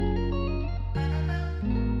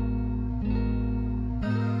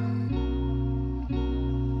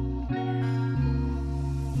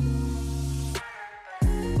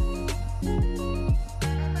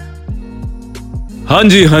हाँ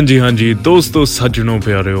जी दोस्तों सज्जनों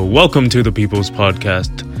प्यारे welcome to the peoples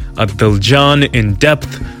podcast a दिलजान in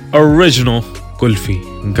depth original kulfi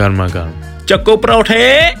गर्मा गरम ਚੱਕੋ ਪਰੌਠੇ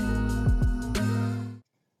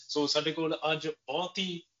ਸੋ ਸਾਡੇ ਕੋਲ ਅੱਜ ਬਹੁਤ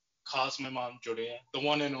ਹੀ ਖਾਸ ਮਹਿਮਾਨ ਜੁੜੇ ਆ the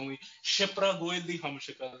one and only Shipra Goyal ਦੀ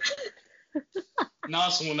ਹਮਸ਼ਕਲ ਨਾ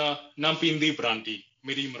ਸੋਨਾ ਨਾ ਪੀਂਦੀ ਬਰਾਂਟੀ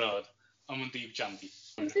ਮੇਰੀ ਮੁਰਾਦ ਅਮਨਦੀਪ ਚਾਂਦੀ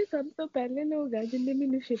ਤੁਸੀਂ ਸਭ ਤੋਂ ਪਹਿਲੇ ਲੋਕ ਆ ਜਿੰਨੇ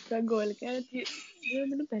ਮੈਨੂੰ ਸ਼ਿਪਰਾ ਗੋਇਲ ਕਿਹਾ ਸੀ ਜਦੋਂ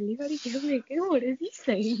ਮੈਨੂੰ ਪਹਿਲੀ ਵਾਰੀ ਕਿਹਾ ਮੈਂ ਕਿਹਾ what is he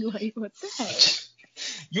saying like what the heck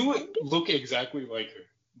you look exactly like her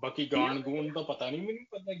ਬਾਕੀ ਗਾਣ ਗੂਣ ਦਾ ਪਤਾ ਨਹੀਂ ਮੈਨੂੰ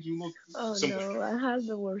ਪਤਾ you look no I have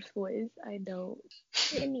the worst voice I know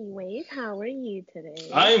anyways how are you today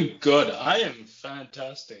I am good I am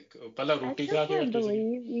fantastic ਪਹਿਲਾਂ ਰੋਟੀ ਖਾ ਕੇ I can't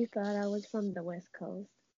believe you thought I was from the West Coast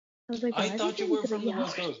I was like I thought you were from the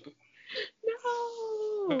West Coast no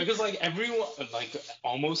because like everyone like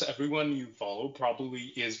almost everyone you follow probably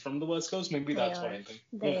is from the West Coast maybe that's what I think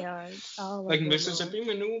they are all like Mississippi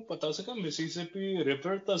ਮੈਨੂੰ ਪਤਾ ਸੀਗਾ Mississippi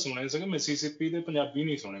river ਤਾਂ ਸੁਣਿਆ ਸੀਗਾ Mississippi ਦੇ ਪੰਜਾਬੀ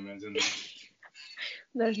ਨਹੀਂ ਸੁਣੇ ਮੈਂ ਜ਼ਿੰਦਗੀ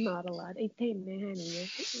there's not a lot ਇੱਥੇ ਇੰਨੇ ਹੈ ਨਹੀਂ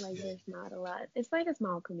like there's not a lot it's like a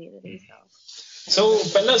small community so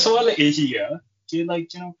ਪਹਿਲਾ ਸਵਾਲ ਇਹੀ ਆ ਕਿ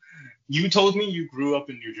like you know you told me you grew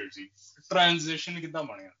up in New Jersey transition ਕਿੱਦਾਂ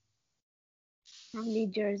ਬਣਿਆ from New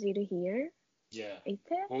Jersey to here yeah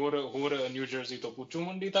ਹੋਰ New Jersey ਤੋਂ ਪੁੱਛੋ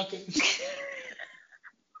ਮੰਡੀ ਤੱਕ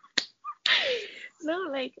no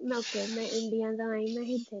like no okay ਮੈਂ ਇੰਡੀਆ ਦਾ ਆਈ ਮੈਂ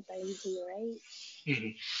ਇੱਥੇ ਪਈ ਸੀ right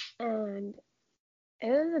and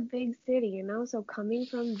it was a big city you know so coming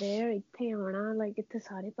from there ਇੱਥੇ ਆਉਣਾ like ਇੱਥੇ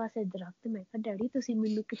ਸਾਰੇ ਪਾਸੇ ਦਰਖਤ ਮੈਂ ਕਿਹਾ ਡੈਡੀ ਤੁਸੀਂ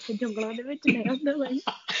ਮੈਨੂੰ ਕਿੱਥੇ ਜੰਗਲਾਂ ਦੇ ਵਿੱਚ ਲੈ ਆਉਂਦਾ ਮੈਂ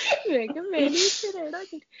ਕਿਹਾ ਮੈਂ ਨਹੀਂ ਇੱਥੇ ਰਹਿਣਾ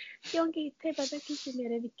ਕਿਉਂਕਿ ਇੱਥੇ ਪਤਾ ਕੀ ਸੀ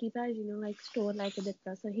ਮੇਰੇ ਵਿੱਕੀ ਭਾਜੀ ਨੂੰ like store ਲੈ ਕੇ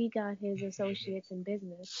ਦਿੱਤਾ so he got his associates in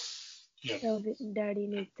business so daddy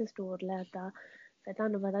ਨੇ ਇੱਥੇ store ਲੈਤਾ ਫਿਰ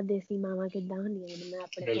ਤੁਹਾਨੂੰ ਪਤਾ ਦੇਸੀ ਮਾਵਾਂ ਕਿੱਦਾਂ ਹੁੰਦੀਆਂ ਨੇ ਮੈਂ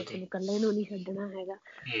ਆਪਣੇ ਪੁੱਤ ਨੂੰ ਇਕੱਲੇ ਨੂੰ ਨਹੀਂ ਛੱਡਣਾ ਹੈਗਾ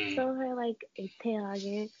so ਫਿਰ like ਇੱਥੇ ਆ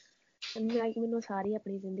ਗਏ like ਮੈਨੂੰ ਸਾਰੀ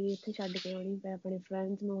ਆਪਣੀ ਜ਼ਿੰਦਗੀ ਇੱਥੇ ਛੱਡ ਕੇ ਆਉਣੀ ਪਈ ਆਪਣੇ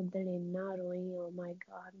ਫਰੈਂਡਸ ਮੈਂ ਉੱਧਰ ਇੰਨਾ ਰੋਈ oh my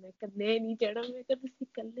god ਮੈਂ ਕਦੇ ਨਹੀਂ ਜਾਣਾ ਮੈਂ ਕਿਹਾ ਤੁਸੀਂ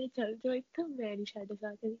ਇਕੱਲੇ ਚੱਲ ਜਾਓ ਇੱਥੋਂ ਮੈਂ ਨਹੀਂ ਛੱਡ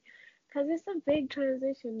ਸਕਦੀ because it's a big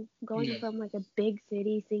transition going from like a big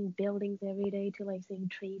city seeing buildings every day to like seeing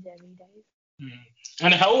trees every day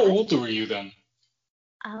and how old were you then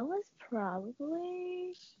I was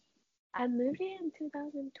probably I moved here in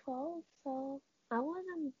 2012 so I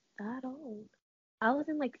wasn't that old I was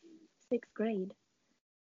in like 6th grade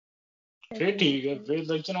pretty good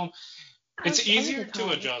like you know it's easier to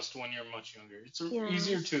adjust when you're much younger it's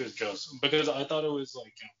easier to adjust because I thought it was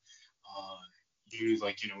like you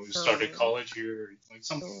like you know started college here like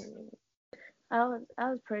something I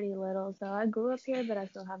was pretty little so I grew up here but I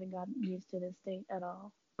still haven't gotten used to the state at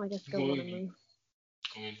all like I still want to move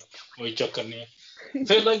ਕੋਈ ਚੱਕਰ ਨਹੀਂ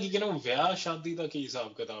ਫਿਰ like you know ਵਿਆਹ ਸ਼ਾਦੀ ਦਾ ਕੀ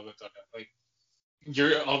ਹਿਸਾਬ ਕਿਤਾਬ ਹੈ ਤੁਹਾਡਾ like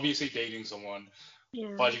you're obviously dating someone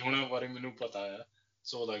ਭਾਜੀ ਹੁਣਾਂ ਬਾਰੇ ਮੈਨੂੰ ਪਤਾ ਹੈ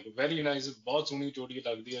so like very nice ਬਹੁਤ ਸੋਹਣੀ ਜੋੜੀ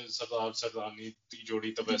ਲੱਗਦੀ ਹੈ ਸਰਦਾਰ ਸਰਦਾਰਨੀ ਦੀ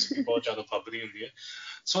ਜੋੜੀ ਤਾਂ ਵੈਸੇ ਵੀ ਬਹੁਤ ਜ਼ਿਆਦਾ ਫੱਬਦੀ ਹੁੰਦੀ ਹੈ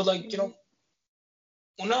so like you know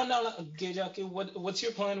ਉਹਨਾਂ ਨਾਲ ਅੱਗੇ ਜਾ ਕੇ what's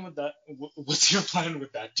your plan with that what's your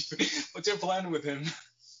plan with him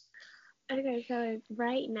okay so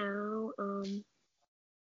right now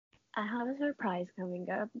I have a surprise coming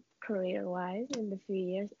up career-wise in the few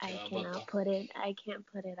years. I can't put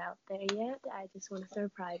it out there yet. I just want to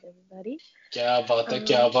surprise everybody.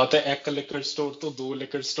 क्या बात है एक liquor store तो 2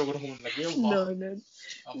 liquor store होने लगे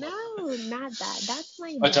No, not that. That's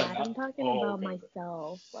my dad. I'm talking about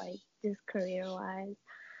myself, like just career-wise.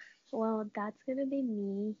 Well, that's gonna be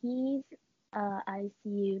me. He's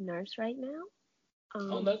ICU nurse right now.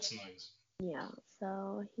 Oh, that's nice. Yeah,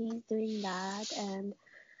 so he's doing that and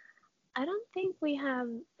I don't think we have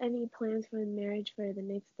any plans for marriage for the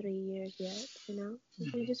next 3 years yet, you know?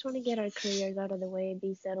 We just want to get our careers out of the way,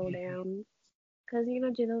 be settled down. Because,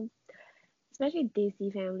 you know, especially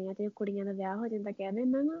desi family, ਤੇ ਕੁੜੀਆਂ ਦਾ ਵਿਆਹ ਹੋ ਜਾਂਦਾ ਕਹਿੰਦੇ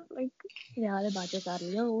ਨਾ like ਵਿਆਹ ਦੇ ਬਾਅਦ ਚ ਕਰ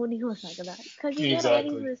ਲਿਓ ਉਹ ਨਹੀਂ ਹੋ ਸਕਦਾ because you got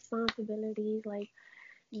all these responsibilities like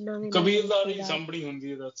ਕਬੀਲਦਾਰੀ ਸੰਭੜੀ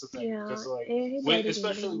ਹੁੰਦੀ ਹੈ that's the thing because like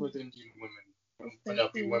especially with Indian women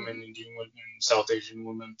Punjabi women, Indian women, South Asian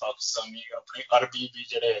women, Pakistani, ਆਪਣੇ ਅਰਬੀ ਵੀ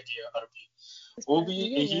ਜਿਹੜੇ ਹੈਗੇ ਆ ਅਰਬੀ ਉਹ ਵੀ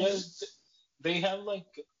ਇਹੀ ਹੈ they have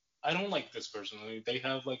like I don't like this personally they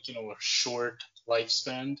have like you know a short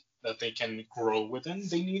lifespan that they can grow within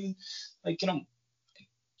they need like you know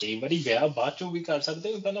ਕਈ ਵਾਰੀ ਵਿਆਹ ਬਾਅਦ ਚੋਂ ਵੀ ਕਰ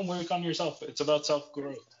ਸਕਦੇ ਪਹਿਲਾਂ work on yourself it's about self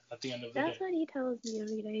growth at the end of the day that's what he tells me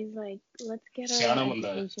every day he's like let's get our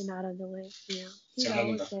education out of the way he's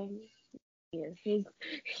always saying Yes,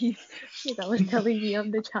 he's always telling me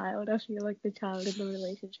I'm the child. I feel like the child in the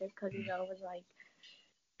relationship because he's always like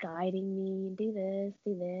guiding me, do this.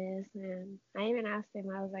 And I even asked him,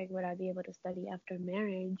 I was like, would I be able to study after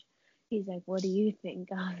marriage? He's like, what do you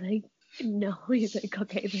think? I was like, no. He's like,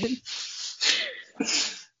 okay then.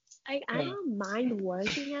 I don't mind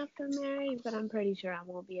working after marriage, but I'm pretty sure I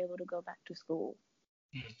won't be able to go back to school.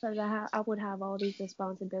 Because I would have all these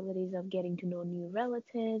responsibilities of getting to know new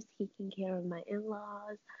relatives, taking care of my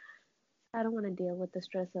in-laws. I don't want to deal with the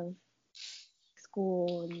stress of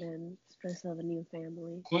school and then stress of a new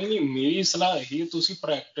family. ਕੋਈ ਨਹੀਂ, ਮੇਰੀ ਸਲਾਹ ਇਹੀ ਤੁਸੀਂ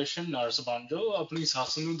ਪ੍ਰੈਕਟੀਸ਼ਨ nurse ਬਣ ਜਾਓ, ਆਪਣੀ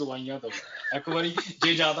ਸੱਸ ਨੂੰ ਦਵਾਈਆਂ ਦਿਓ। ਇੱਕ ਵਾਰੀ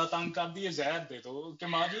ਜੇ ਜ਼ਿਆਦਾ ਤੰਗ ਕਰਦੀ ਹੈ ਜ਼ਹਿਰ ਦੇ ਦਿਓ ਕਿ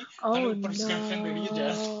ਮਾਂ ਜੀ ਤੁਹਾਨੂੰ ਪ੍ਰੈਸਕ੍ਰਿਪਸ਼ਨ ਦੇਣੀ ਹੈ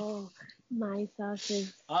ਜ਼ਹਿਰ। My sauce is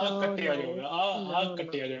so ਕੱਟਿਆ ਜਾਊਗਾ,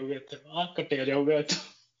 ਕੱਟਿਆ ਜਾਊਗਾ ਇੱਥੇ, ਕੱਟਿਆ ਜਾਊਗਾ ਇੱਥੇ।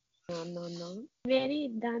 No. Very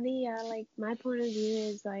Dani, like my point of view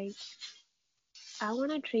is like I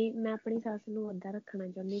want to treat ਮੈਂ ਆਪਣੀ ਸੱਸ ਨੂੰ ਓਦਾਂ ਰੱਖਣਾ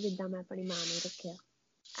ਚਾਹੁੰਦੀ ਜਿੱਦਾਂ ਮੈਂ ਆਪਣੀ ਮਾਂ ਨੂੰ ਰੱਖਿਆ।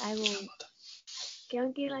 I won't,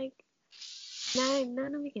 ਕਿਉਂਕਿ like ਮੈਂ ਇਹਨਾਂ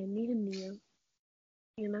ਨੂੰ ਵੀ ਕਹਿੰਦੀ ਹੁੰਦੀ ਆ,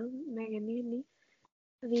 ਮੈਂ ਕਹਿੰਦੀ ਹੁੰਦੀ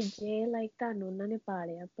ਵੀ ਜੇ like ਤੁਹਾਨੂੰ ਉਹਨਾਂ ਨੇ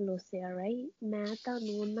ਪਾਲਿਆ ਪਲੋਸਿਆ right, ਮੈਂ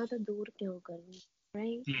ਤੁਹਾਨੂੰ ਉਹਨਾਂ ਤੋਂ ਦੂਰ ਕਿਉਂ ਕਰੂੰ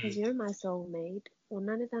right, because you're my soulmate।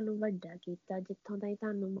 ਉਹਨਾਂ ਨੇ ਤੁਹਾਨੂੰ ਵੱਡਾ ਕੀਤਾ, ਜਿੱਥੋਂ ਤਾਈਂ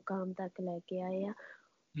ਤੁਹਾਨੂੰ ਮੁਕਾਮ ਤੱਕ ਲੈ ਕੇ ਆਏ ਆ,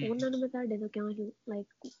 ਉਹਨਾਂ ਨੂੰ ਮੈਂ ਤੁਹਾਡੇ ਤੋਂ ਕਿਉਂ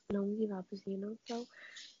like ਲਊਂਗੀ ਵਾਪਸ, so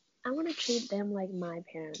I want to treat them like my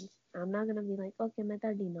parents। I'm not gonna be like okay ਮੈਂ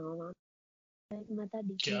ਤੁਹਾਡੀ ਨੂੰਹ ਵਾਂ, like ਮੈਂ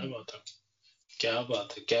ਤੁਹਾਡੀ ਕਿਆ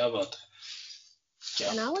ਬਾਤ ਹੈ।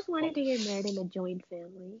 And I was wanting to get married in a joint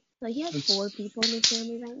family. Like he has 4 people in his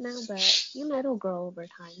family right now, but it'll grow over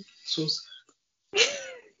time.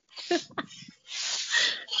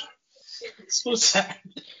 So sad.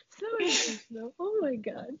 So emotional. Oh my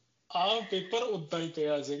god. Paper ਉਦਾਂ ਹੀ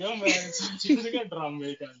ਪਿਆ ਸੀਗਾ, ਮੈਂ ਸੋਚਿਆ ਸੀਗਾ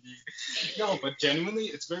ਡਰਾਮੇ ਕਰਦੀ। No, but genuinely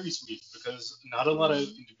it's very sweet because not a lot of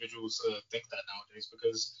individuals think that nowadays,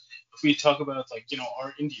 because if we talk about like our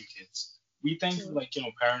Indian kids, we think like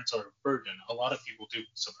parents are a burden. A lot of people do,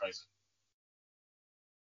 surprisingly.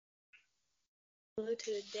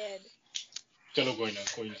 Bluetooth dead. Chalo koi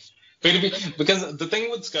na. Because the thing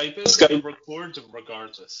with Skype is it records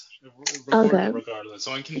regardless. Regardless,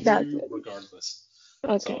 so I can hear you regardless.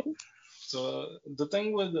 Okay. So the thing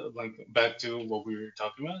with like back to what we were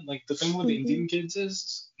talking about, like the thing with the Indian kids is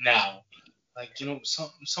now, like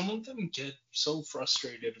some of them get so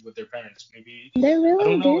frustrated with their parents. Maybe they really I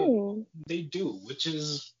don't know, do. They do, which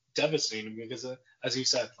is devastating because as you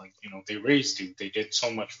said, like they raised you, they did so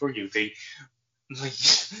much for you, they like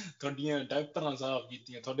ਤੁਹਾਡੀਆਂ ਡਾਕਟਰਾਂ ਸਾਫ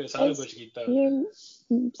ਕੀਤੀਆਂ, ਤੁਹਾਡੇ ਸਾਰਾ ਕੁਝ ਕੀਤਾ।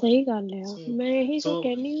 ਸਹੀ ਗੱਲ ਆ, ਮੈਂ ਇਹੀ ਤਾਂ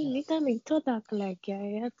ਕਹਿੰਦੀ ਹੁੰਦੀ ਤਾਂ ਇੱਥੋਂ ਤੱਕ ਲੈ ਕੇ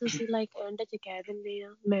ਆਏ ਆ ਤੁਸੀਂ, like end 'ਚ ਕਹਿ ਦਿੰਦੇ ਆ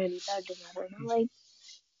ਮੈਂ ਨੀ ਤੁਹਾਡੇ ਨਾਲ ਰਹਿਣਾ, like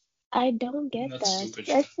I don't get that,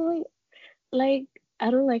 especially like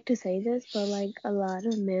I don't like to say this, but like a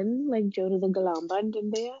lot of men like ਜਦੋਂ the ਗੁਲਾਮ ਬਣ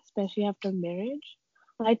ਜਾਂਦੇ ਆ, especially after marriage.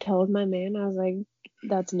 I told my man, I was like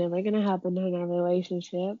that's never gonna happen in our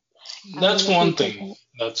relationship. That's one thing.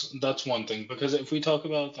 That's one thing, because if we talk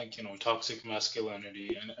about like toxic masculinity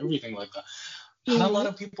and everything like that, not a lot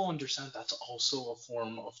of people understand that's also a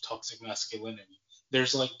form of toxic masculinity.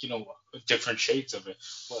 There's like different shades of it.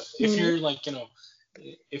 But if you're like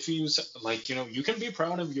if you like you can be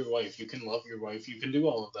proud of your wife, you can love your wife, you can do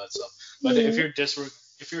all of that stuff. But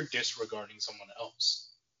if you're disregarding someone else,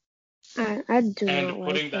 I do and not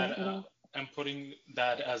putting like that and putting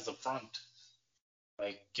that as the front.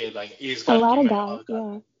 Like a lot of guys, a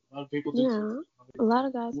lot of people do. A lot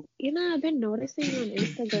of guys. I've been noticing on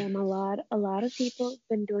Instagram a lot of people have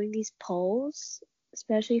been doing these polls,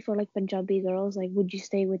 especially for like Punjabi girls, like would you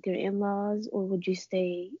stay with your in-laws or would you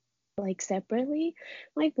stay like separately?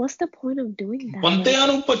 Like what's the point of doing that? ਬੰਦਿਆਂ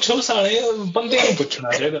ਨੂੰ ਪੁੱਛੋ ਸਾਲੇ, ਬੰਦਿਆਂ ਨੂੰ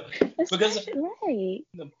ਪੁੱਛਣਾ ਚਾਹੀਦਾ, because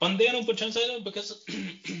right, ਬੰਦਿਆਂ ਨੂੰ ਪੁੱਛਣਾ ਚਾਹੀਦਾ, because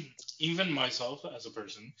even myself as a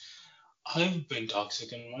person, I've been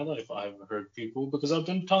toxic in my life. I've hurt people because I've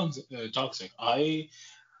been toxic.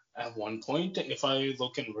 At one point, if I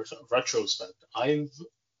look in retrospect,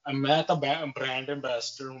 I'm at a brand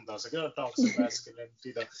ambassador ਹੁੰਦਾ ਸੀਗਾ toxic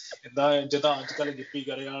masculinity ਦਾ, ਇਦਾਂ ਜਿੱਦਾਂ ਅੱਜ ਕੱਲ੍ਹ Gippy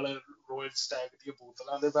Grewal Royal Stag ਦੀਆਂ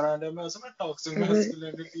ਬੋਤਲਾਂ ਦੇ brand ambassador, toxic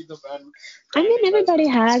masculinity the brand. I mean, everybody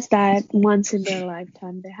has that once in their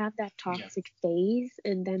lifetime. They have that toxic phase,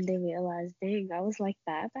 and then they realize, dang, I was like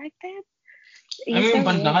that back then. I mean,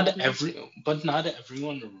 but not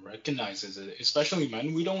everyone recognizes it, especially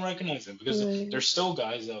men. We don't recognize it because there's still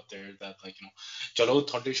guys out there that like chalo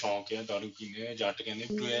thode shauk hai daru peene, jatt kehne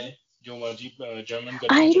pie jo marji German kar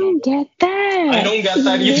I don't get that. I don't get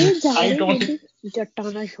that either. I don't.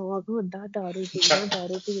 ਜੱਟਾਂ ਦਾ ਸ਼ੌਕ ਹੁੰਦਾ ਦਾਰੂ ਪੀਣਾ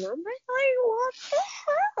like what the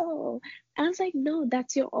hell? I was like, no,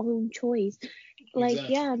 that's your own choice. Like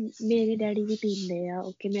exactly. Yeah, ਮੇਰੇ daddy ਵੀ ਪੀਂਦੇ ਆ,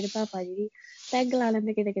 okay, ਮੇਰੇ ਪਾਪਾ ਜੀ ਵੀ ਪੈਗ ਲਾ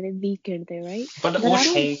ਲੈਂਦੇ ਕਿਤੇ ਵੀਕਐਂਡ ਤੇ, right? But ਉਹ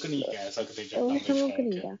ਸ਼ੌਕ ਨਹੀਂ ਕਹਿ ਸਕਦੇ ਜੱਟਾਂ ਦੇ ਸ਼ੌਕ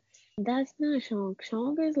ਨਹੀਂਗਾ, that's not ਸ਼ੌਕ.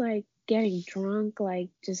 ਸ਼ੌਕ is like getting drunk, like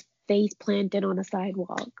just face planted on a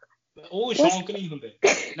sidewalk. ਉਹ ਸ਼ੌਕ ਨਹੀਂ ਹੁੰਦੇ,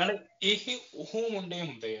 ਨਾਲੇ ਇਹ ਉਹ ਮੁੰਡੇ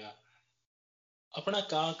ਹੁੰਦੇ ਆ ਆਪਣਾ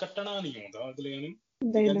ਕਾਂ ਕੱਟਣਾ ਨਹੀਂ ਆਉਂਦਾ ਅਗਲੇ ਨੂੰ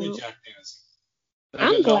They ਕਹਿੰਦੇ know. ਜੱਟ ਆ ਅਸੀਂ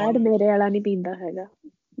I'm glad ਮੇਰੇ ਵਾਲਾ ਨਹੀਂ ਪੀਂਦਾ ਹੈਗਾ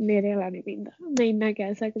ਮੇਰੇ ਵਾਲਾ ਨਹੀਂ ਪੀਂਦਾ ਮੈਂ ਇੰਨਾ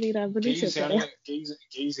ਕਹਿ ਸਕਦੀ ਰੱਬ ਨੂੰ ਸ਼ੁਕਰ ਹੈ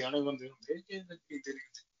ਕਈ ਸਿਆਣੇ ਬੰਦੇ ਹੁੰਦੇ ਕਿ ਪੀਂਦੇ ਨਹੀਂ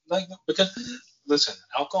like because listen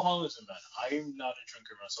alcohol isn't bad I'm not a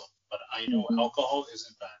drinker myself but I know alcohol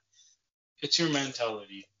isn't bad it's your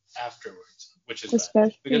mentality afterwards which is bad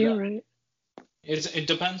because you're right. it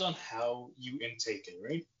depends on how you intake it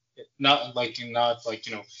right not like you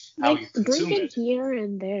know how you consume drinking it here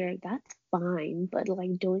and there that's fine but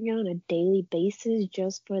like doing it on a daily basis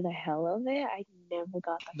just for the hell of it I never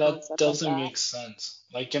got the that concept doesn't of that. make sense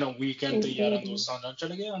like weekend ਤੇ ਯਾਰਾਂ ਦੋਸਤਾਂ ਨਾਲ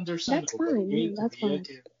ਚਲੇ ਗਏ understandable that's fine.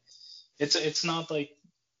 It's not like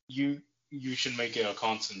you should make it a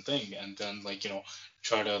constant thing and then like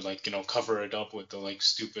try to like cover it up with the like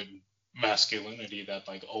stupid masculinity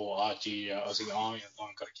that like oh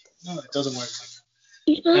no it doesn't work like that.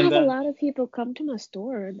 I have a lot of people come to my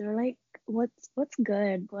store and they're like, what's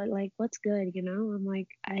good? What's good? I'm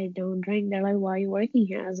like, I don't drink. They're like, why are you working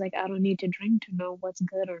here? I was like, I don't need to drink to know what's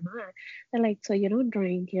good or not. They're like, so you don't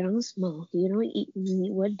drink, you don't smoke, you don't eat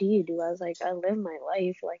meat. What do you do? I was like, I live my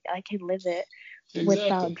life. Like I can live it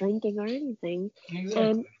without drinking or anything. Exactly.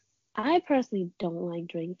 And I personally don't like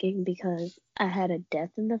drinking because I had a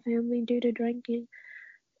death in the family due to drinking.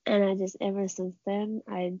 And I just, ever since then,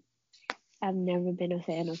 I've never been a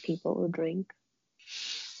fan of people who drink.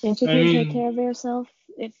 If you can't take care of yourself,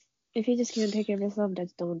 if you just can't take care of yourself,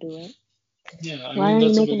 just don't do it. Yeah, Why are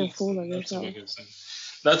you making a fool of yourself?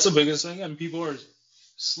 That's the biggest thing, and people are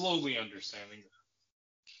slowly understanding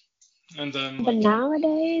that. And then, but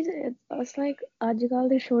nowadays, it's like ਅੱਜ-ਕੱਲ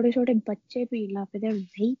ਦੇ ਛੋਟੇ-ਛੋਟੇ ਬੱਚੇ ਪੀਣ ਲੱਗ ਪਏ, they're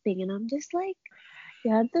vaping, and I'm just like,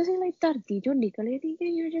 ਯਾਰ ਤੁਸੀਂ like ਧਰਤੀ ਚੋਂ ਨਿਕਲੇ ਨਹੀਂ ਕਿ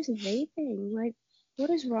you're just vaping. Like,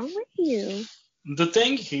 what is wrong with you? The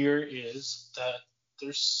thing here is that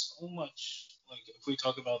there's so much, like if we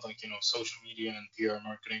talk about like social media and PR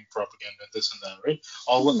marketing, propaganda, this and that, right?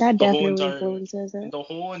 That definitely influences it. The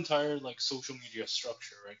whole entire like social media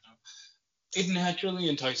structure right now, it naturally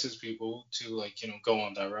entices people to like go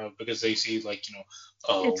on that route because they see like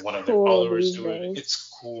one of their followers do it. It's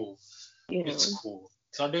cool. Yeah. It's cool.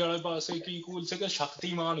 ਸਾਡੇ ਵਾਲੇ ਪਾਸੇ ਕੀ cool ਸੀਗਾ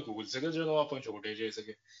ਸ਼ਕਤੀਮਾਨ cool ਸੀਗਾ ਜਦੋਂ ਆਪਾਂ ਛੋਟੇ ਜਿਹੇ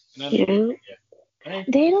ਸੀਗੇ ਇਹਨਾਂ ਨੇ Right?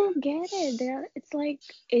 They don't get it. It's like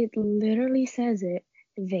it literally says it.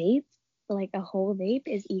 Vape, like a whole vape,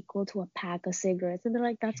 is equal to a pack of cigarettes, and they're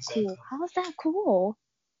like, "That's cool." How is that cool?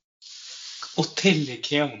 ਉੱਥੇ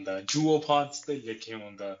ਲਿਖਿਆ ਹੁੰਦਾ ਜੂਓ parts ਤੇ ਲਿਖਿਆ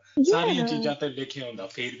ਹੁੰਦਾ ਸਾਰੀਆਂ ਚੀਜ਼ਾਂ ਤੇ ਲਿਖਿਆ ਹੁੰਦਾ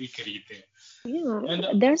ਫੇਰ ਵੀ ਖਰੀਦਦੇ Yeah, and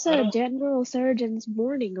there's a general surgeon's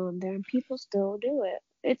warning on there, and people still do it.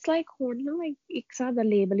 It's like like ਇੱਕ ਸਾਲ ਦਾ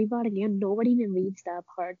label ਹੀ ਬਣ ਗਿਆ. Nobody even reads that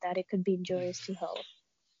part that it could be injurious to health.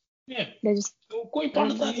 Yeah. ਕੋਈ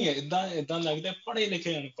ਪੜ੍ਹਦਾ ਨਹੀਂ ਹੈ ਇਦਾਂ ਲੱਗਦਾ ਪੜ੍ਹੇ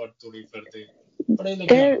ਲਿਖੇ ਅਨਪੜ੍ਹ ਤੁਰੀ ਫਿਰਦੇ ਪੜ੍ਹੇ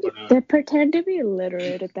ਲਿਖੇ ਅਨਪੜ੍ਹ they pretend to be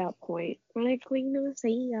illiterate at that point. We're like,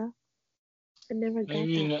 ਸਹੀ ਆ. I never got I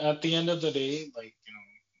mean, at the end of the day, like,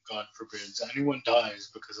 God forbid anyone dies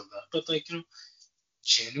because of that. But like,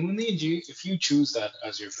 genuinely, if you choose that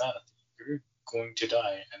as your path, you're going to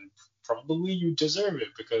die, and probably you deserve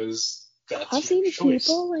it because that's your choice.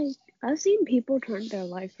 I've seen people turn their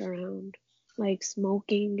life around, like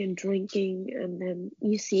smoking and drinking, and then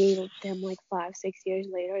you see them like 5-6 years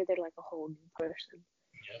later, they're like a whole new person.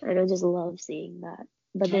 Yeah. And I just love seeing that.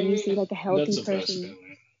 But then you see like a healthy person.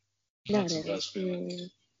 That's the best feeling.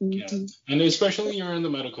 Yeah. And especially you're in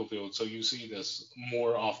the medical field, so you see this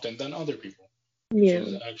more often than other people. Yeah. Which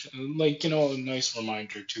is actually, like, a nice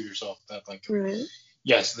reminder to yourself that, like,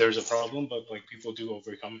 yes, there's a problem, but, like, people do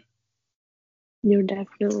overcome it. You're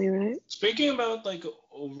definitely right. Speaking about, like,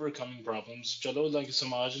 overcoming problems, chalo, like,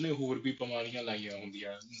 samaj ne ਹੋਰ ਵੀ ਬਿਮਾਰੀਆਂ ਲਾਈਆਂ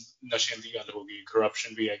ਹੁੰਦੀਆਂ ਨਸ਼ੇ ਦੀ ਗੱਲ ਹੋ ਗਈ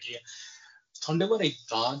corruption ਵੀ ਹੈਗੀ ਹੈ ਤੁਹਾਡੇ ਬਾਰੇ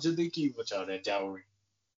ਦਾਜ ਦੇ ਕੀ ਵਿਚਾਰ ਹੈ dowry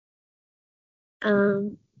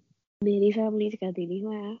ਮੇਰੀ ਫੈਮਿਲੀ ਚ ਕਦੀ ਨਹੀਂ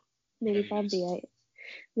ਹੋਇਆ ਮੇਰੀ ਭਾਬੀ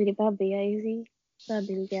ਆਈ ਸੀ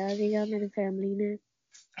ਭਾਬੀ ਨੂੰ ਕਿਹਾ ਸੀਗਾ ਮੇਰੀ ਫੈਮਿਲੀ ਨੇ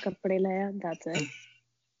ਕੱਪੜੇ ਲਾਇਆ that's it.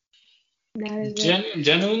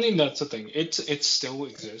 Genuinely, that's the thing. It still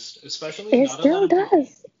exists, especially it still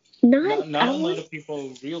does. Not a lot of people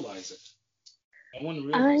realize it. No one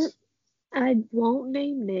realizes. I won't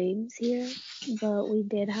name names here, but we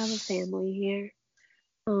did have a family here.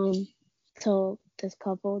 So this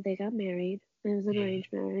couple, they got married. It was an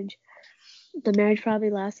arranged marriage. The marriage probably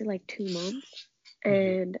lasted like 2 months,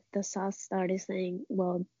 and the sas started saying,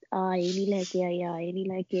 "Well, I nahi leke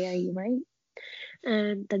aayi, right?"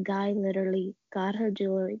 And the guy literally got her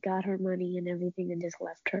jewelry, got her money and everything, and just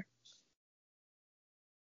left her.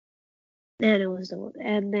 And it was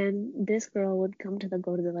and then this girl would come to the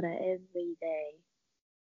Gurdwara every day,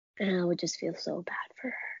 and I would just feel so bad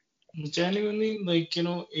for her. Genuinely, like,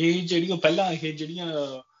 ਇਹ ਜਿਹੜੀਆਂ ਪਹਿਲਾਂ ਇਹ ਜਿਹੜੀਆਂ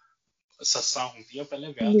ਸੱਸਾਂ ਹੁੰਦੀਆਂ ਪਹਿਲੇ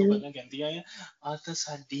ਵਿਆਹ ਤੋਂ ਪਹਿਲਾਂ ਕਹਿੰਦੀਆਂ ਆ ਤਾਂ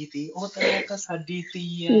ਸਾਡੀ ਧੀ ਉਹ ਤਾਂ ਸਾਡੀ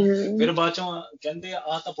ਧੀ ਆ ਫਿਰ ਬਾਅਦ ਚੋਂ ਕਹਿੰਦੇ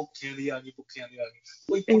ਆ ਤਾਂ ਭੁੱਖਿਆਂ ਦੀ ਆ ਗਈ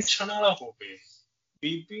ਕੋਈ ਪੁੱਛਣ ਵਾਲਾ ਹੋਵੇ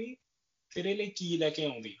ਬੀਬੀ ਤੇਰੇ ਲਈ ਕੀ ਲੈ ਕੇ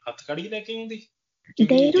ਆਉਂਦੀ ਹੱਥਕੜੀ ਲੈ ਕੇ ਆਉਂਦੀ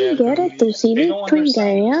ਤੁਸੀਂ ਵੀ ਇੱਥੋਂ ਹੀ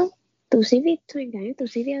ਗਏ ਆ ਤੁਸੀਂ ਵੀ ਇੱਥੋਂ ਹੀ ਗਏ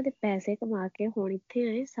ਤੁਸੀਂ ਵੀ ਆਪਦੇ ਪੈਸੇ ਕਮਾ ਕੇ ਹੁਣ ਇੱਥੇ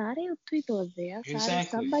ਆਏ ਸਾਰੇ ਉੱਥੋਂ ਹੀ ਤੁਰਦੇ ਆ ਸਾਰੇ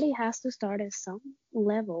somebody has to start at some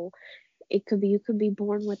level. It could be you could be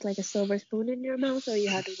born with like a silver spoon in your mouth or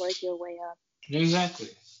you have to work your way up. Exactly.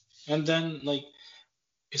 And then like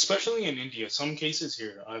especially in India, some cases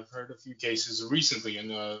here, I've heard a few cases recently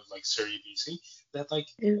in like Surrey, BC, that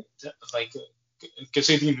like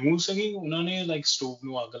ਕਿਸੇ ਦੀ ਨੂੰਹ ਸੀਗੀ ਉਹਨਾਂ ਨੇ like stove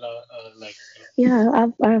ਨੂੰ ਅੱਗ ਲਾ like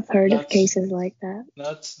I've heard of cases like that.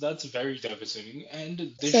 That's very devastating and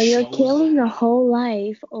so you're killing your whole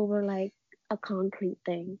life over like a concrete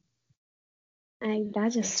thing. Like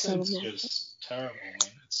that's just so just terrible,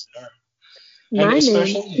 man. It's terrible. My man,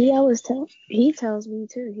 he tells me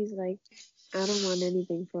too. He's like, I don't want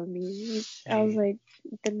anything for me. I was like,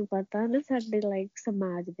 ਤੈਨੂੰ ਪਤਾ ਨਾ ਸਾਡੇ like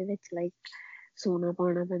ਸਮਾਜ ਦੇ ਵਿੱਚ like ਸੋਨਾ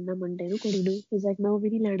ਪਾਉਣਾ ਪੈਂਦਾ ਮੁੰਡੇ ਨੂੰ ਕੁੜੀ ਨੂੰ he's like ਮੈਂ ਉਹ ਵੀ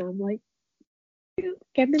ਨਹੀਂ ਲੈਣਾ I'm like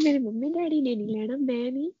ਕਹਿੰਦੇ ਮੇਰੇ ਮੰਮੀ ਡੈਡੀ ਨੇ ਨਹੀਂ ਲੈਣਾ ਮੈਂ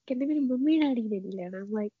ਨਹੀਂ ਕਹਿੰਦੇ ਮੇਰੇ ਮੰਮੀ ਡੈਡੀ ਨੇ ਨਹੀਂ ਲੈਣਾ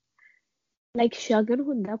I'm like ਸ਼ਗਨ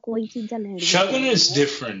ਹੁੰਦਾ ਕੋਈ ਚੀਜ਼ਾਂ ਲੈਣੀਆਂ Shagun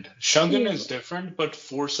is different but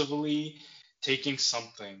forcibly taking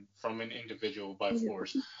something from an individual by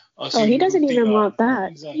force. He doesn't even want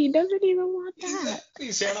that. Exactly. He doesn't even want that.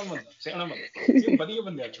 ਸਿਆਣਾ ਬੰਦਾ ਵਧੀਆ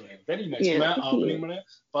ਬੰਦੇ ਚੁਣੇ very nice ਮੈਂ ਆਪ ਨਹੀਂ ਬਣਿਆ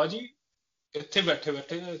ਬਾਜੀ ਇੱਥੇ ਬੈਠੇ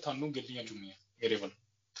ਤੁਹਾਨੂੰ ਗਿੱਲੀਆਂ ਚੁੰਨੀਆਂ ਮੇਰੇ ਵੱਲ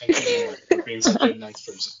thank you so much for being such a nice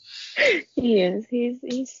person. He is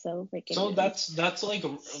he's so freaking so nice. That's like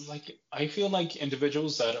I feel like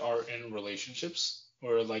individuals that are in relationships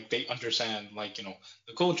or like they understand like you know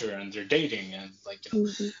the culture and they're dating and like you know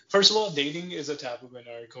first of all dating is a taboo in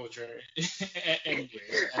our culture anyway.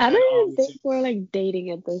 I don't even think we're like dating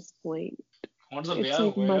at this point. Once a viaah ho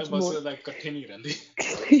gaya bas like ikkathe nahi rehndi.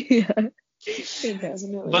 Yeah.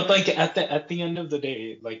 Definitely. But like at the end of the day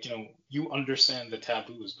like you know you understand the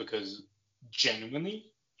taboos because genuinely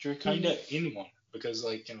you're kind of in one because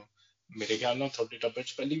like you know mere khayal ਨਾਲ ਤੁਹਾਡੇ ਟੱਬਰ ਚ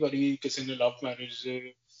ਪਹਿਲੀ ਵਾਰੀ ਕਿਸੇ ਨੇ love marriage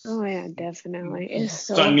oh yeah definitely it's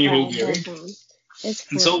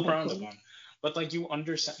so frowned upon but like you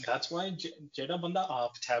understand that's why ਜਿਹੜਾ ਬੰਦਾ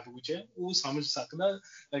ਆਪ taboo ਚ ਉਹ ਸਮਝ ਸਕਦਾ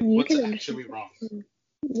like what's actually wrong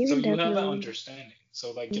so you have that understanding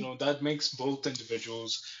so like you know that makes both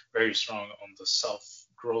individuals very strong on the self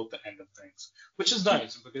growth end of things which is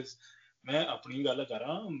nice because ਮੈਂ ਆਪਣੀ ਗੱਲ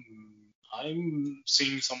ਕਰਾਂ I'm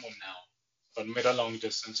seeing someone now but ਮੇਰਾ long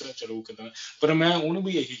distance ਹੈ ਚਲੋ ਕਿਦਾਂ ਪਰ ਮੈਂ ਉਹਨੂੰ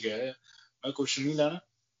ਵੀ ਇਹੀ ਕਿਹਾ ਮੈਂ ਕੁਛ ਨਹੀਂ ਲੈਣਾ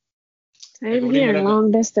I'm here long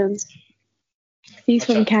distance he's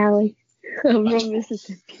from Cali I'm from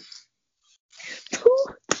Mississippi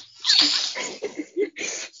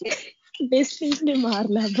distance ਨੇ ਮਾਰ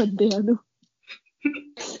ਲਿਆ ਬੰਦਿਆਂ ਨੂੰ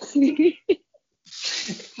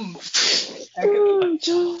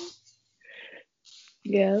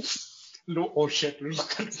yeah no oh shit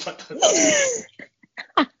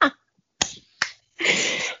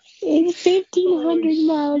It's 1,500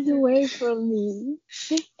 miles away from me.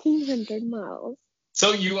 1,500 miles. So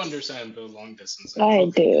you understand the long distance. I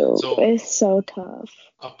do. So, it's so tough.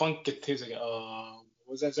 What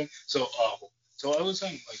was I saying? So I was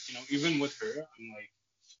saying like you know even with her I'm like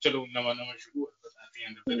chalo nawa shuru but at the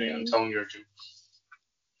end of the day I'm telling her to.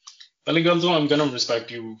 I'm gonna respect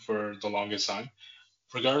you for the longest time.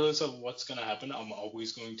 Regardless of what's gonna happen, I'm always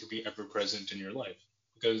going to be ever present in your life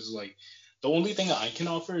because like. The only thing I can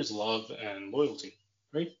offer is love and loyalty,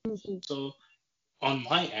 right? Mm-hmm. So on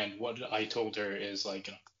my end, what I told her is like,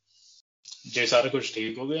 you know,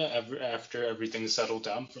 after everything's settled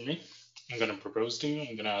down for me, I'm going to propose to you.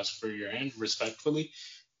 I'm going to ask for your hand respectfully.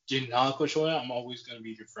 I'm always going to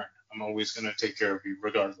be your friend. I'm always going to take care of you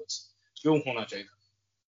regardless.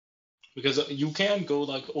 Because you can't go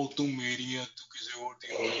like, oh, tu meri hai, tu kisi aur di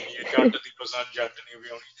honi hai, jatt di pasand jatt nahi bhi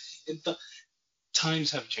honi. Times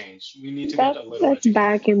have changed. We need to get a little. That's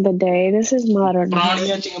back in the day. This is modern.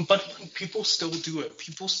 But people still do it.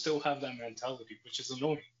 People still have that mentality, which is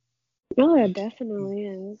annoying. Oh, it definitely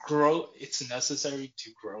is. Grow. It's necessary to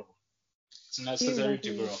grow. It's necessary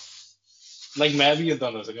to grow. Like मैं भी इतना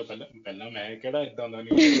ना सका पहला मैं केड़ा इतना ना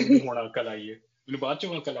नहीं होना अकल आई है मैंने बाद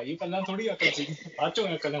चों अकल आई है पहला थोड़ी अकल सी बाद चों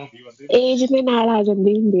अकल होंदी बंदे एज में नाल आ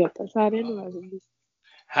जांदी हुंदी है तो सारे ਨੂੰ आ जांदी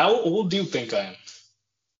How old do you think I am?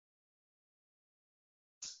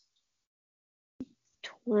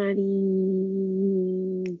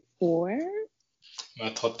 24. मैं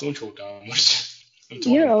थोड़ा तो छोटा हूँ मुझे.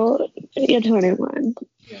 You're old. You're 21.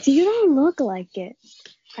 Yeah. So you don't look like it.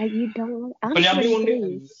 You don't look. I'm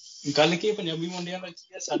 23. ਗੱਲ ਕੀ ਪੰਜਾਬੀ ਮੁੰਡਿਆਂ ਦਾ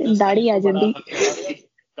ਕੀ ਹੈ ਸਾਡਾ ਦਾੜੀ ਆ ਜਾਂਦੀ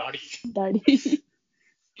Daddy.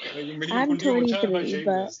 I'm 23,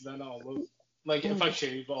 but then I'll look like if I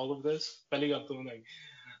shave all of this, ਪਹਿਲੀ ਗੱਲ ਤਾਂ like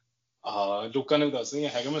ਲੋਕਾਂ ਨੂੰ ਦੱਸਦੇ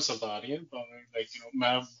ਹੈਗਾ ਮੈਂ ਸਰਦਾਰ ਹੀ ਹਾਂ ਭਾਵੇਂ like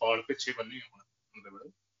ਮੈਂ ਬਾਲ ਪਿੱਛੇ ਬੰਨੇ ਹੋਣ ਹੁੰਦੇ ਬੜੇ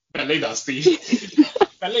ਪਹਿਲਾਂ ਹੀ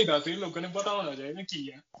ਦੱਸਦੀ ਲੋਕਾਂ ਨੂੰ ਪਤਾ ਹੋਣਾ ਚਾਹੀਦਾ ਕੀ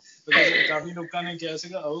ਹੈ because ਕਾਫੀ ਲੋਕਾਂ ਨੇ ਕਿਹਾ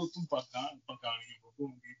ਸੀਗਾ ਉਹ ਤੂੰ ਪੱਗਾਂ ਨਹੀਂ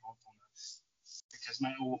ਹੋਊਗੀ ਬਹੁਤ ਹੋਣਾ because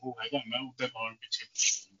ਮੈਂ ਉਹ ਹੈਗਾ ਮੈਂ ਉੱਤੇ ਬਾਲ ਪਿੱਛੇ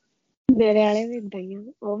ਮੇਰੇ ਵਾਲੇ ਵੀ ਏਦਾਂ ਹੀ ਆ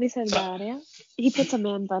ਉਹ ਵੀ ਸਰਦਾਰ ਆ he puts a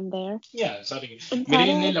man bun there ਸਾਰੇ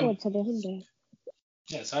ਮੇਰੇ ਇੰਨੇ ਪੁੱਛਦੇ ਹੁੰਦੇ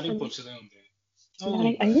ਸਾਰੇ ਪੁੱਛਦੇ ਹੁੰਦੇ they're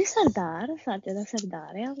like, are you Sardar? Sajjada Sardar.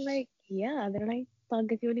 I'm like, yeah. They're like,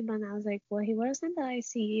 pug kyun nahi bana? I was like, well, he wears in the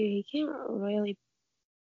ICU. He can't really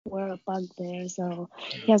wear a pug there, so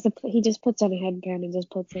he just puts on a headband and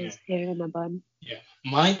just puts his hair in a bun. Yeah,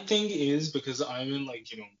 my thing is because I'm in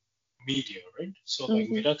like media, right? So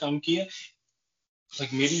like mera kaam ki hai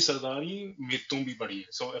like meri sardari mere bhi badi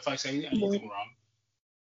hai, so if I say anything wrong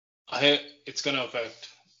it's gonna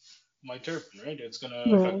affect my turban, right? It's gonna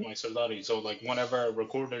affect my sardari. So like whenever I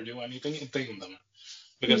record or do anything,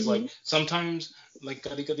 because like sometimes like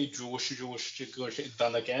kadi josh idda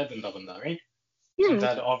da keh dinda banda, right? And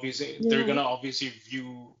that obviously they're gonna obviously view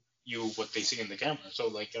you what they see in the camera. So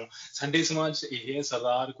like Sunday samaj eh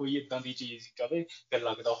sardar koi idda di cheez kave te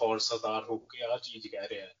lagda hor sardar ho ke aa cheez keh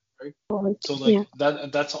raha hai, right? So like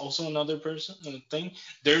that's also another thing.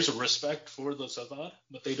 There's respect for the sardar,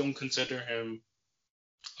 but they don't consider him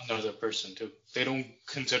another person too. They don't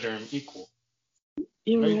consider him equal.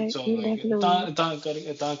 Right? So like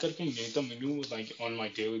ਤਾਂ ਕਰਕੇ ਨਹੀਂ ਤਾਂ ਮੈਨੂੰ like on my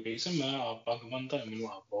daily basis ਮੈਂ ਆਪ ਪੱਗ ਬੰਨਦਾ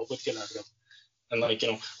ਮੈਨੂੰ ਆਪ ਬਹੁਤ ਵਧੀਆ ਲੱਗਦਾ and like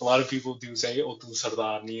a lot of people do say oh tu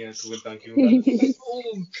sardar nahi hai tu idda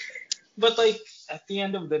kyun but like at the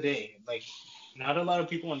end of the day like not a lot of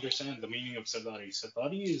people understand the meaning of sardari.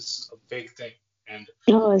 Sardari is a big thing and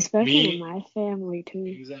especially in my family too.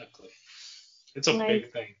 Exactly, it's a big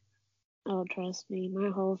thing. Oh, trust me, my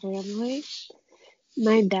whole family.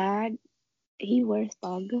 My dad, he wears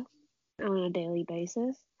pug on a daily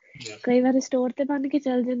basis. ਕਈ ਵਾਰ store ਤੇ ਬੰਨ ਕੇ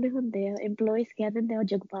ਚੱਲ ਜਾਂਦੇ ਹੁੰਦੇ ਆ employees ਕਹਿ ਦਿੰਦੇ ਆ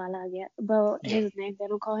ਜਗਪਾਲ ਆ ਗਿਆ but his name they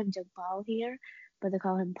don't call him Jagpal here but they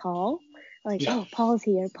call him Paul like oh Paul's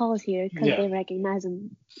here because they recognize him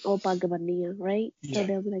oh pag banni hai, right? So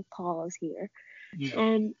they'll be like Paul's here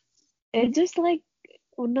and it's just like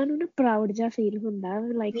ਉਹਨਾਂ ਨੂੰ ਨਾ proud ਜਿਹਾ feel ਹੁੰਦਾ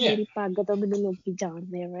like ਮੇਰੀ ਪੱਗ ਤੋਂ ਮੈਨੂੰ ਲੋਕੀ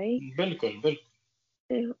ਜਾਣਦੇ right? ਬਿਲਕੁਲ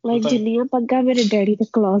like ਜਿੰਨੀਆਂ ਪੱਗਾਂ ਮੇਰੇ ਡੈਡੀ ਦੇ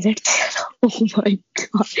ਕਲੋਜ਼ਟ ਚ oh my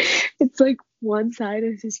god it's like one side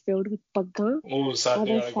is just filled with pagga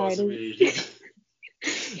ਸਾਡੇ ਵਾਲੇ ਪਾਸੇ ਵੀ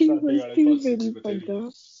he was too many pagga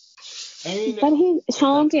but he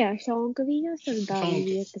ਸ਼ੌਂਕ ਵੀ ਆ ਸਰਦਾਰੀ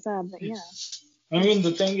ਵੀ ਇੱਕ ਹਿਸਾਬ ਦਾ I mean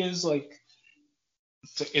the thing is like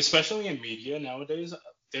especially in media nowadays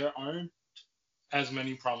there aren't as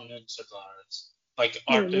many prominent sardars like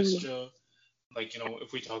artists like if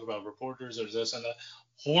we talk about reporters or this and that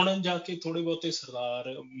ਹੁਣ ਜਾ ਕੇ ਥੋੜੇ ਬਹੁਤੇ ਸਰਦਾਰ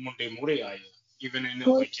ਮੁੰਡੇ ਮੂਹਰੇ ਆਏ even in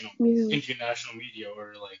like international media or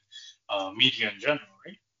like media in general,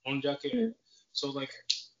 right? On jaake so like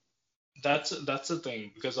that's the thing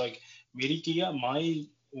because like meri kiya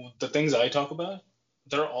the things I talk about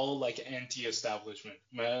they're all like anti-establishment.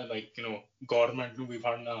 Main like government nu bhi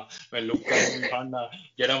bhanna main lokan nu bhi bhanna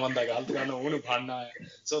jehda banda galat karna onu bhanna hai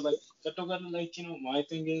so like katto kat like my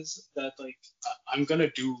thing is that like I'm going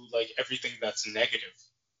to do like everything that's negative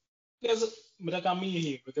because मेरा काम ही यही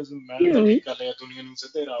है because मैं तो कर लिया दुनिया ਨੂੰ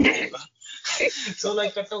ਸਿੱਧੇ ਰਾਹ ਪਾਉਂਦਾ so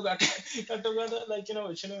like katto kat like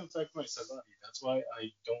it shouldn't affect my salary. That's why I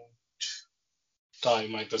don't tie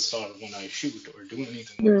my star when I shoot or do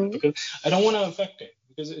anything like that because I don't want to affect it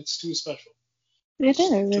because it's too special. It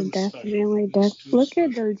is definitely look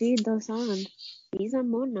at Diljaan Dosanjh. He's a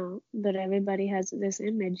Mona but everybody has this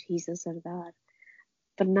image he's a Sardar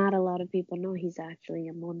but not a lot of people know he's actually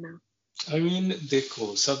a Mona. I mean, dekho,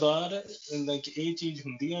 Sardar, like, a cheez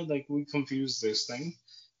hundi hai, like, we confuse this thing,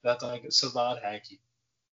 that, like, Sardar hai ki.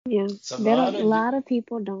 Yeah, Sardar, a lot of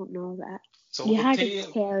people don't know that. So you have to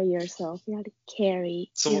carry yourself, you have to carry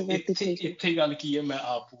your reputation. So, ithe gal ki hai, main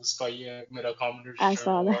aap us pai hai, mera commenter I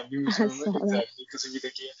saw that. Exactly, kasi bhi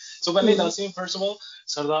dekhiye. So, pehle dasin, first of all,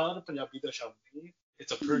 Sardar, Punjabi da shabd hai,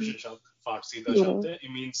 it's a Persian shabd, Farsi da shabd hai,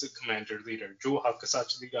 it means commander, leader, jo haq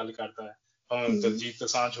sach di gal karta hai. ਭਾਵੇਂ ਦਲਜੀਤ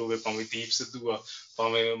ਦੋਸਾਂਝ ਹੋਵੇ ਭਾਵੇਂ ਦੀਪ ਸਿੱਧੂ ਆ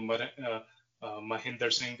ਭਾਵੇਂ ਮਹਿੰਦਰ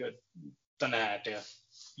ਸਿੰਘ ਧਨੈਟ ਆ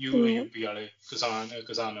UP ਵਾਲੇ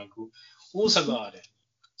ਕਿਸਾਨ ਆਗੂ ਉਹ ਸਰਦਾਰ ਹੈ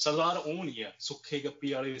ਸਰਦਾਰ ਉਹ ਨਹੀਂ ਹੈ ਸੁੱਖੇ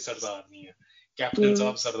ਗੱਪੀ ਵਾਲੇ ਸਰਦਾਰ ਨਹੀਂ ਹੈ ਕੈਪਟਨ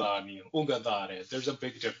ਸਾਹਿਬ ਸਰਦਾਰ ਨਹੀਂ ਹੈ ਉਹ ਗੱਦਾਰ ਹੈ there's a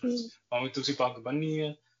big difference ਭਾਵੇਂ ਤੁਸੀਂ ਪੱਗ ਬੰਨੀ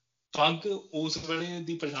ਹੈ ਪੱਗ ਉਸ ਵੇਲੇ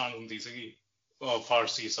ਦੀ ਪਛਾਣ ਹੁੰਦੀ ਸੀਗੀ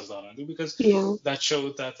ਫਾਰਸੀ ਸਰਦਾਰਾਂ ਦੀ because that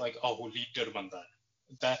showed that like ਉਹ ਲੀਡਰ ਬੰਦਾ ਹੈ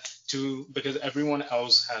that too because everyone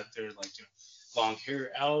else had their like long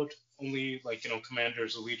hair out, only like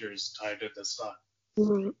commanders or leaders tied at the side.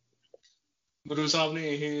 Right. Guru Sahib ਨੇ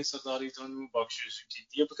ਇਹ ਸਰਦਾਰੀ ਤੁਹਾਨੂੰ ਬਖਸ਼ਿਸ਼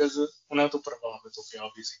ਕੀਤੀ ਹੈ because ਉਹਨਾਂ ਤੋਂ ਪ੍ਰਭਾਵਿਤ ਹੋ ਕੇ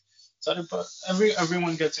obviously ਸਾਰੇ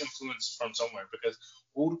everyone gets influenced from somewhere because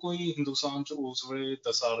ਹੋਰ ਕੋਈ ਹਿੰਦੁਸਤਾਨ ਚ ਉਸ ਵੇਲੇ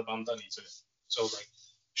ਦਸਾਰ ਬੰਦਾ ਨਹੀਂ ਸੀ so like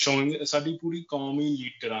showing ਸਾਡੀ ਪੂਰੀ ਕੌਮ ਹੀ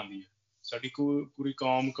ਲੀਡਰਾਂ ਦੀ ਹੈ ਸਾਡੀ ਪੂਰੀ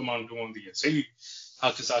ਕੌਮ ਕਮਾਂਡੋ ਹੁੰਦੀ ਹੈ ਸਹੀ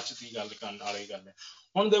ਹੱਕ ਸੱਚ ਦੀ ਗੱਲ ਕਰਨ ਵਾਲੀ ਗੱਲ ਹੈ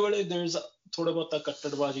ਹੁਣ ਦੇ ਵੇਲੇ there's ਥੋੜਾ ਬਹੁਤਾ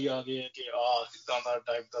ਕੱਟੜਬਾਜ਼ੀ ਆ ਗਈ ਹੈ ਕਿ ਇੱਦਾਂ ਦਾ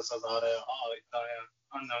ਟਾਈਪ ਦਾ ਸਰਦਾਰ ਹੈ ਇੱਦਾਂ ਹੈ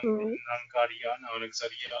ਨੰਕਾਰੀ ਆ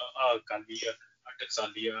ਨਾਨਕਸਰੀ ਆ ਅਕਾਲੀ ਆ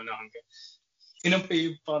ਟਕਸਾਲੀ ਆ ਨਹੰਗ ਇਹਨਾਂ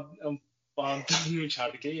ਪਾਂਤਾਂ ਨੂੰ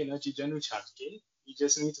ਛੱਡ ਕੇ ਇਹਨਾਂ ਚੀਜ਼ਾਂ ਨੂੰ ਛੱਡ ਕੇ you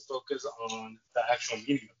just need to focus on the actual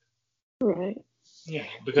meaning of it. Right. Yeah,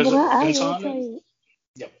 because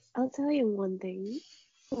I'll tell you one thing.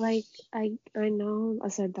 Like I know a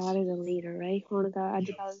sardar is a leader, right? ਹੁਣ ਦਾ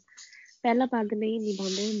ਅੱਜ ਕੱਲ ਪਹਿਲਾਂ ਪੱਗ ਨਹੀਂ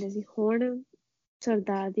ਬੰਨ੍ਹਦੇ ਹੁੰਦੇ ਸੀ ਹੁਣ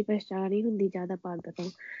ਸਰਦਾਰ ਦੀ ਪਛਾਣ ਹੀ ਹੁੰਦੀ ਜ਼ਿਆਦਾ ਪੱਗ ਤੋਂ.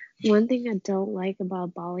 One thing I don't like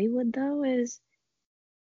about Bollywood though is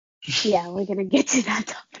yeah, we're gonna get to that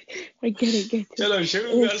topic. We're gonna get to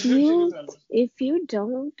if you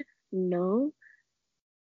don't know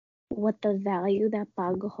what the value that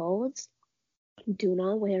pag holds, do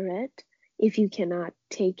not wear it. If you cannot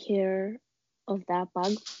take care of that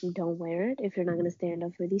pag, don't wear it. If you're not gonna stand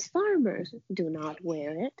up for these farmers, do not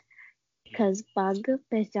wear it. Because pag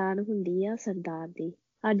ਪਹਿਚਾਣ ਹੁੰਦੀ ਆ ਸਰਦਾਰ ਦੀ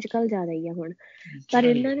ਅੱਜ ਕੱਲ ਜ਼ਿਆਦਾ ਹੀ ਆ ਹੁਣ ਪਰ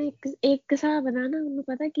ਇਹਨਾਂ ਨੇ ਇੱਕ ਹਿਸਾਬ ਨਾਲ ਨਾ ਉਹਨੂੰ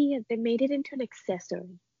ਪਤਾ ਕੀ ਹੈ they made it into an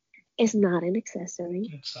accessory. It's not an accessory.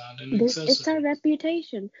 It's our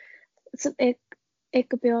reputation. So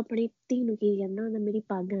ਇੱਕ ਪਿਓ ਆਪਣੀ ਧੀ ਨੂੰ ਕੀ ਕਹਿੰਦਾ ਹੁੰਦਾ ਮੇਰੀ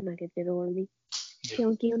ਪੱਗ ਨਾ ਕਿਤੇ ਰੋਲ ਦੀ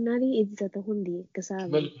ਕਿਉਂਕਿ ਉਹਨਾਂ ਦੀ ਇੱਜ਼ਤ ਹੁੰਦੀ ਇੱਕ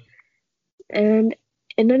ਹਿਸਾਬ ਨਾਲ ਐਂਡ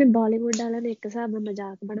ਇਹਨਾਂ ਨੇ ਬਾਲੀਵੁੱਡ ਵਾਲਿਆਂ ਨੇ ਇੱਕ ਹਿਸਾਬ ਨਾਲ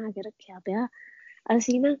ਮਜ਼ਾਕ ਬਣਾ ਕੇ ਰੱਖਿਆ ਪਿਆ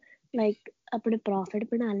ਅਸੀਂ ਨਾ like ਆਪਣੇ profit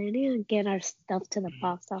ਬਣਾ ਲੈਣੇ ਆ get our stuff to the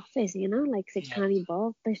box office like ਸਿੱਖਾਂ ਦੀ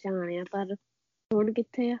ਬਹੁਤ ਪਛਾਣ ਆ ਪਰ ਹੁਣ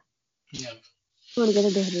ਕਿੱਥੇ ਆ ਹੁਣ ਕਿਤੇ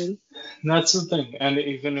ਦਿਖਦੇ ਨਹੀਂ. That's the thing and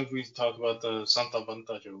even if we talk about the Santa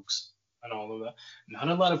Banta jokes and all of that not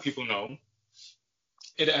a lot of people know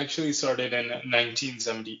it actually started in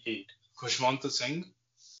 1978 Khushwant Singh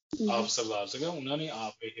ਆਪ ਸਰਦਾਰ ਸੀਗਾ ਉਹਨਾਂ ਨੇ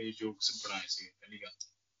ਆਪ ਇਹ ਜੋਕਸ ਬਣਾਏ ਸੀ ਪਹਿਲੀ ਗੱਲ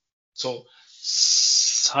ਸੋ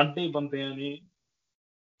ਸਾਡੇ ਬੰਦਿਆਂ ਨੇ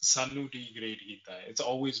ਸਾਨੂੰ ਡੀਗ੍ਰੇਡ ਕੀਤਾ ਹੈ it's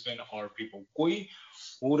always been our people ਕੋਈ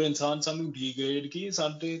ਹੋਰ ਇਨਸਾਨ ਸਾਨੂੰ ਡੀਗ੍ਰੇਡ ਕੀ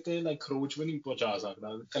ਸਾਡੇ ਤੇ ਲਾਈਕ ਖਰੋਚ ਵੀ ਨਹੀਂ ਪਹੁੰਚਾ ਸਕਦਾ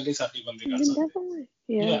ਇਕੱਲੇ ਸਾਡੇ ਬੰਦੇ ਕਰ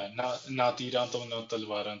ਸਕਦੇ ਨਾ ਤੀਰਾਂ ਤੋਂ ਨਾ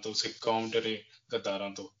ਤਲਵਾਰਾਂ ਤੋਂ ਸਿੱਖ ਕੌਮ ਡਰੇ ਗੱਦਾਰਾਂ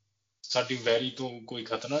ਤੋਂ ਸਾਡੀ ਵੈਰੀ ਤੋਂ ਕੋਈ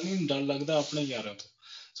ਖਤਰਾ ਨਹੀਂ ਡਰ ਲੱਗਦਾ ਆਪਣੇ ਯਾਰਾਂ ਤੋਂ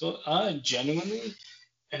so genuinely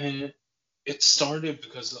and it started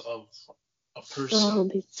because of a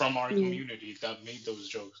person from our community that made those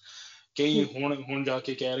jokes ਕਈ ਹੁਣ ਜਾ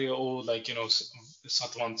ਕੇ ਕਹਿ ਰਹੇ ਉਹ ਲਾਈਕ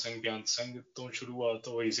ਸਤਵੰਤ ਸਿੰਘ ਬੇਅੰਤ ਸਿੰਘ ਤੋਂ ਸ਼ੁਰੂਆਤ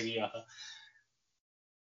ਹੋਈ ਸੀਗੀ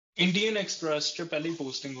ਇੰਡੀਅਨ ਐਕਸਪ੍ਰੈਸ ਚ ਪਹਿਲੀ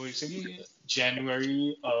ਪੋਸਟਿੰਗ ਹੋਈ ਸੀਗੀ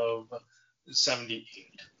ਜਨਵਰੀ of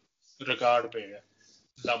 78 ਰਿਕਾਰਡ ਪੇ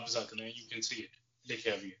ਲੱਭ ਸਕਦੇ ਯੂ ਕੈਨ ਸੀ ਇਟ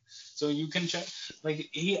ਲਿਖਿਆ ਵੀ so you can check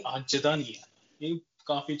like ਇਹ ਅੱਜ ਦਾ ਨਹੀਂ ਹੈ ਇਹ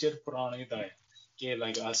ਕਾਫੀ ਚਿਰ ਪੁਰਾਣੇ ਦਾ ਹੈ ਕਿ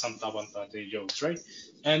ਲਾਈਕ ਸੰਤਾ ਬੰਤਾ ਦੇ jokes right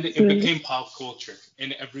and it became pop culture in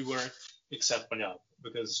everywhere except Punjab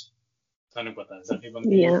because ਤੁਹਾਨੂੰ ਪਤਾ ਹੈ ਸਾਡੇ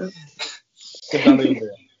ਬੰਦੇ ਕਿੱਦਾਂ ਦੇ ਹੁੰਦੇ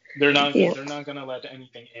ਆ they're not gonna let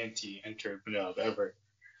anything anti enter Punjab ever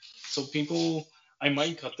so people I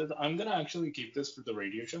might cut this I'm gonna actually keep this for the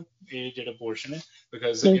radio show ਇਹ ਜਿਹੜਾ portion ਹੈ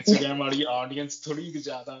because Instagram ਵਾਲੀ audience ਥੋੜੀ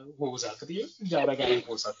ਜ਼ਿਆਦਾ ਹੋ ਸਕਦੀ ਹੈ ਜ਼ਿਆਦਾ ਗਾਣੇ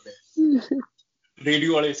ਹੋ ਸਕਦੇ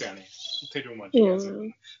ਰੇਡੀਓ ਵਾਲੇ ਸਿਆਣੇ ਉੱਥੇ ਜੋ ਮਰਜ਼ੀ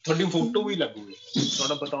ਤੁਹਾਡੀ ਫੋਟੋ ਵੀ ਲੱਗੂਗੀ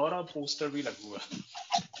ਤੁਹਾਡਾ ਬਤੌਰ ਪੋਸਟਰ ਵੀ ਲੱਗੂਗਾ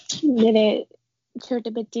ਮੇਰੇ ਛੋਟੇ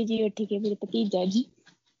ਬੱਚੇ ਜੀ ਉੱਠ ਕੇ ਮੇਰੇ ਭਤੀਜਾ ਜੀ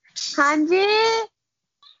ਹਾਂਜੀ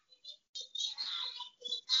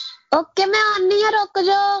ਓਕੇ ਮੈਂ ਆਨੀ ਆ ਰੁਕ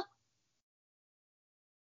ਜਾਓ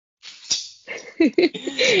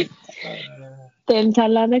 3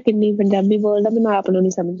 ਸਾਲਾਂ ਦਾ ਕਿੰਨੀ ਪੰਜਾਬੀ ਬੋਲਦਾ ਮੈਨੂੰ ਆਪ ਨੂੰ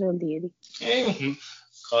ਨਹੀਂ ਸਮਝ ਆਉਂਦੀ ਇਹਦੀ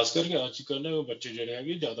ਖਾਸ ਕਰਕੇ ਅੱਜ ਕੱਲ੍ਹ ਬੱਚੇ ਜਿਹੜੇ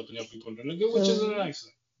ਹੈਗੇ ਜ਼ਿਆਦਾ ਪੰਜਾਬੀ ਬੋਲਣ ਲੱਗੇ which is nice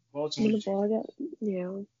ਬਹੁਤ ਸੋਹਣੀ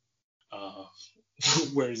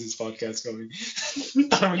where is this podcast going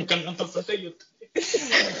ਤੁਹਾਨੂੰ ਕੰਨਾਂ ਤੋਂ ਪਤਾ ਹੀ ਉੱਤੇ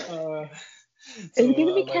It's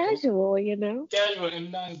gonna be casual, Casual,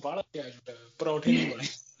 and not bala casual. Protein anyway.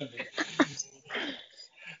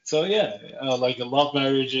 So yeah, like love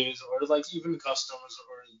marriages or like even customs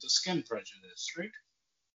or the skin prejudice, right?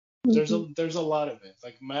 There's a lot of it.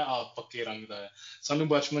 Like मैं आप पक्के रंग दा है. सानू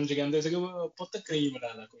बचपन च कहंदे थे कि पुत्त क्रीम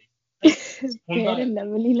ला ला कोई. Fair and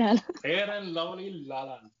lovely lala. Fair and lovely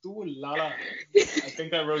lala. तू lala. I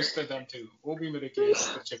think I roasted them too. वो भी मेरे केस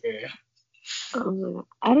पर चुके हैं. Oh my God.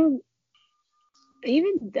 I don't.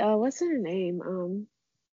 Even what's her name?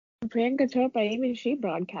 Priyanka Chopra. Even she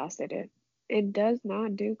broadcasted it. It does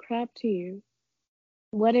not do crap to you.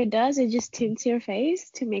 What it does, it just tints your face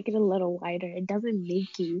to make it a little whiter. It doesn't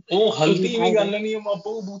make you ਉਹ any ਹਲਦੀ ਵੀ ਗੱਲ whiter. ਨਹੀਂ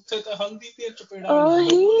ਬਾਪੂ ਬੂਥੇ ਤੇ ਹਲਦੀ ਤੇ ਚਪੇੜਾ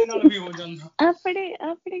ਉਹੀ ਉਹਦੇ ਨਾਲ ਵੀ ਹੋ ਜਾਂਦਾ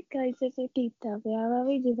ਆਪਣੇ ਕਲਚਰ ਚ ਕੀਤਾ ਪਿਆ ਵਾ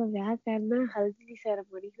ਵੀ ਜਦੋਂ ਵਿਆਹ ਕਰਨਾ ਹਲਦੀ ਦੀ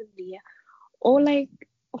ਸੈਰੇਮਨੀ ਹੁੰਦੀ ਆ ਉਹ ਲਾਈਕ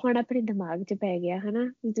ਹੁਣ ਆਪਣੇ ਦਿਮਾਗ 'ਚ ਪੈ ਗਿਆ ਹਨਾ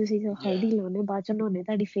ਵੀ ਤੁਸੀਂ ਜੋ ਹਲਦੀ ਲਾਉਂਦੇ ਬਾਅਦ ਚ ਨਹਾਉਂਦੇ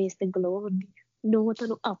ਤੁਹਾਡੀ ਫੇਸ ਤੇ ਗਲੋ ਹੁੰਦੀ ਨੋ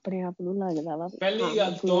ਤੁਹਾਨੂੰ ਆਪਣੇ ਆਪ ਨੂੰ ਲੱਗਦਾ ਵਾ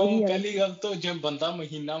ਪਹਿਲੀ ਗੱਲ ਤੋਂ ਜੇ ਬੰਦਾ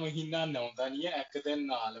ਮਹੀਨਾ ਨਹਾਉਂਦਾ ਨਹੀਂ ਹੈ ਇੱਕ ਦਿਨ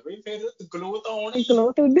ਨਾਲ ਵੀ ਫਿਰ ਗਲੋ ਤਾਂ ਆਉਣਾ ਹੀ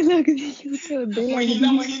ਗਲੋ ਤਾਂ ਉਹਦੇ ਲੱਗਦੀ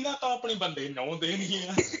ਮਹੀਨਾ ਤਾਂ ਆਪਣੇ ਬੰਦੇ ਨਹਾਉਂਦੇ ਨਹੀਂ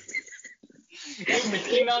ਆ ਇਹ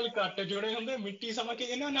ਮਿੱਟੀ ਨਾਲ ਕੱਟ ਜੁੜੇ ਹੁੰਦੇ ਮਿੱਟੀ ਸਮਝ ਕੇ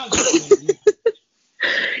ਇਹਨਾਂ ਨਾਲ ਜੁੜੇ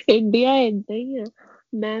ਇੰਡੀਆ ਏਦਾਂ ਹੀ ਆ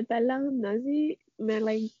ਮੈਂ ਪਹਿਲਾਂ ਹੁੰਦਾ ਸੀ ਮੈਂ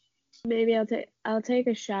like maybe I'll take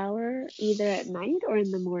a shower either at night or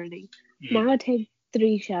in the morning. Now I take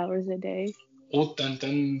 3 showers a day. ਉਹ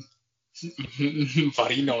ਤਿੰਨ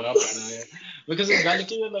ਵਾਰੀ ਨਹਾਉਣਾ ਪੈਣਾ ਹੈ because ਗੱਲ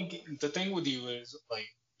ਕੀ ਹੈ like the thing with you is like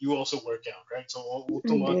you also work out right so ਉਹ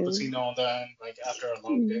ਤੋਂ ਬਾਅਦ ਪਸੀਨਾ ਆਉਂਦਾ and like after a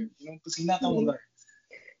long day you know ਪਸੀਨਾ ਤਾਂ ਆਉਂਦਾ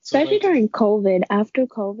especially during COVID after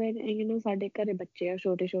COVID and you know ਸਾਡੇ ਘਰੇ ਬੱਚੇ ਆ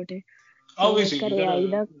ਛੋਟੇ obviously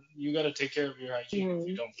you gotta take care of your hygiene if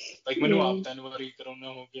you don't like ਮੈਨੂੰ ਆਪ 3 ਵਾਰੀ ਕਰੋਨਾ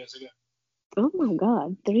ਹੋ ਗਿਆ ਸੀਗਾ oh my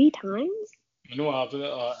god 3 times ਮੈਨੂੰ ਆਪ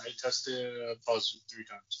I tested positive 3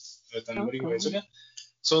 times 3 ਵਾਰੀ ਹੋਇਆ ਸੀਗਾ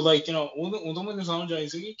so like you know ਉਦੋਂ ਮੈਨੂੰ ਸਮਝ ਆਈ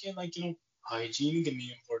ਸੀਗੀ ਕਿ like you know hygiene ਕਿੰਨੀ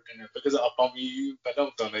important ਹੈ because ਆਪਾਂ ਵੀ ਪਹਿਲਾਂ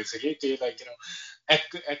ਹੁੰਦਾ ਨਹੀਂ ਸੀਗੇ ਕਿ like you know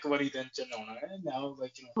ਇੱਕ ਵਾਰੀ ਦਿਨ ਚ ਨਹਾਉਣਾ ਹੈ now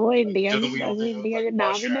like you know ਉਹ ਇੰਡੀਆ ਦੇ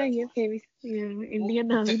ਨਾਮ ਵੀ ਨਾ ਇਹ ਫੇਮਸ ਇੰਡੀਆ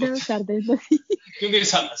ਨਾਮ ਵੀ ਨਾ ਕਰਦੇ ਹੁੰਦਾ ਸੀ ਕਿਉਂਕਿ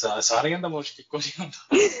ਸਾਰਿਆਂ ਦਾ ਮੁਸ਼ਕਿਲ ਕੁਝ ਹੁੰਦਾ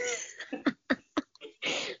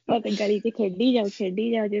ਉਹ ਤਾਂ ਗਲੀ ਚ ਖੇਡੀ ਜਾਓ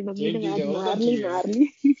ਜੇ ਮੰਮੀ ਨੇ ਮਾਰ ਲਈ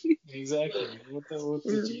exactly ਉਹ ਤਾਂ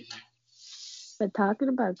ਚੀਜ਼ ਹੈ but talking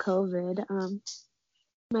about COVID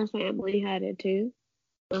my family had it too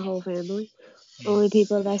my whole family only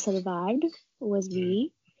people that survived was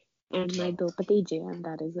me and my ਦੋ ਭਤੀਜੇ and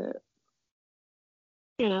that is it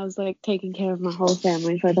and I was like taking care of my whole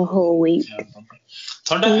family for the whole week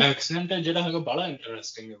ਤੁਹਾਡਾ accent ਜਿਹੜਾ ਹੈਗਾ ਬੜਾ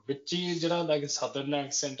interesting ਹੈ ਵਿੱਚ ਹੀ ਜਿਹੜਾ like ਸਾਦਰਨ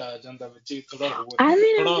accent ਆ ਜਾਂਦਾ ਵਿੱਚ ਹੀ ਥੋੜਾ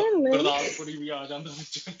ਗੁਰਦਾਸਪੁਰੀ ਵੀ ਆ ਜਾਂਦਾ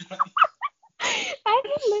ਵਿੱਚ I've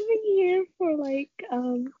been living here for like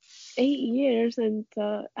 8 years and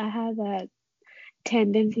I have that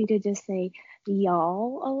tendency to just say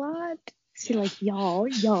y'all a lot so like y'all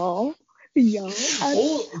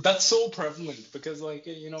oh that's so prevalent because like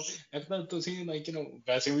you know ਇੱਕ ਤਾਂ ਤੁਸੀਂ like you know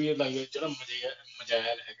ਵੈਸੇ ਵੀ like ਜਿਹੜਾ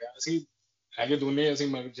missile ਹੈਗਾ ਅਸੀਂ ਹੈਗੇ ਦੋਨੇ ਅਸੀਂ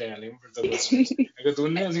ਮਜਾਇਲ ਹਾਂ ਫਿਰ ਤਾਂ ਦੱਸ ਹੈਗੇ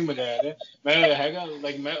ਦੋਨੇ ਅਸੀਂ ਮਜਾਇਲ ਹੈ ਮੈਂ ਹੈਗਾ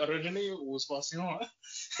like ਮੈਂ originally ਉਸ ਪਾਸਿਓਂ ਹਾਂ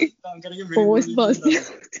ਤਾਂ ਕਰਕੇ ਉਸ ਪਾਸਿਓਂ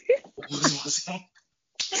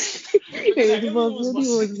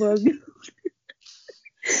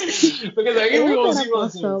because I give you also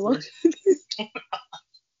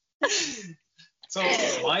so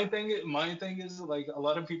my thing is like a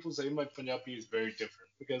lot of people say my Punjabi is very different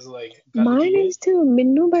because like mine is too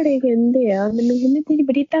ਮੈਨੂੰ ਬੜੇ ਕਹਿੰਦੇ ਆ ਮੈਨੂੰ ਕਹਿੰਦੇ ਤੇਰੀ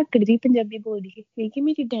ਬੜੀ ਧਾਕੜ ਜਿਹੀ ਪੰਜਾਬੀ ਬੋਲਦੀ ਹੈ ਕਿਉਂਕਿ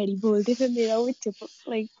ਮੇਰੇ ਡੈਡੀ ਬੋਲਦੇ ਫਿਰ ਮੇਰਾ ਉਹ ਵਿੱਚ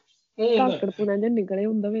like ਧਾਕੜਪੁਣਾ ਜਿਹਾ ਨਿਕਲੇ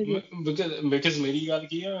ਹੁੰਦਾ ਵਿੱਚ because ਮੇਰੀ ਗੱਲ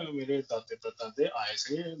ਕੀ ਆ ਮੇਰੇ ਦਾਦੇ ਆਏ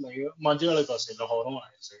ਸੀ ਮਾਝੇ ਵਾਲੇ ਪਾਸੇ ਲਾਹੌਰੋਂ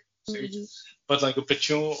ਆਏ ਸੀ but like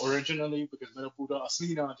ਪਿੱਛੋਂ originally because ਮੇਰਾ ਪੂਰਾ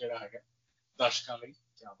ਅਸਲੀ ਨਾਮ ਜਿਹੜਾ ਹੈਗਾ ਦਰਸ਼ਕਾਂ ਲਈ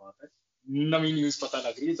ਕੀ ਬਾਤ ਹੈ ਨਵੀਂ ਨਿਊਜ਼ ਪਤਾ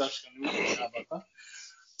ਲੱਗ ਰਹੀ ਹੈ ਦਰਸ਼ਕਾਂ ਨੂੰ ਕੀ ਬਾਤ ਆ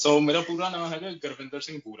ਸੋ ਮੇਰਾ ਪੂਰਾ ਨਾਮ ਹੈਗਾ ਗੁਰਵਿੰਦਰ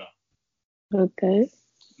ਸਿੰਘ ਬੂਰਾ okay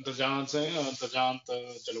ਦਿਲਜਾਨ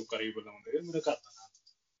ਚਲੋ ਕਰੀ ਬੁਲਾਉਂਦੇ ਮੇਰਾ ਘਰ ਦਾ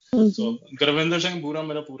ਨਾਮ ਸੋ ਗੁਰਵਿੰਦਰ ਸਿੰਘ ਬੂਰਾ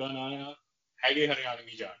ਮੇਰਾ ਪੂਰਾ ਨਾਮ ਆ ਹੈਗੇ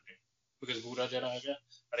ਹਰਿਆਣਵੀ ਜਾਣਦੇ because ਬੂਰਾ ਜਿਹੜਾ ਹੈਗਾ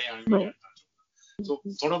ਹਰਿਆਣਵੀ ਜਾਣਦਾ ਸੋ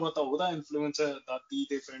ਥੋੜਾ ਬਹੁਤਾ ਉਹਦਾ ਇਨਫਲੂਐਂਸ ਹੈ ਦਾਦੀ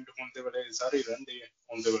ਦੇ ਫਰੈਂਡ ਹੋਣ ਦੇ ਵੇਲੇ ਸਾਰੇ ਰਹਿੰਦੇ ਆ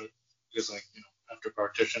ਹੋਣ ਦੇ ਵੇਲੇ because like you know after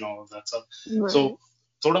partition all of that stuff so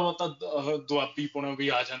ਥੋੜਾ ਬਹੁਤਾ ਦੁਆਬੀ ਪੁਣਾ ਵੀ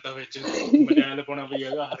ਆ ਜਾਂਦਾ ਵਿੱਚ ਮਜਾਇਲ ਪੁਣਾ ਵੀ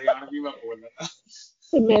ਹੈਗਾ ਹਰਿਆਣਵੀ ਮੈਂ ਬੋਲ ਲੈਂਦਾ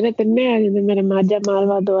ਮੇਰੇ ਤਿੰਨੇ ਆ ਜਾਂਦੇ ਮੇਰੇ ਮਾਝਾ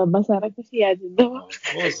ਮਾਲਵਾ ਦੁਆਬਾ ਸਾਰਾ ਕੁਝ ਹੀ ਆ ਜਾਂਦਾ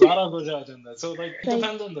ਉਹ ਸਾਰਾ ਕੁਝ ਆ ਜਾਂਦਾ so like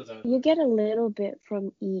depends on the time you get a little bit from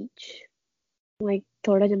each like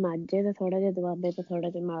ਥੋੜਾ ਜਿਹਾ ਮਾਝੇ ਦਾ ਥੋੜਾ ਜਿਹਾ ਦੁਆਬੇ ਦਾ ਥੋੜਾ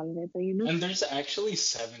ਜਿਹਾ ਮਾਲਵੇ ਦਾ you know and there's actually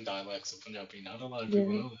 7 dialects of Punjabi not a lot of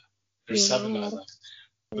people know that there's 7 dialects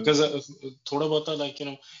because ਥੋੜਾ ਬਹੁਤਾ like you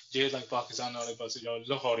know ਜੇ like ਪਾਕਿਸਤਾਨ ਵਾਲੇ ਪਾਸੇ ਜਾਓ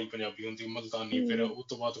ਲਾਹੌਰੀ ਪੰਜਾਬੀ ਹੁੰਦੀ ਮਲਤਾਨੀ ਫਿਰ ਉਸ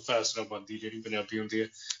ਤੋਂ ਬਾਅਦ ਫੈਸਲਾਬਾਦੀ ਜਿਹੜੀ ਪੰਜਾਬੀ ਹੁੰਦੀ ਹੈ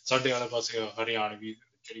ਸਾਡੇ ਵਾਲੇ ਪਾਸੇ ਹਰਿਆਣਵੀ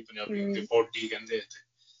ਜਿਹੜੀ ਪੰਜਾਬੀ ਹੁੰਦੀ ਪੌਡੀ ਕਹਿੰਦੇ ਇੱਥੇ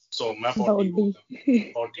ਸੋ ਮੈਂ ਪੌਡੀ ਬੋਲਦਾ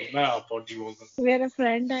ਮੇਰਾ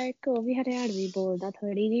ਫਰੈਂਡ ਆ ਇੱਕ ਉਹ ਵੀ ਹਰਿਆਣਵੀ ਬੋਲਦਾ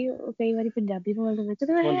ਥੋੜੀ ਜਿਹੀ ਉਹ ਕਈ ਵਾਰੀ ਪੰਜਾਬੀ ਬੋਲਦਾ ਮੈਂ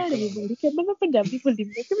ਕਿਹਾ ਹਰਿਆਣਵੀ ਬੋਲੀ ਕਹਿੰਦਾ ਮੈਂ ਪੰਜਾਬੀ ਬੋਲੀ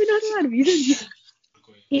ਮੈਂ ਕਿਹਾ ਮੈਨੂੰ ਹਰਿਆਣਵੀ ਹੁੰਦੀ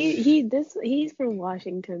he's from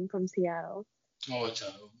Washington from Seattle oh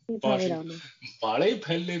ਅੱਛਾ ਬਾਲੇ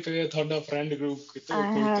ਫੈਲੇ ਪਏ ਤੁਹਾਡਾ ਫਰੈਂਡ ਗਰੁੱਪ ਕਿਤੇ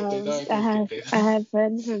I have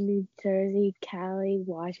friends from New Jersey, Cali,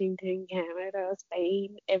 Washington, Canada,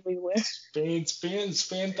 Spain, everywhere.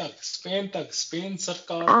 Spain ਤੱਕ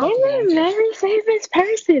ਸਰਕਾਰ I'm a very famous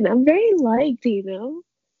person. I'm very liked, you know.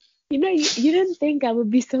 You didn't think I would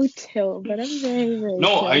be so chill, but I'm very, very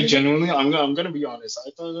No, chill. I genuinely, I'm gonna be honest.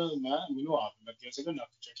 I thought ਮੈਨੂੰ ਆਪ ਲੱਗਿਆ ਸੀਗਾ ਨੱਕ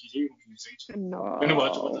ਚੜੀ ਜਿਹੀ ਹੋਣੀ ਸਹੀ ਚ ਮੈਨੂੰ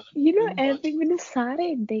ਬਾਅਦ ਚ ਪਤਾ No. ਲੱਗਾ ਮੈਨੂੰ ਬਾਅਦ ਚ ਮੈਨੂੰ ਸਾਰੇ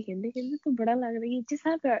ਏਦਾਂ ਹੀ ਕਹਿੰਦੇ ਤੂੰ ਬੜਾ ਲੱਗਦਾ you just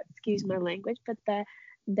have to excuse my language, but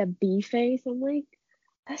the B face, I'm like,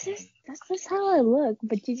 that's just how I look,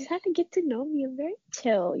 but you just have to get to know me. I'm very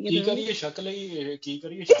chill, you know. ਕੀ ਕਰੀਏ ਸ਼ਕਲ ਹੀ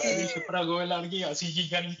ਛਿਪਰਾ ਗੋਏ ਲੜ ਗਈ ਅਸੀਂ ਕੀ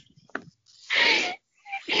ਕਰੀਏ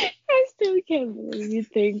I still can't believe you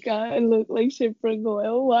think I look like Shipra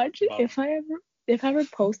Goyle. Watch it. If I ever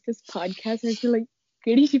post this podcast, I'd be like,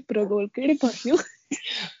 "Kedi Shipra Goyle, kedi pasu."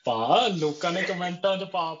 ਪਾ ਲੋਕਾਂ ਨੇ ਕਮੈਂਟਾਂ 'ਚ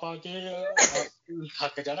ਪਾ ਕੇ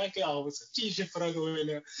ਥੱਕ ਜਾਣਾ ਕਿ ਆਹੋ ਸੱਚੀ ਸ਼ਿਪਰਾ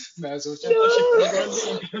ਗੋਇਲ ਮੈਂ ਸੋਚਿਆ ਤਾਂ ਸ਼ਿਪਰਾ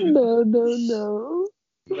ਗੋਇਲ No.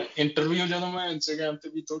 ਮੈਂ ਇੰਟਰਵਿਊ ਜਦੋਂ ਮੈਂ ਇੰਸਟਾਗ੍ਰਾਮ ਤੇ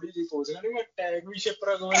ਵੀ ਥੋੜੀ ਜਿਹੀ ਪੋਸਟ ਕਰਨੀ ਮੈਂ ਟੈਗ ਵੀ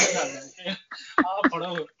ਸ਼ਿਪਰਾ ਗੋਇਲ ਲਗਾਉਣਾ ਕਿ ਆਹ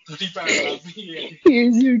ਫੜੋ ਤੁਹਾਡੀ ਭੈਣ ਲੱਭੀ ਹੈ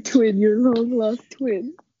Here's your twin, your long lost twin.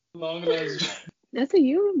 long last That's what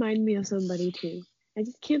you remind me of somebody too. I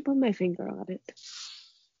just can't put my finger on it.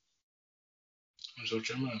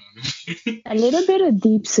 A little bit of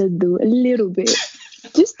deep Sidhu, a little bit.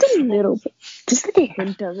 Just a little bit. Just like a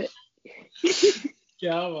hint of it.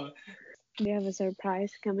 We have a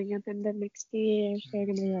surprise coming up in the next year. They're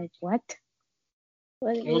going to be like, what?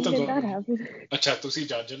 When did that happen? ਅੱਛਾ ਤੁਸੀਂ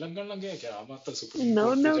ਜੱਜ ਲੱਗਣ ਲੱਗੇ ਕਿਆ ਮੈਂ ਤਾਂ supreme No.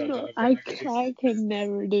 I can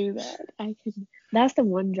never do that. That's the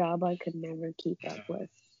one job I could never keep up with.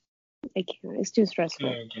 I can't. It's too stressful.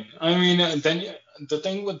 Okay. I mean, then the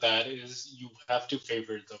thing with that is you have to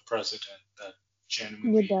favor the president that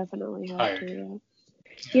genuinely You definitely have hired. to, yeah.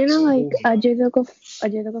 You know, like Ajay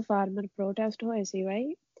ko farmer protest hoye si,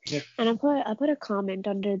 right? Yeah. And I put a comment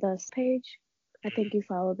under this page. I think you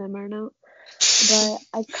follow them or not. But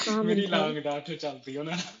I commented. ਮੇਰੀ long dot ਚੱਲਦੀ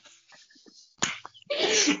ਉਹਨਾਂ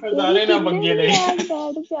ਸਾਰੇ ਨਾ ਬੰਗੇ ਨੇ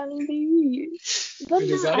But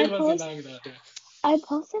no, I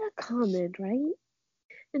posted a comment, right?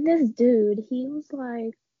 And this dude, he was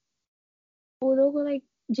like, ਉਦੋਂ ਕੋ like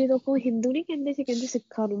ਜਦੋਂ ਕੋ ਹਿੰਦੂ ਨਹੀਂ ਕਹਿੰਦੇ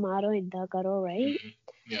ਸਿੱਖਾਂ ਨੂੰ ਮਾਰੋ ਏਦਾਂ ਕਰੋ, right?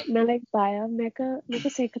 ਮੈਂ like ਪਾਇਆ ਮੈਂ ਕਿਹਾ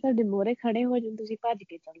ਸਿੱਖ ਤੁਹਾਡੇ ਮੂਹਰੇ ਖੜੇ ਹੋ ਜਾਣ ਤੁਸੀਂ ਭੱਜ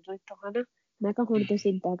ਕੇ ਚੱਲ ਜਾਓ ਇੱਥੋਂ ਹਨਾ ਮੈਂ ਕਿਹਾ ਹੁਣ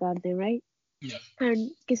ਤੁਸੀਂ ਏਦਾਂ ਕਰਦੇ right? And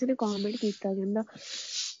ਕਿਸੇ ਨੇ comment ਕੀਤਾ ਕਹਿੰਦਾ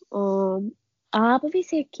ਆਪ ਵੀ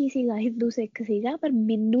ਸਿੱਖ ਹੀ ਸੀਗਾ ਹਿੰਦੂ ਸਿੱਖ ਸੀਗਾ ਪਰ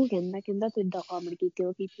ਮੈਨੂੰ ਕਹਿੰਦਾ ਤੂੰ ਏਦਾਂ comment ਕੀਤੀ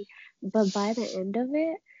ਉਹ ਕੀਤੀ but by the end of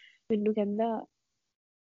it ਮੈਨੂੰ ਕਹਿੰਦਾ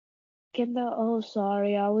oh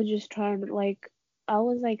sorry I was just trying to like I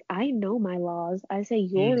was like I know my laws. I say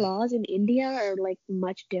your laws in India are like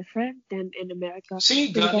much different than in America. See,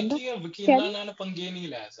 ਗੱਲ ਕੀ ਹੈ ਵਕੀਲਾਂ ਨਾਲ ਪੰਗੇ ਨਹੀਂ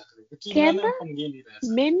ਲੈ ਸਕਦੇ ਵਕੀਲਾਂ ਨਾਲ ਪੰਗੇ ਨਹੀਂ ਲੈ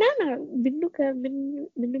ਸਕਦੇ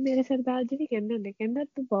ਮੈਨੂੰ ਮੇਰੇ ਸਰਦਾਰ ਜੀ ਵੀ ਕਹਿੰਦੇ ਹੁੰਦੇ ਕਹਿੰਦਾ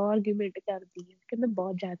ਤੂੰ ਬਹੁਤ ਆਰਗੂਮੈਂਟ ਕਰਦੀ ਹੈ ਕਹਿੰਦਾ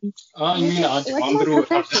ਬਹੁਤ ਜ਼ਿਆਦਾ ਮੈਂ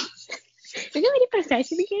ਕਿਹਾ ਮੇਰੀ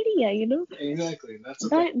ਪ੍ਰੋਫੈਸ਼ਨ ਕਿਹੜੀ ਆ you know exactly that's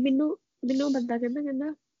okay ਮੈਨੂੰ ਬੰਦਾ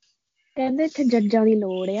ਕਹਿੰਦਾ ਇੱਥੇ ਜੱਜਾਂ ਦੀ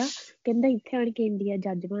ਲੋੜ ਆ ਕਹਿੰਦਾ ਇੱਥੇ ਆਣ ਕੇ ਇੰਡੀਆ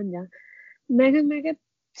ਜੱਜ ਬਣ ਜਾ ਮੈਂ ਕਿਹਾ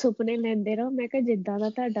ਸੁਪਨੇ ਲੈਂਦੇ ਰਹੋ ਮੈਂ ਕਿਹਾ ਜਿੱਦਾਂ ਦਾ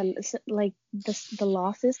ਤੁਹਾਡਾ like the law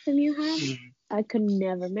system you have I could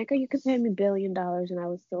never ਮੈਂ ਕਿਹਾ you could pay me $1 billion and I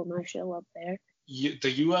would still not show up there.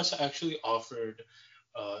 The US actually offered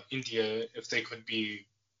India if they could be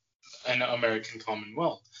an American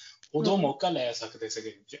Commonwealth ਉਦੋਂ ਮੌਕਾ ਲੈ ਸਕਦੇ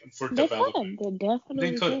ਸੀਗੇ for development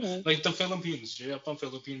they could like the Philippines ਜੇ ਆਪਾਂ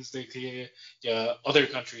Philippines ਦੇਖੀਏ ਜਾਂ other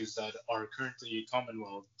countries that are currently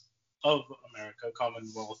Commonwealth of America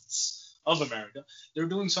Commonwealths of America they're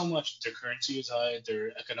doing so much their currency is high their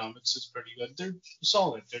economics is pretty good they're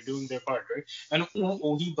solid they're doing their part right and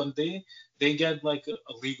only bande they get like a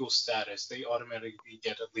legal status they automatically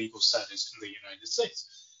get a legal status in the United States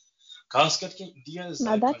खास करके India is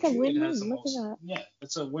now that's country, a win-win. it has the Look most, at that. yeah,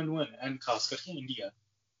 it's a win-win. And खास करके India,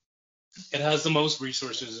 it has the most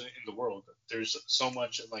resources in the world. There's so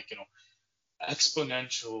much like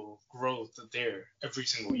exponential growth there every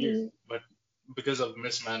single year, but because of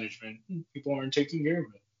mismanagement, people aren't taking care of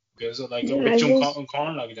it. Because of like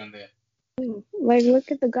like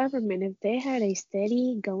look at the government. If they had a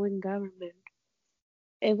steady going government,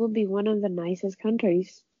 it would be one of the nicest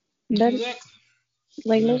countries. Exactly.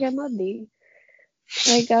 Like look at Modi.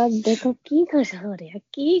 Like देखो की खुश हो रहा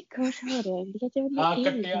India च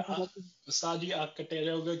ਕੱਟਿਆ ਸਾਜੀ ਆ ਕੱਟਿਆ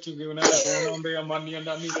ਜਾਊਗਾ ਕਿਉਂਕਿ ਉਹਨਾਂ ਦਾ ਫੋਨ ਆਉਂਦੇ ਆ ਮਾਨੀ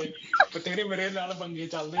ਅੰਡਾਨੀ ਦੇ ਬਤੇਰੇ ਮੇਰੇ ਨਾਲ ਪੰਗੇ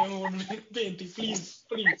ਚੱਲਦੇ ਆ ਹੁਣ ਬੇਨਤੀ please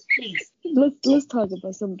let's talk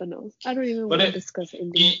about something else. I don't even want to discuss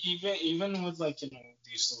India. Even with like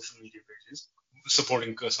these social media pages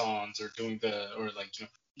supporting Kasans or doing or like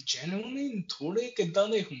genuinely ਥੋੜੇ ਕਿੱਦਾਂ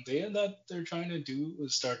ਦੇ ਹੁੰਦੇ ਆ that they're trying to do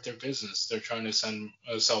start their business they're trying to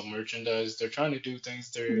sell merchandise they're trying to do things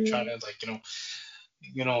they're trying to like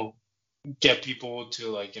get people to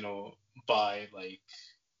like buy like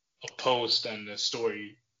a post and a story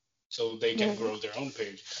so they can grow their own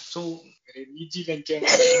page. So ਮੇਰੇ ਨਿੱਜੀ ਲੜਕੇ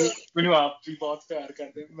ਮੈਨੂੰ ਆਪ ਵੀ ਬਹੁਤ ਪਿਆਰ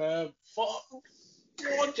ਕਰਦੇ ਮੈਂ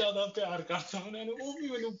ਬਹੁਤ ਜ਼ਿਆਦਾ ਪਿਆਰ ਕਰਦਾ ਉਹਨਾਂ ਨੂੰ ਉਹ ਵੀ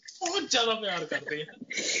ਮੈਨੂੰ ਬਹੁਤ ਜ਼ਿਆਦਾ ਪਿਆਰ ਕਰਦੇ ਆ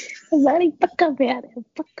ਵਾਲੀ ਪੱਕਾ ਪਿਆਰ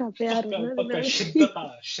ਪੱਕਾ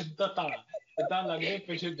ਸ਼ਿੱਦਤ ਵਾਲਾ ਏਦਾਂ ਲੱਗਦੇ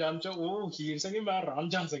ਪਿਛਲੇ ਜਨਮ ਚ ਉਹ ਹੀਰ ਸੀਗੇ ਮੈਂ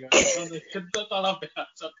ਰਾਂਝਾ ਸੀਗਾ ਸ਼ਿੱਦਤ ਵਾਲਾ ਪਿਆਰ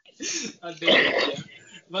ਸਾਡੇ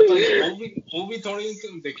but like ਉਹ ਵੀ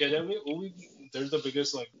ਥੋੜੀ ਦੇਖਿਆ ਜਾਵੇ ਉਹ ਵੀ there's the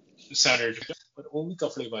biggest like standard but ਉਹ ਵੀ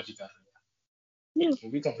ਕਫੜੇਬਾਜ਼ੀ ਕਰ ਰਹੇ ਆ Yeah, ਉਹ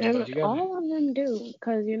ਵੀ ਕਫੜੇਬਾਜ਼ੀ ਕਰ ਰਹੇ all of them do,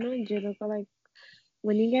 because ਜਦੋਂ like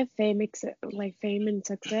when you get fame and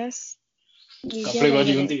success, you get a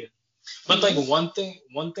ਕਫੜੇਬਾਜ਼ੀ little. ਹੁੰਦੀ ਹੈ but like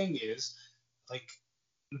one thing is like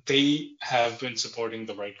they have been supporting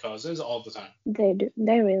the right causes all the time.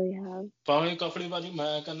 They really have. ਭਾਵੇਂ ਕਫੜੇਬਾਜ਼ੀ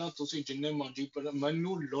ਮੈਂ ਕਹਿੰਦਾ ਤੁਸੀਂ ਜਿੰਨੇ ਮਰਜ਼ੀ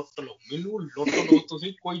ਮੈਨੂੰ ਲੁੱਟ ਲਓ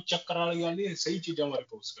ਤੁਸੀਂ ਕੋਈ ਚੱਕਰ ਵਾਲੀ ਗੱਲ ਨਹੀਂ ਸਹੀ ਚੀਜ਼ਾਂ ਬਾਰੇ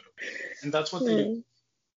ਪੋਸਟ ਕਰੋ and that's what they do.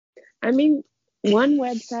 I mean, one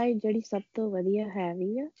website ਜਿਹੜੀ ਸਭ ਤੋਂ ਵਧੀਆ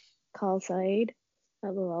ਹੈਗੀ ਆ Khalsa Aid,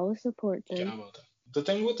 I will always support them. क्या बात है. The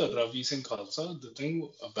thing with Ravi Singh Khalsa, the thing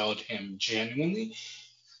about him genuinely,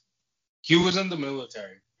 he was in the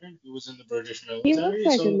military. Right? He was in the British military. He looks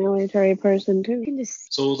like a military person too.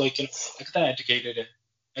 So like like that educated,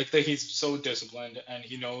 like that he's so disciplined and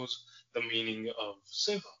he knows the meaning of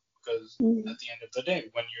seva. Because at the end of the day,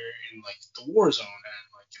 when you're in like the war zone and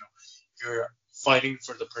like you're fighting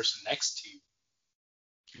for the person next to you,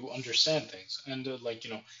 you understand things and like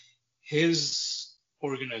his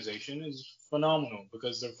organization is phenomenal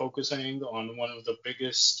because they're focusing on one of the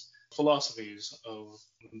biggest philosophies of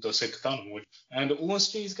the Sikh Dharma and ਉਸ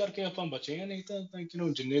ਚੀਜ਼ ਕਰਕੇ ਆਪਾਂ ਬਚੇ ਆ ਨਹੀਂ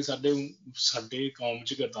ਤਾਂ ਜਿੰਨੇ ਸਾਡੇ ਕੌਮ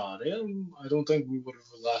ਚ ਗਰਦਾਰ ਆ I don't think we would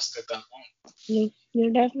have lasted that long.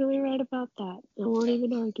 You're definitely right about that. I won't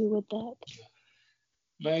even argue with that.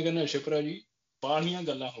 ਮੈਂ ਕਹਿੰਦਾ ਸ਼ਿਪਰਾ ਜੀ ਬਾਹਲੀਆਂ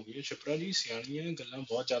ਗੱਲਾਂ ਹੋ ਗਈਆਂ ਸ਼ਿਪਰਾ ਜੀ ਸਿਆਣੀਆਂ ਗੱਲਾਂ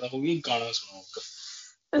ਬਹੁਤ ਜ਼ਿਆਦਾ ਹੋ ਗਈਆਂ ਗਾਣਾ ਸੁਣਾਓ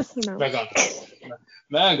ਮੈਂ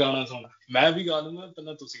ਗਾਣਾ ਸੁਣਾ ਮੈਂ ਵੀ ਗਾ ਲੂੰਗਾ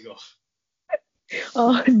ਪਹਿਲਾਂ ਤੁਸੀਂ ਗਾਓ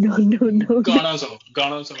no गाना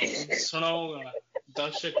सुनाओ गाना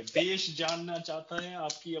दर्शक देश जानना चाहता है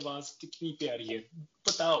आपकी आवाज कितनी प्यारी है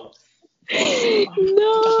बताओ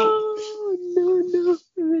no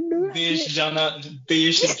देश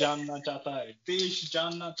जानना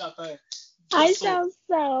चाहता है I sound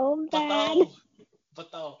so bad.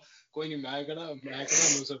 बताओ कोई नहीं मैं कहना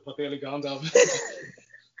नुसरत फतेह अली खान दा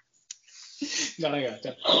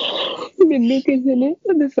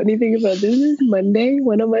The funny thing about this is Monday,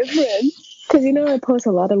 one of my friends, because I post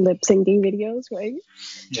a lot of lip syncing videos, right?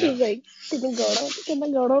 Yeah. He's like,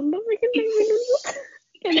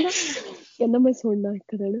 ਕਹਿੰਦਾ ਮੈਂ ਸੁਣਨਾ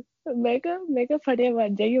ਇੱਕ ਦਿਨ ਮੈਂ ਕਿਹਾ ਫਟਿਆ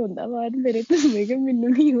ਵਾਜਾ ਹੀ ਹੁੰਦਾ ਬਾਅਦ ਮੇਰੇ ਤੋਂ ਮੈਂ ਕਿਹਾ ਮੈਨੂੰ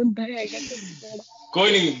ਨਹੀਂ ਹੁੰਦਾ ਹੈਗਾ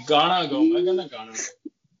ਕੋਈ ਨਹੀਂ ਗਾਣਾ ਗਾਓ ਮੈਂ ਕਹਿੰਦਾ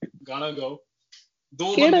ਗਾਣਾ ਗਾਓ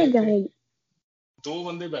ਦੋ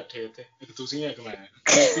ਬੰਦੇ ਬੈਠੇ ਇੱਥੇ ਇੱਕ ਤੁਸੀਂ ਇੱਕ ਮੈਂ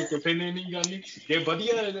ਕਿਸੇ ਨੇ ਨਹੀਂ ਗੱਲ ਨਹੀਂ ਜੇ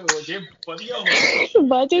ਵਧੀਆ ਹੋਇਆ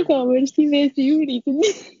ਬਾਅਦ ਚ ਕਮੈਂਟਸ ਦੀ ਬੇਇੱਜ਼ਤੀ ਹੋਣੀ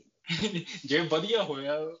ਸੀ ਜੇ ਵਧੀਆ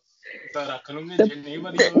ਹੋਇਆ ਤਾਂ ਰੱਖ ਲੂੰਗੇ ਜੇ ਨਹੀਂ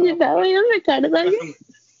ਵਧੀਆ ਹੋਇਆ ਮੈਂ ਕੱਟ ਦਾਂਗੇ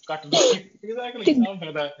ਇਹਦਾ ਕਿਹੜਾ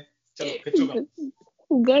ਫਾਇਦਾ ਚਲੋ ਖਿੱਚੋ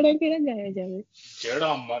ਗਾਣਾ ਕਿਹੜਾ ਗਾਇਆ ਜਾਵੇ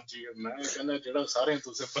ਜਿਹੜਾ ਮਰਜੀ ਮੈਂ ਕਹਿੰਦਾ ਜਿਹੜਾ ਸਾਰਿਆਂ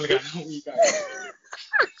ਤੋਂ ਸਿੰਪਲ ਗਾਣਾ ਉਹੀ ਗਾ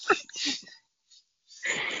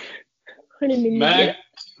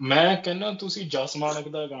ਮੈਂ ਕਹਿੰਦਾ ਤੁਸੀਂ ਜਸ ਮਾਨਕ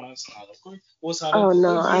ਦਾ ਗਾਣਾ ਸੁਣਾ ਦਿਓ ਕੋਈ ਉਹ ਸਾਰਾ Oh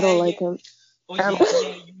no, I don't like him.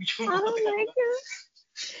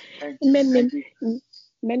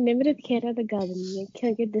 ਮੈਂ ਨਿਮਰਤ ਖਹਿਰਾ ਦਾ ਗਾ ਦਿੰਦੀ ਹਾਂ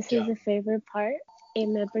ਕਿਉਂਕਿ this is the favorite part ਇਹ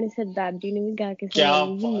ਮੈਂ ਆਪਣੇ ਸਰਦਾਰ ਨੂੰ ਵੀ ਗਾ ਕੇ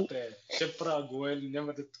ਸੁਣਾਉਂਦੀ ਕਿਆ ਬਾਤ ਹੈ ਸ਼ਿਪਰਾ ਗੋਇਲ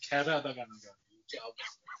ਨਿਮਰਤ ਖਹਿਰਾ ਦਾ ਗਾਣਾ ਗਾਉਂਦੀ ਕਿਆ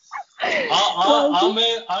ਬਾਤ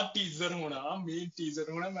ਟੀਜ਼ਰ ਹੋਣਾ ਮੇਨ ਟੀਜ਼ਰ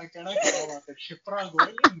ਹੋਣਾ ਮੈਂ ਕਹਿਣਾ ਕਿਆ ਬਾਤ ਹੈ ਸ਼ਿਪਰਾ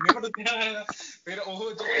ਗੋਇਲ ਨਿਮਰਤ ਖਹਿਰਾ ਫਿਰ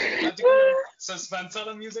ਉਹ ਜਿਹੜਾ ਅੱਜ ਕੱਲ੍ਹ ਸਸਪੈਂਸ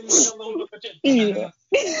ਵਾਲਾ ਮਿਊਜ਼ਿਕ ਨਹੀਂ ਚੱਲਦਾ ਹੁੰਦਾ ਬੱਚੇ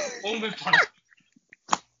ਉਹ ਮੈਂ ਪੜ੍ਹ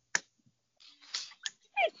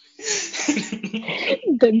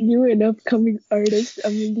The new and upcoming artist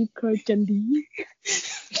Amandeep Kaur Chandi.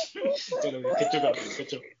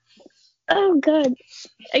 Oh God,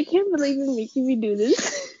 I can't believe you're making me do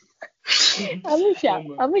this.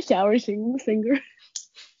 I'm a shower singer.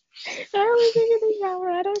 I only sing in the shower.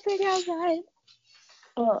 I don't sing outside.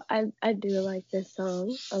 Well, I do like this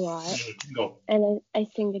song a lot. Go. And I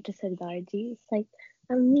sing it to Sardar Ji. It's like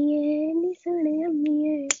Ammiye ni sune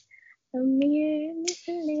ammiye. Ammiye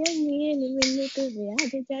ni minnu tu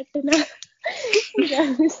vyad jatna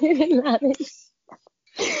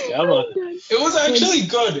Yeah, man. It was actually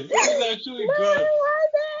good.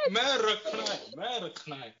 मैं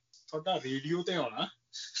रखना है थोड़ा radio ते होना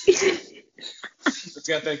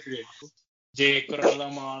कहता है जे corona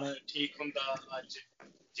मान ठीक ਹੁੰਦਾ ਅੱਜ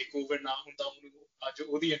ਜੇ ਕੋਵਿਡ ਨਾ ਹੁੰਦਾ ਉਹਨੂੰ ਅੱਜ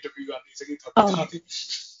ਉਹਦੀ ਇੰਟਰਵਿਊ ਕਰਨੀ ਸੀਗੀ ਤੁਹਾਡੀ ਥਾਂ ਤੇ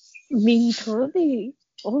ਮੇਰੀ ਥਾਂ ਤੇ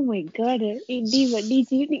Oh my god, indie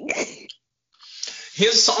cheating.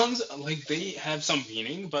 His songs, like, they have some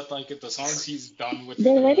meaning, but like the songs he's done with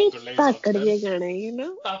They're very Gulay takkad Akhtar, je gaane, you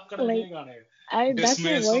know? takkad Like, je gaane. that's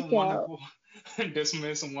my Dismiss one workout. for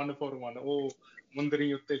dismiss one for one. Oh, Mundari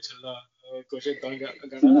utte chilla. Kuch ਏਦਾਂ ਗਾਣਾ.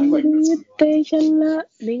 I like that Mundari song a lot. utte challa,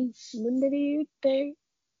 nahi, mundari utte.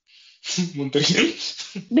 Mundari.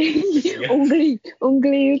 ਉਂਗਲੀ ਉੱਤੇ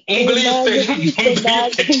ਉਂਗਲੀ ਉੱਤੇ ਦਾਗ ਉੱਤੇ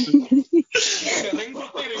ਦਾਗ ring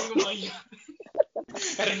ਉੱਤੇ ਰਿੰਗ ਮਾਈ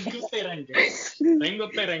ਰਿੰਗ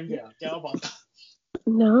ਉੱਤੇ ਰਿੰਗ ਆ ਕੀ ਬਾਤ ਆ.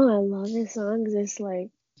 No, I love his songs. It's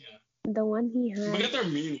like the one he had. Look at their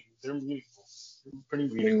meaning. They're meaningful. They're pretty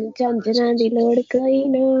meaningful. ਝਾਂਜਰਾਂ ਦੀ ਲੋੜ ਕੋਈ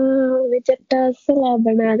ਨਾ ਵੇ ਚੱਟਾ ਸਲਾ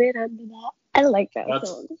ਬਣਾ ਦੇ ਰੰਗ ਦਾ. I like that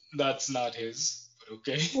song. That's not his, but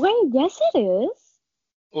okay. Wait, yes it is.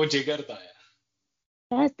 Oh, Jigar da hai.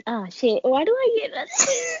 Shit. Why do I get that?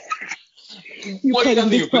 You What cutting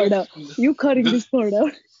this part out. You cutting this part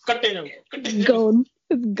out. Cut it out. Gone.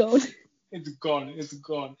 It's gone. It's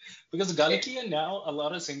gone. Because Galakia now, a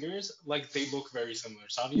lot of singers, like, they look very similar.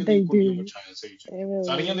 Saadiyan They di do. kundiyan muchaya sahi ch.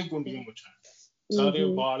 Saadiyan di kundiyan muchaya. Saare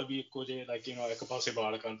baal bhi ikko je, like, you know, ek paase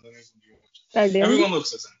baal kar denge kundiyan muchaya. Everyone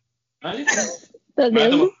looks the same. ਮੈਂ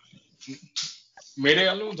ਤਾਂ ਮੇਰੇ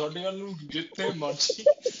ਵੱਲ ਨੂੰ ਤੁਹਾਡੇ ਵੱਲ ਨੂੰ ਜਿੱਥੇ ਮਰਜ਼ੀ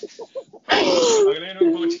ਅਗਲੇ ਨੂੰ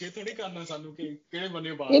ਪੁੱਛ ਕੇ ਥੋੜੀ ਕਰਨਾ ਸਾਨੂੰ ਕਿ ਕਿਹੜੇ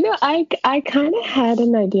ਬੰਨੇ ਬਾਲ. You know, I kind of had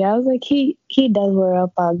an idea. I was like, he does wear a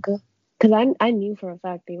pug, because I knew for a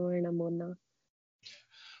fact they were in a mona.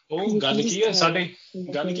 ਉਹ ਗੱਲ ਕੀ ਹੈ ਸਾਡੇ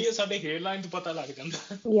ਹੇਅਰ ਲਾਈਨ ਤੋਂ ਪਤਾ ਲੱਗ ਜਾਂਦਾ.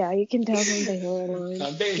 Yeah, you can tell from the hairline.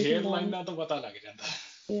 ਸਾਡੇ hair ਲਾਈਨਾਂ ਤੋਂ ਪਤਾ ਲੱਗ ਜਾਂਦਾ.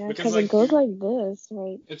 Yeah, because it goes like this,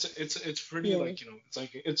 right? It's pretty, like, you know, it's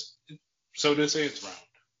like it's so to say it's round.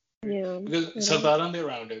 Yeah. Because Sardaran, they're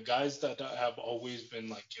rounded. Guys that have always been,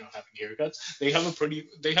 like, you know, having haircuts, they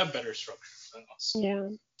have better structure than us. Yeah.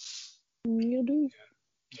 You do.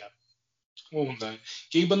 Yeah. ਉਹ ਹੁੰਦਾ ਹੈ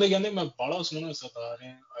ਕਈ ਬੰਦੇ ਕਹਿੰਦੇ ਮੈਂ ਬੜਾ ਸੋਹਣਾ ਸਰਦਾਰ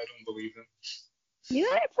ਹਾਂ. I don't believe them. You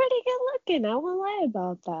are pretty good looking. I won't lie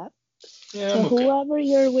about that. Yeah, so whoever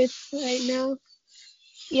you're with right now,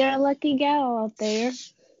 you're a lucky gal out there.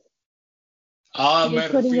 ਮੈਂ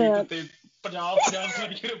repeat ਤੇ 50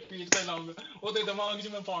 ਵਾਰੀ repeat ਤੇ ਲਾਉਂਗਾ. ਉਹਦੇ ਦਿਮਾਗ 'ਚ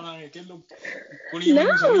ਮੈਂ ਪਾਉਣਾ ਹੈ ਕਿ ਲੋਕ ਕੁੜੀਆਂ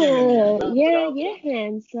ਨੂੰ No, you're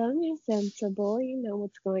handsome. You're sensible. You know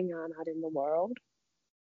what's going on out in the world.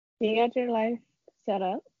 You got your life set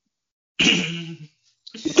up.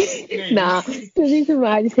 ਨਾ ਤੁਸੀਂ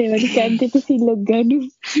ਸਮਾਜ ਸੇਵਾ ਨਹੀਂ ਕਰਦੇ. ਤੁਸੀਂ ਲੋਕਾਂ ਨੂੰ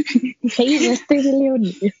ਸਹੀ ਰਸਤੇ 'ਤੇ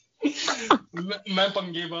ਲਿਆਉਂਦੇ. ਮੈਂ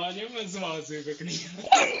ਪੰਗੇਬਾਜ਼ ਹਾਂ. ਮੈਂ ਸਮਾਜ ਸੇਵਕ ਨਹੀਂ ਹਾਂ.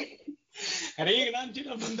 ਹਰੇਕ ਨਾ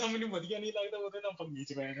ਜਿਹੜਾ ਬੰਦਾ ਮੈਨੂੰ ਵਧੀਆ ਨਹੀਂ ਲੱਗਦਾ ਉਹਦੇ ਨਾਲ ਪੰਗੇ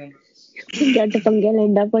 'ਚ ਪੈ ਜਾਂਦਾ. ਜੱਟ ਪੰਗੇ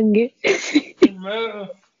ਲੈਂਦਾ ਪੰਗੇ. ਮੈਂ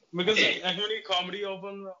ਬਿਕਾਜ਼ ਐਕਚੁਅਲੀ ਕਾਮੇਡੀ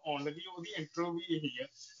ਓਪਨ ਆਉਣ ਲੱਗੀ. ਉਹਦੀ ਇੰਟਰੋ ਵੀ ਇਹੀ ਹੈ.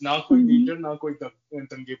 ਨਾ ਕੋਈ ਲੀਡਰ ਨਾ ਕੋਈ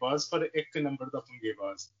ਦੰਗੇਬਾਜ਼, ਪਰ ਇੱਕ ਨੰਬਰ ਦਾ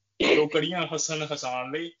ਪੰਗੇਬਾਜ਼. ਦੋ ਕੜੀਆਂ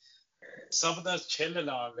ਹਸਾਉਣ ਲਈ, ਸਭ ਦਾ ਛਿੱਲ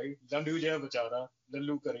ਲਾਉਣ ਲਈ, ਲੰਡੂ ਜਿਹਾ ਵਿਚਾਰਾ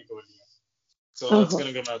ਲੱਲੂ ਕਰੇ ਗੋਲੀਆਂ. So that's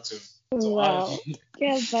gonna come out soon. Wow.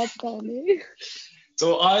 ਕਿਆ ਬਾਤ ਹੈ. So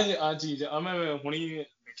ਆ ਚੀਜ਼ ਮੈਂ ਹੁਣੀ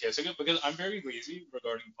ਲਿਖਿਆ ਸੀਗਾ because I'm very lazy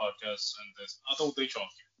regarding podcasts and this. I thought they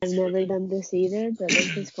shocked you. I've never done this either, but this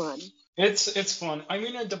is fun. It's fun. I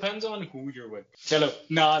mean, it depends on who you're with. ਚਲੋ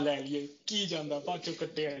ਨਾ ਲੈ ਲਈਏ ਕੀ ਜਾਂਦਾ ਪਾਚੋ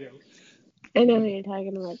ਕੱਟਿਆ ਜਾਓ. I know what you're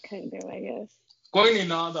talking about, kind of, I guess. ਕੋਈ ਨਹੀਂ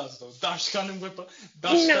ਨਾ ਦੱਸ ਦੋ. ਦਰਸ਼ਕਾਂ ਨੂੰ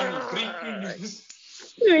breaking news.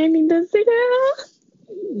 I need to see that.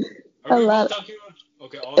 Are we all talking about?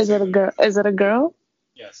 Okay, Is it a girl? Is it a girl?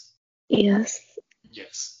 Yes.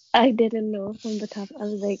 Yes. I didn't know from the top. I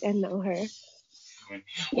was like, I know her.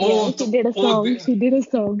 Oh, she did a song. She did a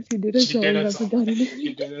song. I forgot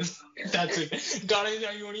it. That's it. Gaane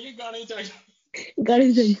chahiye.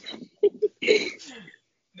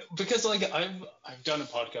 Because, like, I've done a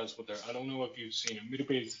podcast with her. I don't know if you've seen it. Mere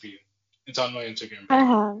page view. It's on my Instagram. I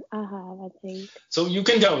have, I think. So you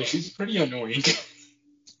can tell she's pretty annoying.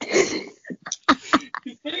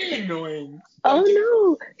 She's pretty annoying. Oh no,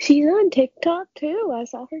 she's on TikTok too. I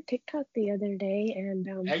saw her TikTok the other day, and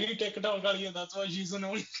Hey, TikTok, that's why she's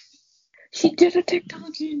annoying. She did a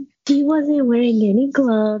TikTok and she wasn't wearing any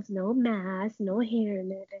gloves, no mask, no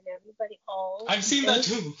hairnet, and everybody I've seen that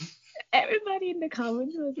too. Everybody in the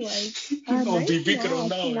comments was like,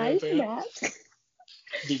 nice mask.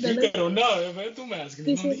 Corona, tu mask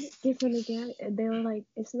they were like,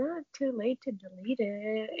 it's not too late to delete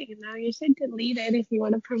it. You know, you should delete it if you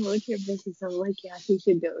want to promote your business. I'm like, yeah, you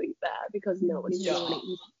should delete that because nobody's going to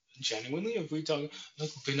eat it. Genuinely, if we talk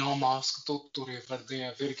like बिना mask तो तुरे फिरते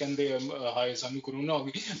हैं फिर कहते हैं हाय सानू corona हो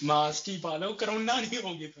गई मास्क ही पा लो कोरोना नहीं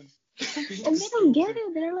होगी तुम. And they don't get it.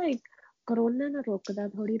 They're like, corona ना रोकदा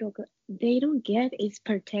थोड़ी रोक. They don't get it's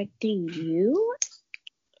protecting you.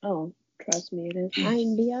 Oh, trust me, it is.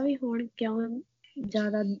 India भी ਹੁਣ ਕਿਉਂ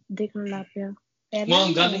ਜ਼ਿਆਦਾ ਦਿਖਣ ਲੱਗ ਪਿਆ.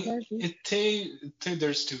 well ਗੱਲ ਇੱਥੇ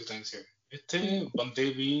there's two things here ਇੱਥੇ ਬੰਦੇ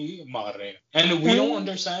ਵੀ ਮਾਰ ਰਹੇ and we don't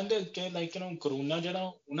understand ਕਿ like you know ਕਰੋਨਾ ਜਿਹੜਾ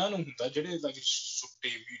ਉਹਨਾਂ ਨੂੰ ਹੁੰਦਾ ਜਿਹੜੇ like ਸੁੱਟੇ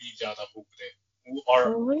ਬੀੜੀ ਜ਼ਿਆਦਾ ਫੂਕਦੇ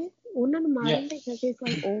ਉਹਨਾਂ ਨੂੰ ਮਾਰਨ ਦੇ because it's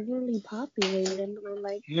like overly populated and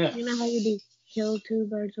like you know how you do kill two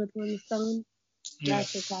birds with one stone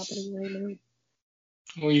that's what's happening right now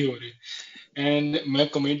ਉਹੀ ਹੋ ਰਿਹਾ and ਮੈਂ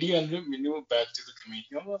comedian ਮੈਨੂੰ back to the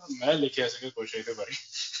comedian ਮੈਂ ਲਿਖਿਆ ਸੀਗਾ ਕੁਛ ਇਹਦੇ ਬਾਰੇ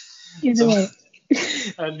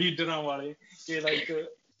ਲੀਡਰਾਂ ਵਾਲੇ ਕਿ like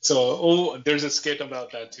so there's a skit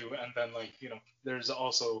about that too and then like you know there's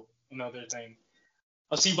also another thing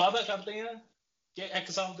ਅਸੀਂ ਵਾਅਦਾ ਕਰਦੇ ਹਾਂ ਕਿ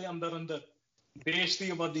 1 ਸਾਲ ਦੇ ਅੰਦਰ ਅੰਦਰ ਦੇਸ਼ ਦੀ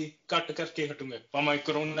ਆਬਾਦੀ ਘੱਟ ਕਰਕੇ ਹਟੂਗੇ ਭਾਵੇਂ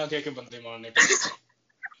ਕਰੋਨਾ ਕਹਿ ਕੇ ਬੰਦੇ ਮਾਰਨੇ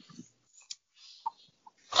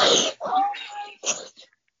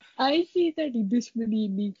I see ਤੁਹਾਡੀ ਦੁਸ਼ਮਣੀ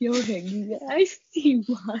ਇੰਨੀ ਕਿਉਂ ਹੈਗੀ ਹੈ I see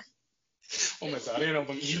why ਉਹ ਮੈਂ ਸਾਰਿਆਂ ਨਾਲ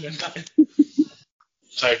ਪੰਗੀ ਲੈਂਦਾ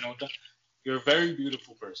side note you're a very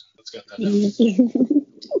beautiful person let's get that down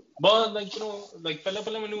but like you know like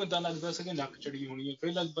ਪਹਿਲਾਂ ਮੈਨੂੰ ਏਦਾਂ ਲੱਗਦਾ ਸੀ ਕਿ ਨੱਕ ਚੜੀ ਹੋਣੀ ਹੈ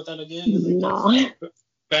ਫਿਰ ਪਤਾ ਲੱਗਿਆ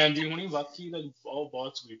ਭੈਣ ਜੀ ਹੁਣੀ ਵਾਕਈ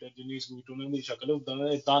ਬਹੁਤ ਸਵੀਟ ਹੈ ਜਿੰਨੀ ਸਵੀਟ ਉਹਨਾਂ ਦੀ ਸ਼ਕਲ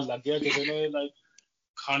ਏਦਾਂ ਲੱਗ ਗਿਆ ਕਿਸੇ ਨੇ ਲਾਈਕ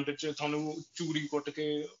ਖੰਡ ਚ ਤੁਹਾਨੂੰ ਚੂਰੀ ਕੁੱਟ ਕੇ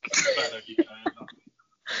ਪੈਦਾ ਕੀਤਾ ਹੈ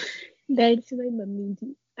That's my mummy ਜੀ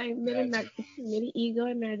ਮੇਰੀ ego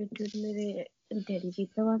and attitude ਮੇਰੇ ਡੈਡੀ ਜੀ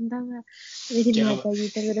ਤੋਂ ਆਉਂਦਾ ਵਾ ਮੇਰੀ ਮਾਤਾ ਜੀ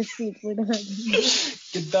ਤਾਂ ਮੇਰਾ ਸਵੀਟ ਬਣਾ ਦਿੰਦੀ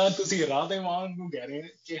ਕਿੱਦਾਂ ਤੁਸੀਂ ਰਾਹ ਦੇ ਵਾਂਗ ਨੂੰ ਕਹਿ ਰਹੇ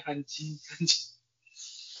ਕਿ ਹਾਂਜੀ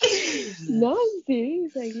No, I'm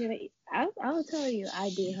serious. Like, I'll tell you, I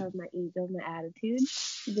do have my ego, my attitude.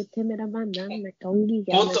 ਜਿੱਥੇ ਮੇਰਾ ਬਣਦਾ ਮੈਂ ਕਹੂੰਗੀ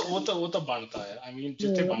ਕਿ ਉਹ ਤਾਂ ਬਣਦਾ ਹੈ I mean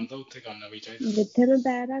ਜਿੱਥੇ ਬਣਦਾ ਉੱਥੇ ਕਰਨਾ ਵੀ ਚਾਹੀਦਾ ਜਿੱਥੇ ਮੈਂ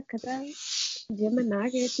ਪੈਰ ਰੱਖਦਾ ਜੇ ਮੈਂ ਨਾ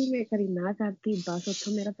ਕਹਿਤੀ ਮੈਂ ਕਰੀ ਨਾ ਕਰਤੀ ਬਸ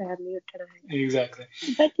ਉੱਥੋਂ ਮੇਰਾ ਪੈਰ ਨਹੀਂ ਉੱਠਣਾ ਹੈ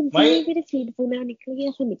ਐਗਜ਼ੈਕਟਲੀ ਬਟ ਜਿਵੇਂ ਮੇਰੇ ਸੀਟ ਪੂਣਾ ਨਿਕਲ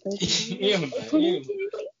ਗਿਆ ਸੋ ਨਿਕਲ ਇਹ ਹੁੰਦਾ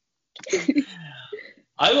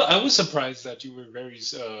I was surprised that you were very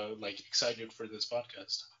like excited for this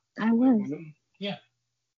podcast I was yeah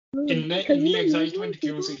any excitement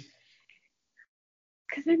ਕਿਉਂ ਸੀ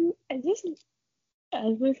because I just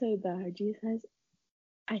as my so bad she says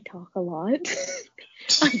I talk a lot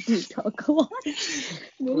I do talk a lot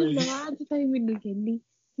ਮੇਰੀ ਮਾਂ ਤਾਂ ਮੈਨੂੰ ਕਹਿੰਦੀ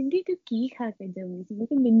ਤੂੰ ਕੀ ਖਾ ਕੇ ਜੰਮੀ ਸੀ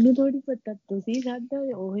ਕਿ ਮੈਨੂੰ ਥੋੜੀ ਪਤਾ ਤੁਸੀਂ ਖਾਧਾ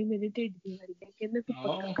ਉਹੀ ਮੇਰੇ ਢਿੱਡ ਦੀ ਵਾਰੀ ਕਹਿੰਦਾ ਤੂੰ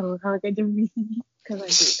ਪੱਕਾ ਖਾ ਕੇ ਜੰਮੀ ਸੀ because I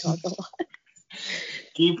do talk a lot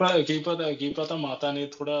ਕੀ ਪਤਾ ਮਾਤਾ ਨੇ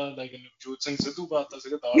ਥੋੜਾ ਲਾਈਕ ਜੋਤ ਸਿੰਘ ਸਿੱਧੂ ਪਾਤਾ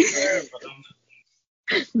ਸੀਗਾ ਤਾਂ ਪਤਾ ਹੁੰਦਾ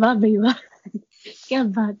वाह भाई वाह क्या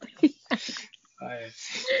बात है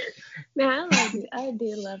No, I do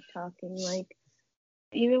love talking like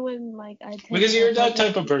even when like I because you're that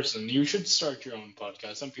type of person you should start your own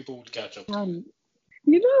podcast and people would catch up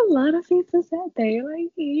you know a lot of people said they're like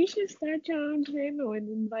you should start your own channel and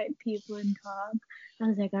invite people and talk I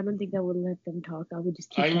was like I don't think I would let them talk I would just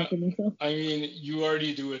keep talking myself I mean you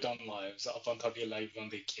already do it on live so up on top of your live when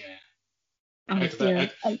they can ਇੱਕ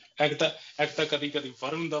ਤਾਂ ਕਦੀ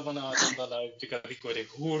ਵਰੁਣ ਦਾ ਬਣਾ ਜਾਂਦਾ live ਚ ਕਦੀ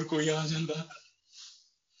ਕੋਈ ਆ ਜਾਂਦਾ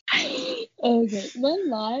Okay my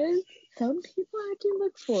live some people actually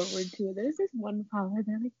look forward to it there's this one follower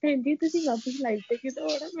that like ਭੈਣ ਤੁਸੀਂ ਵਾਪਸ ਲਾਈਵ ਤੇ ਕਿਦੋਂ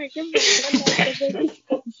ਆਉਣਾ ਮੈਂ ਕਿਹਾ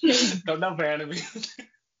ਤੁਹਾਡਾ ਫੈਨ ਵੀ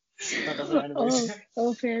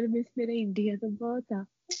ਉਹ ਫੈਨ ਮਿਸ ਮੇਰੇ ਇੰਡੀਆ ਤੋਂ ਬਹੁਤ ਆ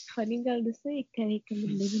ਫਨੀ ਗੱਲ ਦੱਸੋ ਇੱਕ ਬੰਦੇ ਨੇ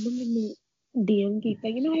ਮੈਨੂੰ DM ਕੀਤਾ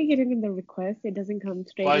you know I get in the request it doesn't come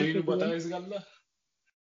straight into you ਪਤਾ ਇਸ ਗੱਲ ਦਾ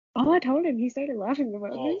I told him he started laughing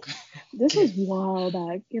about this was a while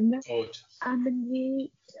back and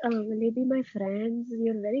maybe my friends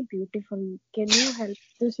you're very beautiful can you help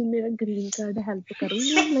ਤੁਸੀਂ ਮੇਰਾ green card help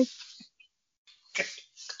ਕਰੋਗੇ like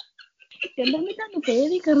ਕਹਿੰਦਾ ਮੈਂ ਤੁਹਾਨੂੰ pay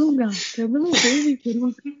ਵੀ ਕਰੂੰਗਾ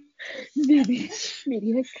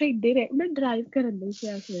ਮੇਰੀ ਅੱਖਾਂ ਇੱਧਰ ਹੈ ਮੈਂ ਡਰਾਈਵ ਕਰਨ ਲਈ ਸੀ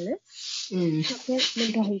ਇਸ ਵੇਲੇ ਮੈਂ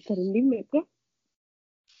ਡਰਾਈਵ ਕਰਨ ਲਈ ਮੈਂ ਕਿਹਾ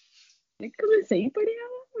ਮੈਂ ਸਹੀ ਪੜ੍ਹਿਆ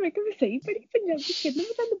ਮੈਂ ਕਿਹਾ ਮੈਂ ਸਹੀ ਪੜ੍ਹੀ ਪੰਜਾਬੀ ਕਹਿੰਦਾ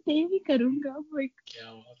ਮੈਂ ਤੁਹਾਨੂੰ ਪੇ ਵੀ ਕਰੂੰਗਾ ਮੈਂ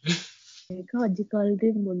ਕਿਹਾ ਅੱਜ ਕੱਲ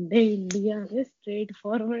ਦੇ ਮੁੰਡੇ ਇੰਡੀਆ ਦੇ ਸਟ੍ਰੇਟ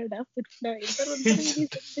ਫਾਰਵਰਡ ਆ ਪੁੱਛਣਾ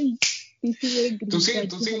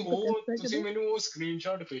ਤੁਸੀਂ ਮੈਨੂੰ ਉਹ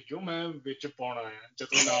ਸਕਰੀਨਸ਼ਾਟ ਭੇਜੋ ਮੈਂ ਵਿੱਚ ਪਾਉਣਾ ਹੈ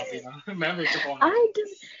ਜਦੋਂ ਨਾ ਦੇਣਾ ਮੈਂ ਵਿੱਚ ਪਾਉਣਾ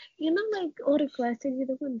you know like ਉਹ ਰਿਕੁਐਸਟ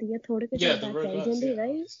ਜਦੋਂ ਹੁੰਦੀ ਹੈ ਥੋੜੇ ਕੁ ਚਿਰ ਬਾਅਦ ਚੱਲ ਜਾਂਦੀ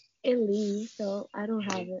right it leaves so I don't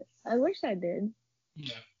have it I wish I did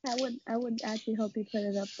I would actually help you put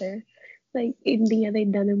it up there like India ਦੇ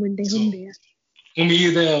ਏਦਾਂ ਦੇ ਮੁੰਡੇ ਹੁੰਦੇ ਆ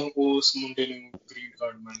ਉਮੀਦ ਹੈ ਉਸ ਮੁੰਡੇ ਨੂੰ ਗ੍ਰੀਨ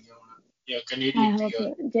ਕਾਰਡ ਮਿਲ ਗਿਆ ਹੋਣਾ ਜਾਂ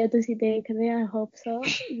ਕੈਨੇਡੀਅਨ ਜੇ ਤੁਸੀਂ ਦੇਖ ਰਹੇ ਆ hope so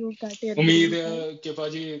you got it ਉਮੀਦ ਹੈ ਕਿ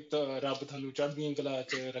ਭਾਜੀ ਰੱਬ ਤੁਹਾਨੂੰ ਚੜ੍ਹਦੀਆਂ ਕਲਾ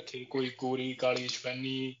ਚ ਰੱਖੇ ਕੋਈ ਗੋਰੀ ਕਾਲੀ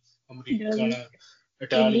ਸਪੈਨੀ ਅਮਰੀਕਨ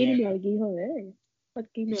ਇਟਾਲੀਅਨ ਮਿਲ ਗਈ ਹੋਵੇ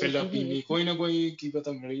ਪੱਕੀ ਫਿਲੀਪੀਨੀ ਕੋਈ ਨਾ ਕੋਈ ਕੀ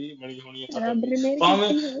ਪਤਾ ਮਿਲੀ ਹੋਣੀ ਹੈ ਭਾਵੇਂ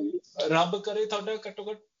ਰੱਬ ਕਰੇ ਤੁਹਾਡਾ ਘੱਟੋ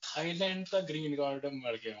ਘੱਟ ਥਾਈਲੈਂਡ ਦਾ ਗ੍ਰੀਨ ਕਾਰਡ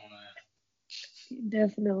ਮਿਲ ਗਿਆ ਹੋਣਾ ਹੈ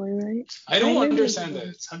Definitely, right? I don't understand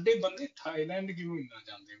that. ਸਾਡੇ ਬੰਦੇ ਥਾਈਲੈਂਡ ਕਿਉਂ ਇੰਨਾ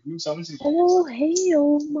ਜਾਂਦੇ ਮੈਨੂੰ ਸਮਝ ਨਹੀਂ Oh, hey,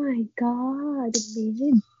 oh my God. ਮੇਰੇ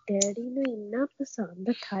ਡੈਡੀ ਨੂੰ ਇੰਨਾ ਪਸੰਦ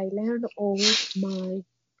ਆ ਥਾਈਲੈਂਡ. Oh my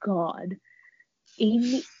God.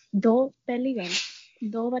 ਪਹਿਲੀ ਗੱਲ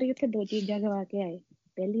 2 ਵਾਰੀ ਉੱਥੇ 2 ਚੀਜ਼ਾਂ ਗਵਾ ਕੇ ਆਏ.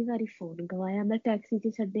 ਪਹਿਲੀ ਵਾਰੀ ਫੋਨ ਗਵਾਇਆ ਮੈਂ ਟੈਕਸੀ 'ਚ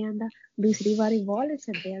ਛੱਡਿਆ ਦਾ. ਦੂਸਰੀ ਵਾਰੀ ਵਾਲਟ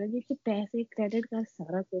ਛੱਡਿਆ ਦਾ ਜਿਸ 'ਚ ਪੈਸੇ ਕ੍ਰੈਡਿਟ ਕਾਰਡ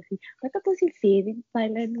ਸਾਰਾ ਕੁਛ ਸੀ. ਮੈਂ ਕਿਹਾ ਤੁਸੀਂ ਸੇਵਿੰਗ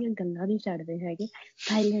ਥਾਈਲੈਂਡ ਦੀਆਂ ਗੱਲਾਂ ਨਹੀਂ ਛੱਡਦੇ ਹੈਗੇ.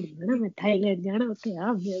 ਥਾਈਲੈਂਡ ਜਾਣਾ ਮੈਂ ਥਾਈਲੈਂਡ ਜਾਣਾ ਉੱਥੇ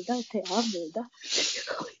ਆਹ ਮਿਲਦਾ ਉੱਥੇ ਆਹ ਮਿਲਦਾ.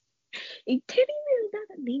 ਇੱਥੇ ਨਹੀਂ ਮਿਲਦਾ.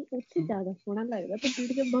 ਨਹੀਂ ਉੱਥੇ ਜ਼ਿਆਦਾ ਸੋਹਣਾ ਲੱਗਦਾ ਤੇ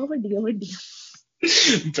ਬਿਲਡਿੰਗਾਂ ਬਹੁਤ ਵੱਡੀਆਂ ਵੱਡੀਆਂ.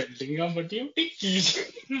 ਬਿਲਡਿੰਗਾਂ ਵੱਡੀਆਂ ਵੱਡੀਆਂ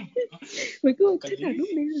ਮੈਂ ਕਿਹਾ ਉੱਥੇ ਤੁਹਾਨੂੰ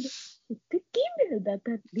ਮਿਲਦਾ. ਉੱਥੇ ਕੀ ਮਿਲਦਾ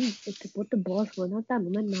ਤੁਹਾਨੂੰ? ਉੱਥੇ ਪੁੱਤ ਬਹੁਤ ਸੋਹਣਾ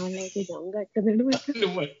ਤੁਹਾਨੂੰ ਮੈਂ ਨਾਲ ਲੈ ਕੇ ਜਾਊਂਗਾ ਇੱਕ ਦਿਨ. ਮੈਂ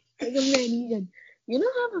ਨਹੀਂ ਜਾਣਾ. You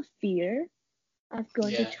know, I have a fear of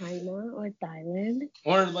going to China or Thailand.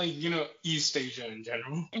 Or like, East Asia in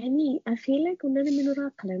general. I feel like ਉਹਨਾਂ ਨੇ ਮੈਨੂੰ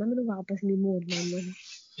ਰੱਖ ਲੈਣਾ, ਮੈਨੂੰ ਵਾਪਸ ਨਹੀਂ ਮੋੜਨਾ ਉਹਨਾਂ ਨੇ.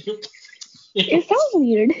 It's so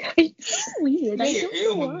weird. It's so weird. I don't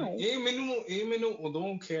know why. ਇਹ ਮੈਨੂੰ ਉਦੋਂ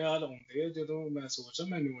ਖਿਆਲ ਆਉਂਦੇ ਜਦੋਂ ਮੈਂ ਸੋਚਾਂ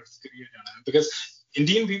ਮੈਂ North Korea ਜਾਣਾ ਹੈ. Because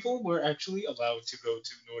Indian people were actually allowed to go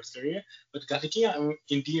to North Korea, but ਗੱਲ ਕੀ ਆ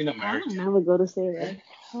Indian American. I'll never go to Syria.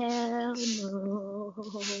 Hell no.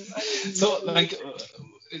 So like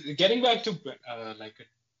getting back to like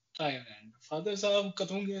Thailand. Father ਸਾਹਿਬ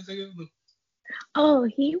ਕਦੋਂ ਗਏ ਸੀਗੇ ਉਦੋਂ? Oh,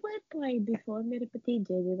 he went like before ਮੇਰੇ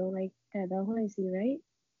ਭਤੀਜੇ ਜਦੋਂ like ਪੈਦਾ ਹੋਏ ਸੀ, right?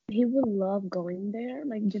 He would love going there.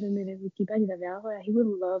 Like ਜਦੋਂ ਮੇਰੇ ਵਿੱਕੀ ਭਾਜੀ ਦਾ ਵਿਆਹ ਹੋਇਆ, he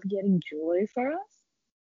would love getting jewelry for us.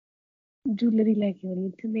 Jewelry ਲੈ ਕੇ ਆਉਣੀ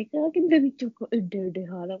ਇੱਥੇ. ਮੈਂ ਕਿਹਾ ਕਿੰਨੇ ਵਿੱਚੋਂ ਏਡੇ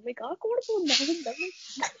ਹਾਲ ਆ. ਮੈਂ ਕਿਹਾ ਕੌਣ ਪਾਉਂਦਾ ਹੁੰਦਾ?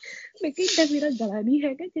 ਮੈਂ ਕਿਹਾ ਇੱਦਾਂ ਮੇਰਾ ਗਲਾ ਨਹੀਂ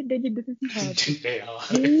ਹੈਗਾ ਜਿੱਡੇ ਤੁਸੀਂ ਹਾਲ.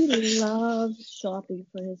 He loves shopping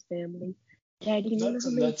for his family. Daddy ਨੂੰ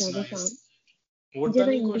ਹਮੇਸ਼ਾ ਦਾ ਸ਼ੌਕ. ਹੋਰ ਤਾਂ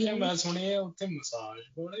ਨਹੀਂ ਕੁਛ ਮੈਂ ਸੁਣਿਆ ਉੱਥੇ ਮਸਾਜ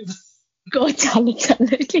ਬੜਾ ਕੋ ਚੱਲ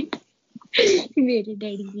ਮੇਰੇ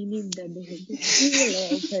ਡੈਡੀ ਦੀ ਨਹੀਂ ਹੁੰਦਾ ਦੇ ਹੈਗੇ. He's a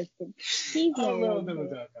loyal person.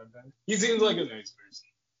 He seems like a nice person.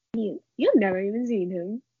 You've never even seen him.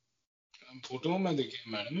 Photo ਮੈਂ ਦੇਖਿਆ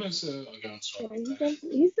ਮੈਡਮ ਮੈਂ against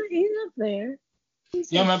he's up there.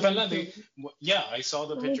 Yeah, ਮੈਂ ਪਹਿਲਾਂ yeah, I saw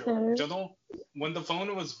the picture. ਜਦੋਂ when the phone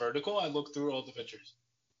was vertical, I looked through all the pictures.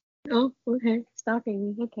 Oh, okay. Stalking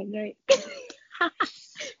me. Okay, great.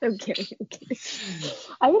 I'm kidding.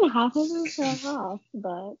 I got half of them fell off,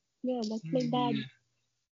 but yeah, that's my dad.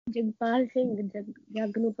 Jagpal Singh,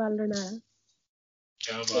 ਜੱਗ ਨੂੰ ਪਾਲਣਾ.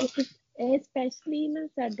 ਕਿਆ ਬਾਤ ਹੈ. Especially ਨਾ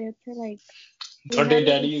ਸਾਡੇ ਇੱਥੇ like ਤੁਹਾਡੇ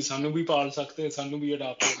daddy ਸਾਨੂੰ ਵੀ ਪਾਲ ਸਕਦੇ, ਸਾਨੂੰ ਵੀ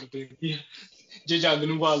ਅਡਾਪਟ ਕਰਨੀ ਪੈਂਦੀ ਹੈ. ਜੇ ਜੱਗ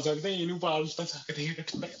ਨੂੰ ਪਾਲ ਸਕਦੇ ਇਹਨੂੰ ਪਾਲ ਤਾਂ ਸਕਦੇ ਆ.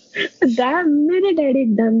 ਮੇਰੇ ਡੈਡੀ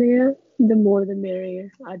ਏਦਾਂ ਦੇ ਆ. The more the merrier.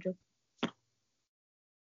 ਆਜੋ.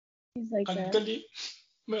 He's like that. ਅੰਕਲ ਜੀ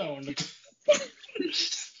ਮੈਂ ਆਉਣ ਲੱਗਾ.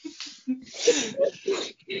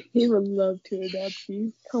 He would love to adopt you.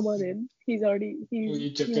 Come on in. He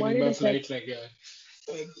wanted a flight.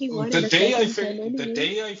 The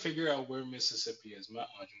day I figure out where Mississippi is, मैं आ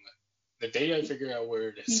जाऊंगा. The day I figure out where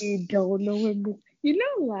it is. You don't know where. You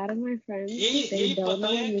know, a lot of my friends. They don't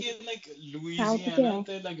know where. कि like Louisiana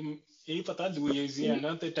ਤੇ like ਇਹ ਪਤਾ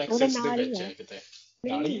Louisiana ਤੇ Texas ਦੇ ਵਿੱਚ ਹੈ ਕਿਤੇ.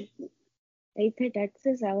 ਨਾਲੀ. ਇੱਥੇ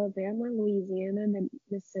Texas, Alabama, Louisiana, and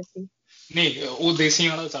Mississippi. ਨਹੀਂ ਉਹ ਦੇਸੀ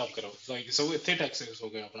ਵਾਲਾ ਹਿਸਾਬ ਕਰੋ. Like so ਇੱਥੇ Texas ਹੋ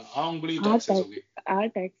ਗਿਆ ਆਪਣਾ. ਆ ਉਂਗਲੀ Texas ਹੋ ਗਈ. ਆ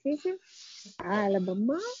Texas, ਆ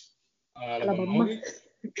Alabama. Alabama.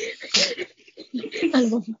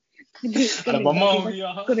 Alabama ਹੋ ਗਿਆ.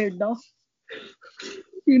 Canada.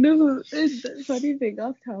 You know, it's funny thing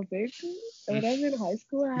off topic. When I was in high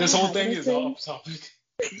school, this whole thing is off topic.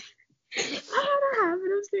 I had a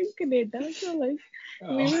habit of saying Canada, so like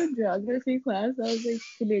we were in geography class. I was like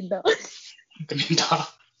Canada. Canada.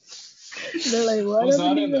 They're like, what?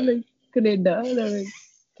 I'm like Canada. They're like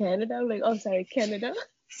Canada. I'm like, oh sorry, Canada.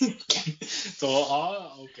 So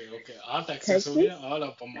okay. Texas हो गया.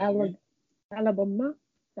 Alabama हो गया. Alabama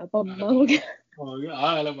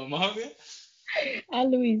हो गया.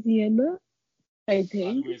 Louisiana, I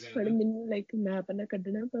think. पर मैंने like map ना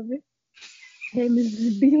ਕੱਢਣਾ ਪਵੇ. Hey,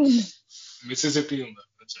 Mississippi ਹੁੰਦਾ.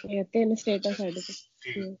 ਅੱਛਾ. ਇਹ ਤਿੰਨ ਸਟੇਟ ਆ ਸਾਡੇ ਕੋਲ.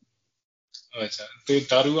 ਅੱਛਾ ਤੇ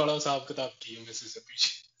ਦਾਰੂ ਵਾਲਾ ਹਿਸਾਬ ਕਿਤਾਬ ਕੀ ਹੈ Mississippi 'ਚ?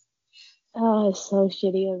 Oh, it's so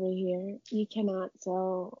shitty over here. You cannot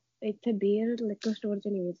sell. ਇੱਥੇ beer liquor store 'ਚ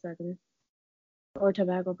ਨਹੀਂ ਵੇਚ ਸਕਦੇ. Or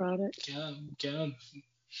tobacco product.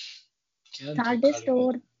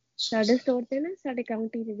 ਸਾਡੇ ਸਟੋਰ ਤੇ ਨਾ ਸਾਡੇ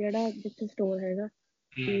ਕਾਉਂਟੀ 'ਚ ਜਿਹੜਾ ਜਿੱਥੇ ਸਟੋਰ ਹੈਗਾ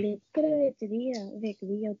ਲਿਕਰ ਵੇਚਦੀ ਆ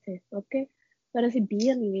ਵਿਕਦੀ ਆ ਉੱਥੇ ਓਕੇ ਪਰ ਅਸੀਂ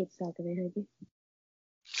ਬੀਅਰ ਨਹੀਂ ਵੇਚ ਸਕਦੇ ਹੈਗੇ.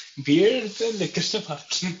 ਬੀਅਰ ਤੇ ਲਿਕਰ 'ਚ ਫਰਕ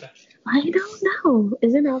ਕੀ ਹੁੰਦਾ? I don't know.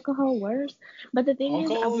 Isn't alcohol worse? But the thing is,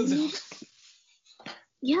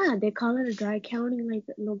 yeah, they call it a dry county. Like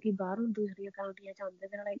ਲੋਕੀ ਬਾਹਰੋਂ ਦੂਸਰੀਆਂ ਕਾਉਂਟੀਆਂ 'ਚ ਆਉਂਦੇ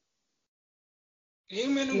they're like ਇਹ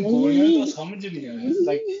ਮੈਨੂੰ ਗੋਲੀਆਂ ਤਾਂ ਸਮਝ ਨਹੀਂ ਆਇਆ.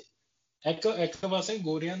 Like ਇੱਕ ਪਾਸੇ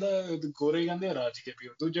ਗੋਰਿਆਂ ਦਾ ਗੋਰੇ ਕਹਿੰਦੇ ਰਾਜ ਕੇ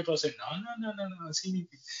ਪੀਓ, ਦੂਜੇ ਪਾਸੇ ਨਾ ਨਾ ਨਾ ਨਾ ਨਾ ਅਸੀਂ ਨਹੀਂ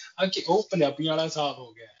ਪੀਂਦੇ। ਉਹ ਪੰਜਾਬੀਆਂ ਵਾਲਾ ਹਿਸਾਬ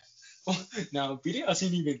ਹੋ ਗਿਆ ਨਾ ਵੀਰੇ ਅਸੀਂ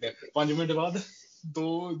ਨਹੀਂ ਪੀਂਦੇ, 5 ਮਿੰਟ ਬਾਅਦ ਦੋ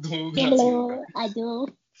ਗਲਾਸੀ ਹੋ ਗਏ। ਆਜਾ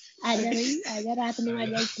ਬਈ ਆਜਾ, ਰਾਤ ਨੂੰ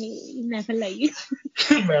ਆਜਾ, ਇੱਥੇ ਮਹਿਫਲ ਲਾਈਏ।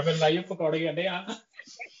 ਮਹਿਫਲ ਲਾਈਏ, ਪਕੌੜੇ ਕਹਿੰਦੇ ਆ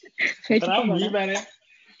ਤਰਾ ਮੀਂਹ ਪੈ ਰਿਹਾ,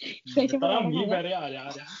 ਤਰਾ ਮੀਂਹ ਪੈ ਰਿਹਾ, ਆ ਜਾ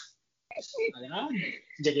ਆ ਜਾ ਆ ਜਾ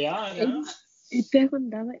ਜਗਿਆ ਆ ਜਾ। ਇੱਥੇ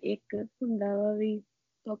ਹੁੰਦਾ ਵਾ, ਇੱਕ ਹੁੰਦਾ ਵਾ ਵੀ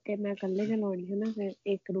ਓਕੇ ਮੈਂ ਇਕੱਲੇ ਚਲਾਉਣੀ ਹੈ ਨਾ, ਫਿਰ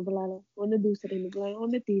ਇੱਕ ਨੂੰ ਬੁਲਾ ਲਓ, ਉਹਨੇ ਦੂਸਰੇ ਨੂੰ ਬੁਲਾਇਆ,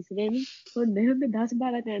 ਉਹਨੇ ਤੀਸਰੇ ਨੂੰ, ਹੁੰਦੇ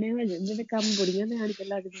 10-12 ਜਾਣੇ ਹੋ ਜਾਂਦੇ ਨੇ, ਕੰਮ ਬੁੜੀਆਂ ਦੇ ਆਣ ਕੇ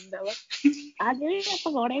ਲੱਗ ਜਾਂਦਾ ਵਾ। ਆ ਜਿਹੜੇ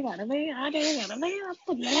ਪਕੌੜੇ ਕੱਢਦੇ ਆ ਜਿਹੜੇ ਕੱਢਦੇ ਆ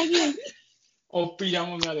ਭੁੱਲਣਾ ਕੀ ਉਹ ਪੀਜ਼ਾ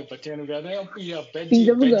ਮੰਗਾ ਦੇ, ਬੱਚਿਆਂ ਨੂੰ ਕਹਿੰਦੇ ਆ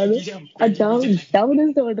ਪੀਜ਼ਾ ਮੰਗਾ ਦੋ,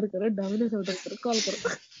 ਡਾਮਿਨੋਜ਼ ਆਰਡਰ ਕਰੋ, ਡਾਮਿਨੋਜ਼ ਆਰਡਰ ਕਰੋ, ਕਾਲ ਕਰੋ।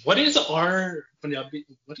 What is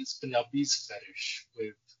Punjabi's fetish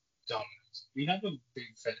with Domino's? We have a big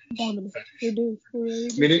fetish. We do.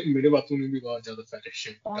 ਮੇਰੇ ਬਾਪੂ ਨੂੰ ਵੀ ਬਹੁਤ ਜ਼ਿਆਦਾ fetish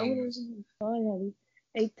ਹੈ Domino's।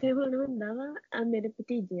 ਇੱਥੇ ਹੁਣ ਹੁੰਦਾ ਵਾ, ਮੇਰੇ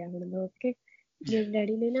ਭਤੀਜੇ ਆ ਹੁਣ ਓਕੇ, ਮੇਰੇ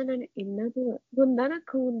ਡੈਡੀ ਨੇ ਨਾ ਇੰਨਾ ਕੁ ਹੁੰਦਾ ਨਾ,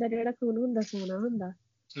 ਖੂਨ ਦਾ ਜਿਹੜਾ ਖੂਨ ਹੁੰਦਾ ਸੋਨਾ ਹੁੰਦਾ,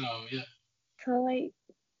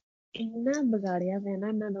 ਇੰਨਾ ਵਿਗਾੜਿਆ ਪਿਆ ਨਾ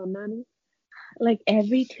ਇਹਨਾਂ ਦੋਨਾਂ ਨੂੰ। like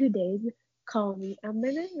every 2 days call me,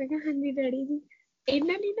 ਮੈਂ ਕਿਹਾ ਹਾਂਜੀ ਡੈਡੀ ਜੀ,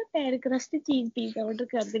 ਇਹਨਾਂ ਨੇ ਨਾ ਪੈਰ ਕਰਸਟ ਚੀਜ਼ ਪੀਜ਼ਾ ਆਰਡਰ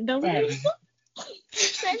ਕਰ ਦਿੰਦਾ। ਮੈਂ ਕਿਹਾ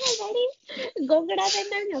ਡੈਡੀ ਗੋਗੜਾ ਤੇ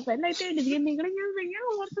ਇਹਨਾਂ ਪਹਿਲਾਂ ਹੀ ਢਿੱਡ ਦੀਆਂ ਨਿਕਲੀਆਂ ਪਈਆਂ,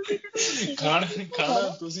 ਹੋਰ ਤੁਸੀਂ ਖਾਣਾ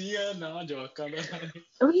ਤੁਸੀਂ ਆ ਨਾ ਜਵਾਕਾਂ ਦਾ।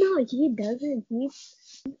 oh no, he doesn't eat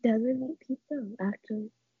pizza actually,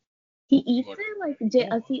 he eats it like ਜੇ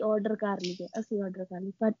ਅਸੀਂ ਆਰਡਰ ਕਰ ਲਈਏ,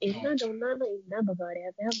 ਪਰ ਇਹਨਾਂ ਦੋਨਾਂ ਨੂੰ ਇੰਨਾ ਵਿਗਾੜਿਆ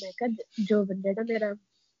ਪਿਆ। ਮੈਂ ਕਿਹਾ ਜੋ ਬੰਦੇ ਦਾ ਮੇਰਾ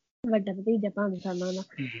ਵੱਡਾ ਭਤੀਜਾ 5 ਸਾਲਾਂ ਦਾ,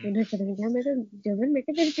 ਉਹਨੇ ਫਿਰ ਕਿਹਾ, ਮੈਂ ਕਿਹਾ ਜਵਨ, ਮੈਂ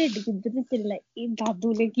ਕਿਹਾ ਤੇਰੀ ਢਿੱਡ ਕਿੱਧਰ ਨੂੰ ਚੱਲਾ, ਇਹ ਦਾਦੂ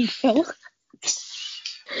ਨੇ ਕੀਤਾ ਵਾ।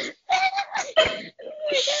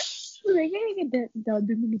 ਮੈਂ ਕਿਹਾ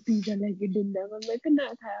ਦਾਦੂ ਮੈਨੂੰ ਪੀਜ਼ਾ ਲੈ ਕੇ ਦਿੰਦਾ ਵਾ, ਮੈਂ ਕਿਹਾ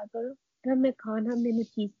ਨਾ ਖਾਇਆ ਕਰੋ, ਪਰ ਮੈਂ ਖਾਣਾ, ਮੈਨੂੰ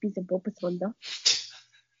ਚੀਜ਼ ਪੀਜ਼ਾ ਬਹੁਤ ਪਸੰਦ ਆ,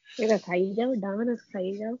 ਇਹਦਾ ਖਾਈ ਜਾਓ, ਡਾਮਿਨੋਜ਼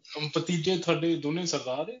ਖਾਈ ਜਾਓ। ਭਤੀਜੇ ਤੁਹਾਡੇ ਦੋਨੇ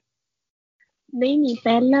ਸਰਦਾਰ ਹੈ? ਨਹੀਂ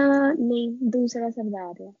ਪਹਿਲਾ ਨਹੀਂ, ਦੂਸਰਾ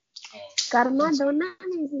ਸਰਦਾਰ ਆ। ਕਰਮਾ ਦੋਨਾਂ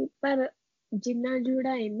ਨਹੀਂ ਸੀ, ਪਰ ਜਿੰਨਾ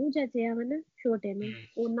ਜੂੜਾ ਇਹਨੂੰ ਜਚਿਆ ਵਾ ਨਾ ਛੋਟੇ ਨੂੰ,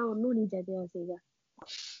 ਉਹਨਾਂ ਉਹਨੂੰ ਨਹੀਂ ਜਚਿਆ ਸੀਗਾ,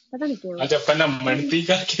 ਪਤਾ ਨੀ ਕਿਉਂ। ਅੱਛਾ ਪਹਿਲਾਂ ਮਿਹਨਤੀ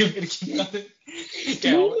ਕਰਕੇ ਫਿਰ ਜਿੱਦਾਂ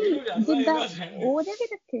ਉਹਦੇ ਵੀ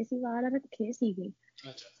ਰੱਖੇ ਸੀ, ਵਾਲ ਰੱਖੇ ਸੀਗੇ,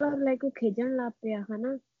 ਪਰ ਲਾਈਕ ਉਹ ਖਿਜਣ ਲੱਗ ਪਿਆ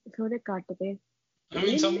ਹਨਾ, ਉਹਦੇ ਕੱਟ ਤੇ। I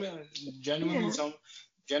mean,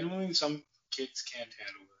 genuinely some kids can't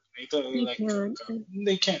handle it.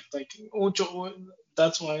 They can't, like,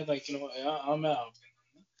 that's why, like, you know, I'm out.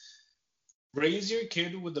 Raise your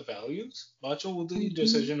kid with the values, ਬਾਅਦ ਚੋਂ ਉਹਦੀ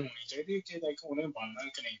decision ਹੋਣੀ ਚਾਹੀਦੀ ਕਿ like ਉਹਨੇ ਬਣਨਾ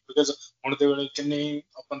ਕਿ ਨਹੀਂ, because ਹੁਣ ਦੇ ਵੇਲੇ ਕਿੰਨੇ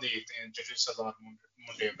ਆਪਾਂ ਦੇਖਦੇ ਹਾਂ ਜਿਹੜੇ ਸਰਦਾਰ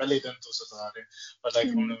ਮੁੰਡੇ ਪਹਿਲੇ ਦਿਨ ਤੋਂ ਸਰਦਾਰ ਹੈ, but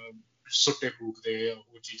like ਹੁਣ ਸੁੱਟੇ ਫੂਕਦੇ ਆ,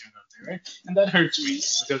 ਉਹ ਚੀਜ਼ਾਂ ਕਰਦੇ, right? And that hurts me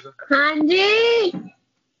because ਹਾਂਜੀ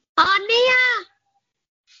ਆਨੀਆ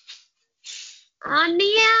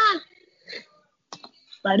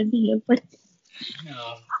ਪੜ੍ਹਦੀ ਹੈ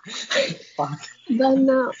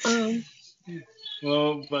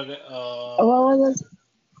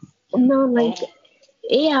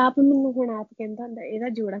ਇਹ ਆਪ ਮੈਨੂੰ ਹੁਣ ਆਪ ਕਹਿੰਦਾ ਹੁੰਦਾ, ਇਹਦਾ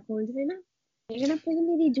ਜੋੜਾ ਖੋਲ ਜਵੇ ਨਾ, ਇਹ ਕਹਿੰਦਾ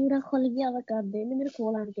ਮੇਰੀ ਜੋੜਾ ਖੁੱਲ ਗਿਆ ਵਾ ਕਰਦੇ, ਇਹਨੇ ਮੇਰੇ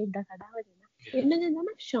ਕੋਲ ਆਣ ਕੇ ਏਦਾਂ ਖੜਾ ਹੋ ਜਾਣਾ। ਇਹਨਾਂ ਦਾ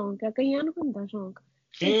ਨਾ ਸ਼ੌਂਕ ਆ, ਕਈਆਂ ਨੂੰ ਹੁੰਦਾ ਸ਼ੌਂਕ,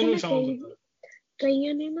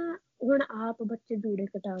 ਕਈਆਂ ਨੇ ਨਾ ਹੁਣ ਆਪ ਬੱਚੇ ਜੂੜੇ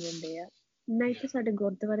ਕਟਾ ਦਿੰਦੇ ਆ। ਮੈਂ ਇੱਥੇ ਸਾਡੇ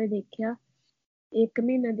ਗੁਰਦੁਆਰੇ ਦੇਖਿਆ, 1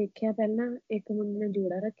 ਮਹੀਨਾ ਦੇਖਿਆ, ਪਹਿਲਾਂ ਇੱਕ ਮੁੰਡੇ ਨੇ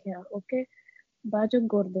ਜੋੜਾ ਰੱਖਿਆ ਓਕੇ, ਬਾਅਦ ਚੋਂ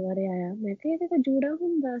ਗੁਰਦੁਆਰੇ ਆਇਆ, ਮੈਂ ਕਿਹਾ ਇਹਦੇ ਤਾਂ ਜੋੜਾ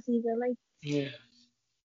ਹੁੰਦਾ ਸੀਗਾ, ਲਾਈਕ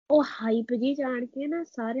ਉਹ ਹਾਈਪ ਜੀ ਜਾਣ ਕੇ ਨਾ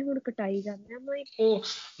ਸਾਰੇ ਹੁਣ ਕਟਾਈ ਜਾਂਦੇ ਆ। ਉਹ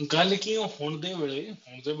ਗੱਲ ਕੀ, ਹੁਣ ਦੇ ਵੇਲੇ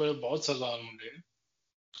ਬਹੁਤ ਸਰਦਾਰ ਮੁੰਡੇ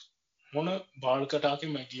ਹੁਣ ਵਾਲ ਕਟਾ ਕੇ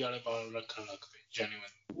ਮੈਗੀ ਵਾਲੇ ਵਾਲ ਰੱਖਣ ਲੱਗ ਪਏ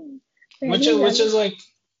genuine, which is like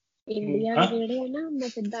India ਦੇ ਜਿਹੜੇ ਆ ਨਾ, ਮੈਂ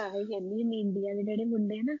ਸਿੱਧਾ ਆਹੀ ਕਹਿੰਦੀ ਹਾਂ, ਇੰਡੀਆ ਦੇ ਜਿਹੜੇ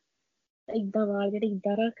ਮੁੰਡੇ ਆ ਨਾ ਏਦਾਂ ਵਾਲ ਜਿਹੜੇ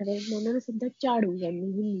ਏਦਾਂ ਰੱਖਦੇ, ਮੈਂ ਉਹਨਾਂ ਨੂੰ ਸਿੱਧਾ ਝਾੜੂ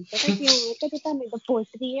ਕਹਿੰਦੀ ਹੁੰਦੀ, ਪਤਾ ਕਿਉਂ, ਕਿ ਤੁਹਾਨੂੰ ਤਾਂ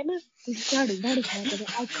ਪੋਸਟਰੀ ਹੈ ਨਾ, ਤੁਸੀਂ ਝਾੜੂ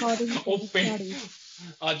ਸਕਦੇ।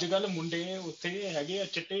 ਅੱਜ ਕੱਲ ਮੁੰਡੇ ਉੱਥੇ ਹੈਗੇ ਆ,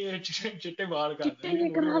 ਚਿੱਟੇ ਵਾਲ ਕਰਦੇ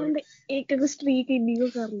ਕਰਾ ਲੈਂਦੇ, ਇੱਕ ਸਟਰੀਕ ਇੰਨੀ ਕੁ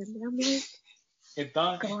ਕਰ ਲੈਂਦੇ ਆ, ਮੈਂ ਏਦਾਂ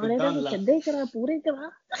ਸਿੱਧੇ ਕਰਾ, ਪੂਰੇ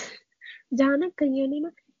ਕਰਾ। ਜਾਂ ਨਾ ਕਈਆਂ ਨੇ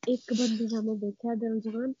ਨਾ, ਇੱਕ ਬੰਦੇ ਦਾ ਮੈਂ ਦੇਖਿਆ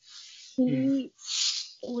ਦਿਲਜਾਨ,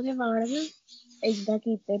 ਉਹਦੇ ਵਾਲ ਨਾ ਏਦਾਂ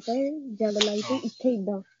ਕੀਤੇ ਪਏ, ਜਦ ਲਾਈ ਤੇ ਇੱਥੇ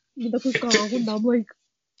ਏਦਾਂ ਜਿੱਦਾਂ ਕੋਈ ਕਾਂ ਹੁੰਦਾ, ਲਾਈਕ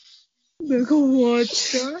ਦੇਖੋ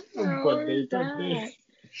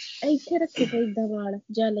ਇੱਥੇ ਰੱਖੇ ਪਏ ਏਦਾਂ ਵਾਲ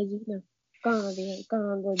ਜਲ ਜੀ ਨਾ,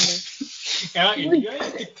 ਕਾਂ ਗੋਂਦਾ।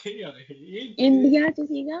 ਇੰਡੀਆ ਚ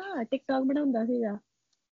ਸੀਗਾ, ਟਿਕਟੋਕ ਬਣਾਉਂਦਾ ਸੀਗਾ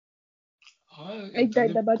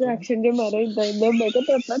ਏਦਾਂ, ਬਾਅਦ ਐਕਸ਼ਨ ਜੇ ਮਾਰੇ ਏਦਾਂ, ਮੈਂ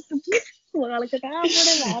ਕਿਹਾ ਵਾਲ ਕਟਾ,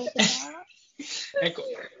 ਆਪਣੇ ਵਾਲ ਕਟਾ।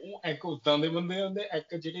 ਇੱਕ ਉਦਾਂ ਦੇ ਬੰਦੇ ਹੁੰਦੇ,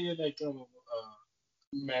 ਇੱਕ ਜਿਹੜੇ ਲਾਈਕ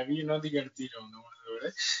ਮੈਂ ਵੀ ਇਹਨਾਂ ਦੀ ਗਿਣਤੀ ਚਾਹੁੰਦਾ ਹੁਣ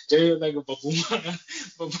ਜਿਹੜੇ ਲਾਈਕ ਬੱਬੂ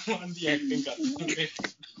ਮਾਨ ਦੀ ਐਕਟਿੰਗ ਕਰਦੇ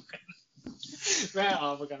ਮੈਂ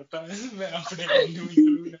ਆਪ ਕਰਤਾ ਮੈਂ ਆਪਣੇ ਆਪ ਨੂੰ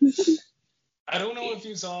include I don't know if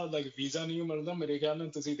you saw like visa ਨਹੀਂ ਮਿਲਦਾ ਮੇਰੇ ਖਿਆਲ ਨਾਲ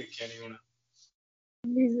ਤੁਸੀਂ ਦੇਖਿਆ ਨਹੀਂ ਹੋਣਾ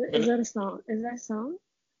Is that a song? Is that a song?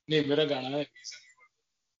 ਨਹੀਂ ਮੇਰਾ ਗਾਣਾ ਹੈ visa ਨਹੀਂ ਮਿਲਦਾ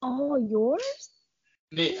Oh, yours?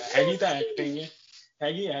 ਨਹੀਂ ਹੈਗੀ ਤਾਂ ਐਕਟਿੰਗ ਹੈ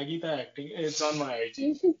ਹੈਗੀ ਤਾਂ acting it's on my IG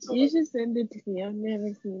You should send it to me. I've never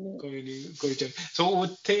seen it. ਕੋਈ ਨਹੀਂ ਕੋਈ ਚੱਲ ਸੋ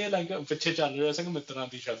ਉੱਥੇ ਲਾਈਕ ਪਿੱਛੇ ਚੱਲ ਰਿਹਾ ਸੀਗਾ ਮਿੱਤਰਾਂ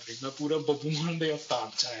ਦੀ ਛਾਤਰੀ ਮੈਂ ਪੂਰਾ ਬੱਬੂ ਮਾਨ ਦੇ ਅਵਤਾਰ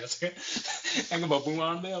ਚ ਆਇਆ ਸੀਗਾ ਇੱਕ ਬੱਬੂ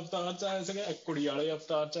ਮਾਨ ਦੇ ਅਵਤਾਰ ਚ ਆਇਆ ਸੀਗਾ ਇੱਕ ਕੁੜੀ ਵਾਲੇ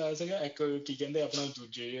ਅਵਤਾਰ ਚ ਆਇਆ ਸੀਗਾ ਇੱਕ ਕੀ ਕਹਿੰਦੇ ਆਪਣਾ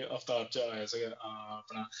ਦੂਜੇ ਅਵਤਾਰ ਚ ਆਇਆ ਸੀਗਾ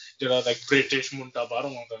ਆਪਣਾ ਜਿਹੜਾ ਲਾਈਕ ਬ੍ਰਿਟਿਸ਼ ਮੁੰਡਾ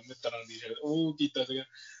ਬਾਹਰੋਂ ਆਉਂਦਾ ਮਿੱਤਰਾਂ ਦੀ ਉਹ ਕੀਤਾ ਸੀਗਾ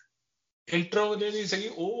ਇੰਟਰੋ ਜਿਹੜੀ ਸੀਗੀ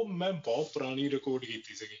ਉਹ ਮੈਂ ਬਹੁਤ ਪੁਰਾਣੀ ਰਿਕਾਰਡ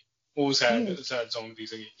ਕੀਤੀ ਸੀਗੀ ਉਹ ਸੈਡ ਸੌਂਗ ਦੀ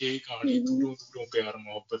ਸੀਗੀ ਇਹ ਕਹਾਣੀ ਦੂਰੋਂ ਦੂਰੋਂ ਪਿਆਰ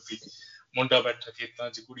ਮੁਹੱਬਤ ਦੀ ਮੁੰਡਾ ਬੈਠਾ ਖੇਤਾਂ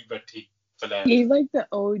 'ਚ ਕੁੜੀ ਬੈਠੀ He's like the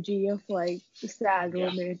OG of like sad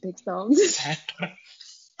romantic songs.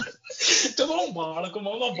 ਜਦੋਂ ਬਾਲ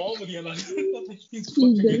ਕਮਾਉਂਦਾ ਬਹੁਤ ਵਧੀਆ ਲੱਗਦਾ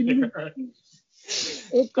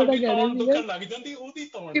ਇੱਕ ਉਹਦਾ ਗਾਣਾ ਦੁੱਖਣ ਲੱਗ ਜਾਂਦੀ ਉਹਦੀ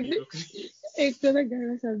ਤੌਣ ਦੀ ਰੁਕਦੀ ਇੱਕ ਉਹਦਾ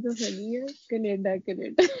ਗਾਣਾ ਸਭ ਤੋਂ funny ਹੈ ਕੈਨੇਡਾ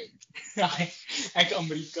ਇੱਕ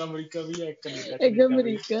ਅਮਰੀਕਾ ਵੀ ਹੈ ਇੱਕ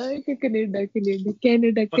ਅਮਰੀਕਾ ਇੱਕ ਕੈਨੇਡਾ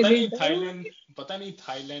ਪਤਾ ਨਹੀਂ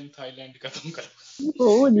ਥਾਈਲੈਂਡ ਕਦੋਂ ਕਰ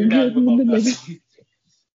ਉਹ ਨਹੀਂ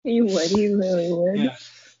He would.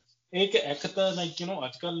 ਇੱਕ ਤਾਂ like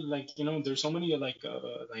ਅੱਜਕੱਲ like there's so many like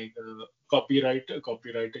copyright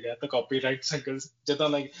ਗਿਆ ਤਾਂ copyright singles ਜਿੱਦਾਂ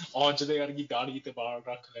like ਔਜ ਦੇ ਵਰਗੀ ਦਾੜੀ ਤੇ ਵਾਲ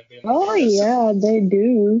ਰੱਖ ਲੈਂਦੇ Oh yeah, they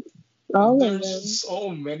do. All of them. So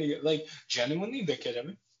many like genuinely ਦੇਖਿਆ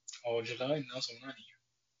ਜਾਵੇ ਔਜ ਦਾ ਇੰਨਾ ਸੋਹਣਾ ਨਹੀਂ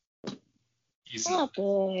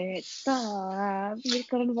ਮੇਰੇ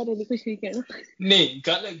ਕਰਨ ਬਾਰੇ ਨਹੀਂ ਕੁਛ ਵੀ ਕਹਿਣਾ ਨਹੀਂ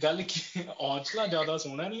ਗੱਲ ਕੀ ਔਜਲਾ ਜ਼ਿਆਦਾ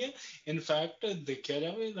ਸੋਹਣਾ ਨਹੀਂ ਹੈ ਇਨਫੈਕਟ ਦੇਖਿਆ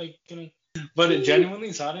ਜਾਵੇ ਲਾਈਕ ਪਰ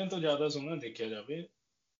ਜੈਨੂਇਨਲੀ ਸਾਰਿਆਂ ਤੋਂ ਜ਼ਿਆਦਾ ਸੋਹਣਾ ਦੇਖਿਆ ਜਾਵੇ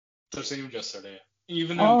ਤਰਸੇਮ ਜੱਸੜ ਹੈ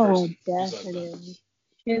even in person definitely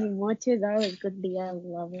his watches are good I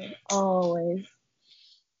love it always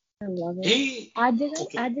I love it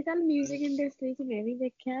ਅੱਜ ਕੱਲ ਮਿਊਜ਼ਿਕ ਇੰਡਸਟਰੀ 'ਚ ਮੈਂ ਵੀ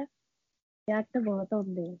ਦੇਖਿਆ ਜੱਟ ਬਹੁਤ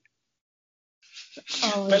ਹੁੰਦੇ ਆ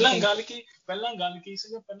ਪਹਿਲਾਂ ਗੱਲ ਕੀ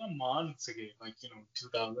ਸੀਗਾ ਪਹਿਲਾਂ ਮਾਨ ਸੀਗੇ like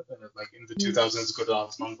 2000 like in the 2000s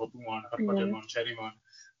Gurdas Maan Babbu Maan Harbhajan ਮਾਨ ਸ਼ੈਰੀ ਮਾਨ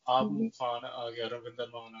ਆਪ ਮਾਨ ਆ ਗਿਆ ਰਵਿੰਦਰ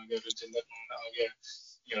ਮਾਨ ਆ ਗਿਆ ਰਜਿੰਦਰ ਮਾਨ ਆ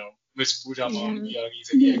ਗਿਆ ਮਿਸ ਪੂਜਾ ਮਾਨ ਵੀ ਆ ਗਈ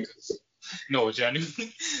ਸੀਗੀ ਇੱਕ no genuinely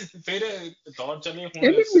ਫਿਰ ਦੌਰ ਚਲੇ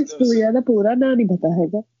ਹੁਣ ਮਿਸ ਪੂਜਾ ਦਾ ਪੂਰਾ ਨਾਂ ਨਹੀਂ ਪਤਾ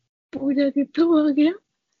ਹੈਗਾ ਪੂਜਾ ਕਿੱਥੋਂ ਆ ਗਿਆ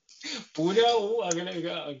ਪੂਜਾ ਉਹ ਅਗਲੇ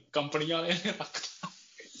ਕੰਪਨੀ ਵਾਲੇ ਨੇ ਰੱਖਤਾ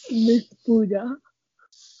miss Pooja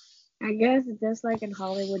I guess it's just like in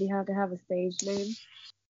Hollywood, you have to have a stage name.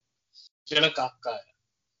 Jala Kaka.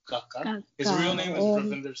 His real name is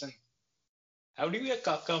Ravinder Singh. How do you get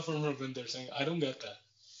Kaka from Ravinder Singh? I don't get that.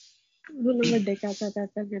 ਵੱਡੇ ਕਾਕਾ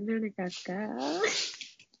ਕਹਿੰਦੇ ਕਾਕਾ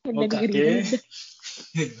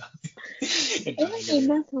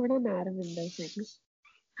ਇੰਨਾ ਸੋਹਣਾ ਨਾਂ Ravinder Singh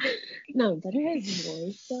No, but his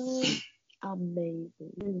voice though,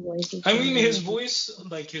 amazing. His voice is his voice,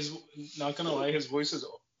 like not gonna lie, his voice is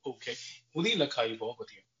okay. Udi lakhai bahut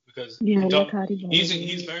badhiya because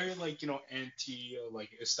he's very like anti like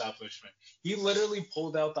establishment. He literally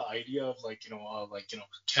pulled out the idea of like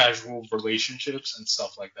casual relationships and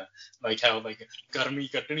stuff like that. Like how like garmi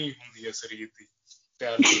katni hundi hai sareer di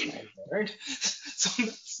right? So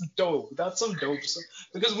that's dope. That's some dope stuff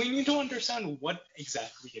because we need to understand what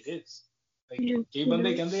exactly it is. ਕਈ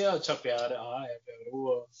ਬੰਦੇ ਕਹਿੰਦੇ ਆ ਅੱਛਾ ਪਿਆਰ ਆ ਹੈ ਪਿਆਰ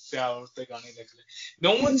ਉਹ ਪਿਆਰ ਤੇ ਗਾਣੇ ਲਿਖ ਲੈ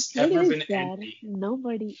no one's ever been anti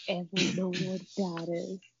nobody ever know what that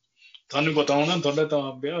is ਤੁਹਾਨੂੰ ਪਤਾ ਹੋਣਾ ਤੁਹਾਡਾ ਤਾਂ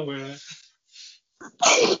ਵਿਆਹ ਹੋਇਆ ਹੈ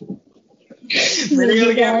ਮੇਰੇ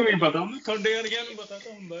ਵਰਗਿਆਂ ਨੂੰ ਨਹੀਂ ਪਤਾ ਹੁੰਦਾ ਤੁਹਾਡੇ ਵਰਗਿਆਂ ਨੂੰ ਪਤਾ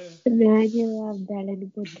ਤਾਂ ਹੁੰਦਾ ਹੈ ਮੈਂ ਜਵਾਬ ਵਾਲੇ ਨੂੰ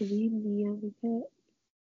ਪੁੱਛਦੀ ਹੁੰਦੀ ਆ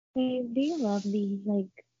do you love me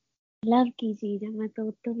like love ਕੀ ਚੀਜ਼ ਹੈ ਮੈਂ ਤਾਂ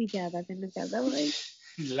ਉਹ ਤੋਂ ਵੀ ਜ਼ਿਆਦਾ ਤੈਨੂੰ ਕਹਦਾ ਭਾਈ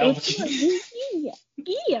love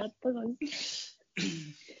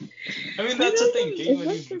I mean that's the thing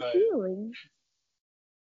it's like a feeling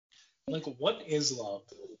like what is love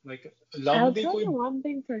like love I'll tell you one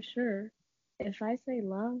thing for sure if I say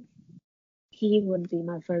love he would be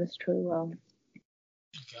my first true love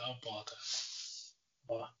kya baat hai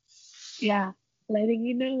wow yeah letting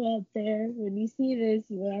you know out there when you see this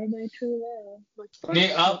you are my true love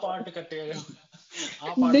nahi aa part katte ho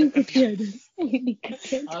ਨਹੀਂ ਕੱਟਿਆ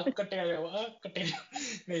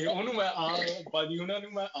ਨਹੀਂ ਉਹਨੂੰ ਮੈਂ ਬਾਜੀ ਉਹਨਾਂ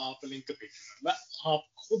ਨੂੰ ਮੈਂ ਆਪ ਲਿੰਕ ਭੇਜਣਾ ਮੈਂ ਆਪ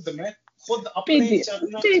ਖੁਦ ਆਪਣੇ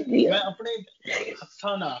ਚਰਨਾਂ ਮੈਂ ਆਪਣੇ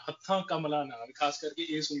ਹੱਥਾਂ ਕਮਲਾਂ ਨਾਲ ਖਾਸ ਕਰਕੇ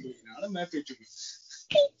ਇਹ ਸੁੰਦਰੀ ਨਾਲ ਮੈਂ ਭੇਜੂਗੀ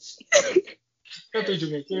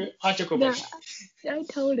ਕਿ ਆ ਚੱਕੋ I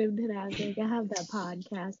told him that I was like I have that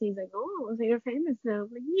podcast he's like oh so you're famous now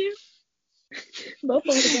I'm like yeah ਬਹੁਤ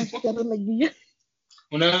podcast ਕਰਨ ਲੱਗੀ ਆ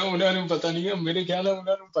ਉਹਨਾਂ ਨੂੰ ਪਤਾ ਨਹੀਂ ਹੈ ਮੇਰੇ ਖਿਆਲ ਨਾਲ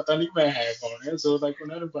ਉਹਨਾਂ ਨੂੰ ਪਤਾ ਨਹੀਂ ਮੈਂ ਹੈ ਕੌਣ ਹੈ ਸੋ ਲਾਈਕ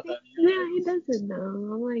ਉਹਨਾਂ ਨੂੰ ਪਤਾ ਨਹੀਂ ਹੈ Yeah, he doesn't know.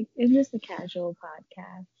 I'm like, it's just a casual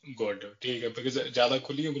podcast. Good ਠੀਕ ਹੈ ਬਿਕਾਜ਼ ਜ਼ਿਆਦਾ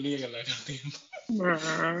ਖੁੱਲੀਆਂ ਗੱਲਾਂ ਕਰਦੇ ਹਾਂ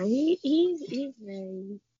Nah, he's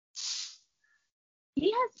very. He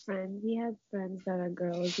has friends. He has friends that are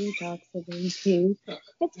girls. He talks to them too.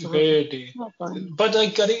 It's fun. It's not fun. But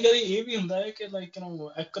like ਕਦੀ ਇਹ ਵੀ ਹੁੰਦਾ ਹੈ ਕਿ like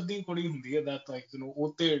ਇੱਕ ਅੱਧੀ ਕੁੜੀ ਹੁੰਦੀ ਹੈ that like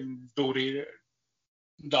ਉਹ ਤੇ ਡੋਰੇ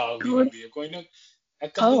ਡਾਲਦੀ ਹੁੰਦੀ ਹੈ ਕੋਈ ਨਾ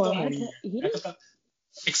ਇੱਕ ਅੱਧੀ ਤਾਂ ਹੋਣੀ ਹੈ ਇੱਕ ਤਾਂ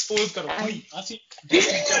एक्सपोज करो दिल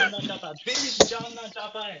जानना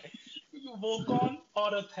चाहता है वो कौन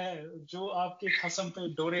औरत है जो आपके खसम पे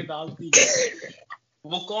डोरे डालती है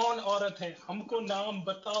वो कौन औरत है हमको नाम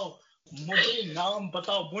बताओ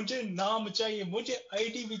मुझे नाम चाहिए मुझे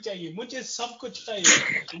आईडी भी चाहिए मुझे सब कुछ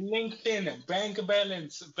चाहिए LinkedIn bank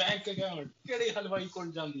balance bank account केड़े हलवाई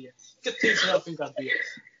कोल जांदी है कित्थे शॉपिंग करदी है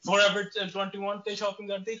Forever 21 ਤੇ ਸ਼ਾਪਿੰਗ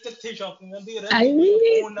ਕਰਦੀ ਕਿੱਥੇ ਸ਼ਾਪਿੰਗ ਕਰਦੀ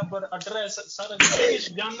ਫੋਨ ਨੰਬਰ ਐਡਰੈਸ ਸਾਰਾ ਕੁਝ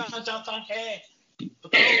ਜਾਨਣਾ ਚਾਹਤਾ ਹੈ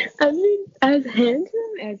I mean, as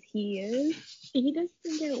handsome as he is, he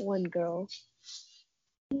doesn't get one girl.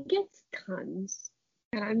 He gets tons.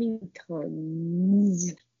 I mean tons.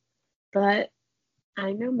 But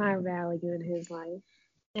I know my value in his life,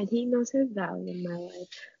 and he knows his value in my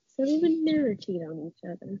life. So we would never cheat on each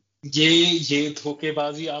other. ये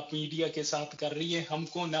धोखेबाजी आप media के साथ कर रही है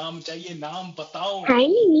हमको नाम चाहिए नाम बताओ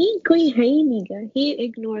कोई है ही नहीं he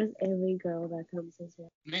ignores every girl that comes his way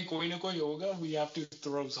नहीं कोई ना कोई होगा we have to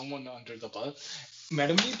throw someone under the bus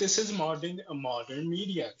madam ji this is modern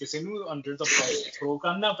media किसी ਨੂੰ under the bus throw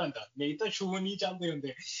करना पैंदा नहीं तो शो नहीं चलते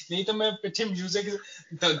ਹੁੰਦੇ नहीं तो मैं पीछे music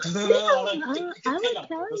I would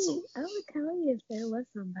tell you if there was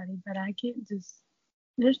somebody but I can't just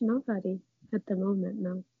there's nobody at the moment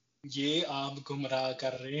no ये आप गुमराह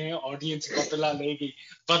कर रहे हैं ऑडियंस बदला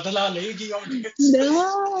लेगी audience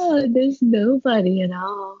No, there's nobody at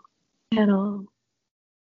all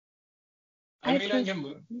I mean I can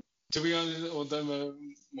to be honest although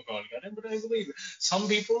McCall got it but I believe some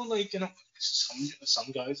people like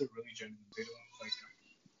some guys are really genuine they don't like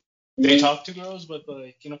they talk to girls but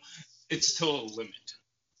like it's still a limit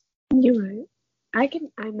you're right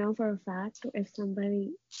I know for a fact if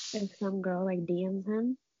some girl like DMs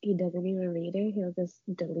him he doesn't even read it he'll just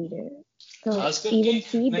delete it so even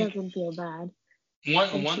he doesn't feel bad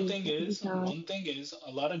one thing is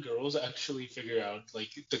a lot of girls actually figure out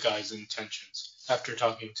like the guy's intentions after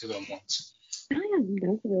talking to them once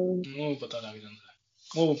definitely पता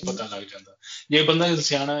लग ਜਾਂਦਾ ਜੇ ਬੰਦਾ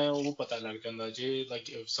ਸਿਆਣਾ ਹੈ ਉਹ ਪਤਾ ਲੱਗ ਜਾਂਦਾ ਜੇ like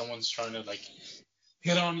if someone's trying to like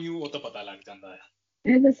hit on you ਉਹ ਤਾਂ ਪਤਾ ਲੱਗ ਜਾਂਦਾ ਹੈ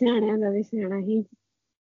ਇਹ ਤਾਂ ਸਿਆਣਿਆਂ ਦਾ ਵੀ ਸਿਆਣਾ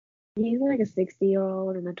he's like a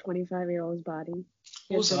 60-year-old in a 25-year-old's body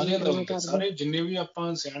ਉਹ ਸਾਰਿਆਂ ਦਾ ਹੁੰਦਾ ਸਾਰੇ ਜਿੰਨੇ ਵੀ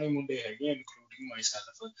ਆਪਾਂ ਸਿਆਣੇ ਮੁੰਡੇ ਹੈਗੇ ਇਨਕਲੂਡਿੰਗ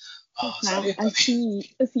ਮਾਈਸੈਲਫ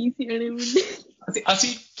ਅਸੀਂ ਸਿਆਣੇ ਮੁੰਡੇ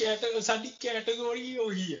ਸਾਡੀ ਕੈਟਾਗਰੀ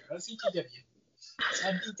ਉਹੀ ਹੈ ਅਸੀਂ ਕੀ ਕਰੀਏ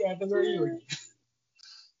ਸਾਡੀ ਕੈਟਾਗਰੀ ਉਹੀ ਹੈ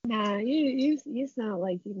Nah, you sound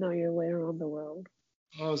like you know your way around the world.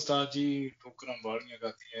 ਉਸਤਾਦ ਜੀ ਠੋਕਰਾਂ ਵਾਲੀਆਂ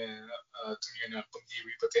ਕਰਦੀਆਂ ਦੁਨੀਆ ਨੇ ਪੰਗੇ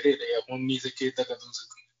ਵੀ ਬਥੇਰੇ ਲਏ ਹੁਣ ਨਹੀਂ ਸਕੇ ਤਾਂ ਕਦੋਂ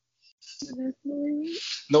ਸਕੂਗੇ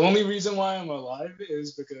The only reason why I'm alive is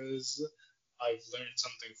because I've learned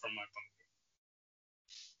something from my pange.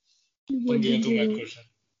 Pange to my question.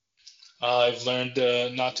 I've learned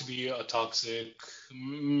not to be a toxic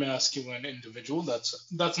masculine individual.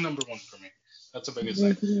 That's number one for me. That's the biggest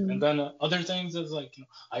thing. And then other things is like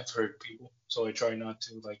I've hurt people, so I try not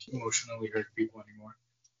to like emotionally hurt people anymore.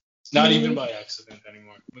 Not even by accident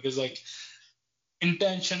anymore, because like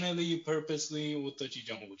intentionally, purposely, वो तो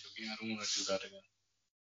चीज़ें हो चुकी हैं. I don't want to do that again.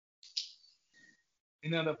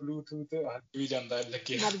 ਇਹਨਾਂ ਦਾ Bluetooth ਹੱਟ ਵੀ ਜਾਂਦਾ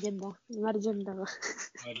ਲੱਗਿਆ ਮਰ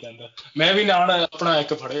ਜਾਂਦਾ ਮੈਂ ਵੀ ਨਾਲ ਆਪਣਾ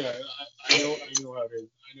ਇੱਕ ਫੜਿਆ I know how it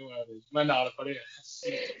is ਮੈਂ ਨਾਲ ਫੜਿਆ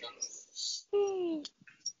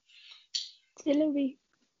ਚਲੋ ਵੀ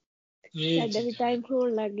ਸਾਡਾ ਵੀ ਟਾਈਮ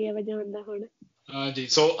ਹੋਣ ਲੱਗ ਗਿਆ ਵਜਾਉਣ ਦਾ ਹੁਣ ਹਾਂਜੀ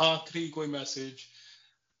ਸੋ ਆਖਰੀ ਕੋਈ ਮੈਸੇਜ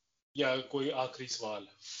ਜਾਂ ਕੋਈ ਆਖਰੀ ਸਵਾਲ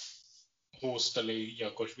ਹੋਸਟ ਲਈ ਜਾਂ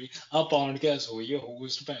ਕੁਝ ਵੀ ਆ ਪੌਡਕਾਸਟ ਹੋਈ ਹੈ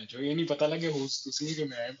ਹੋਸਟ ਭੈਣ ਚੋ ਇਹ ਨਹੀਂ ਪਤਾ ਲੱਗੇ ਹੋਸਟ ਤੁਸੀਂ ਕਿ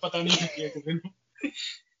ਮੈਂ ਪਤਾ ਨਹੀਂ ਲੱਗਿਆ ਕਿਸੇ ਨੂੰ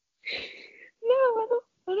No,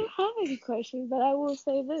 I don't have any questions, but I will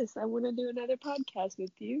say this. I want to do another podcast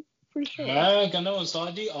with you, for sure. ਮੈਂ ਕਹਿੰਦਾ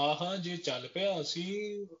ਉਸਤਾਦ ਜੀ ਆਹ ਜੇ ਚੱਲ ਪਿਆ ਅਸੀਂ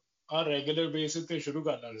ਆ ਰੈਗੂਲਰ ਬੇਸਿਸ ਤੇ ਸ਼ੁਰੂ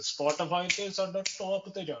ਕਰ ਲਾਂਗੇ Spotify ਤੇ ਸਾਡਾ ਟੌਪ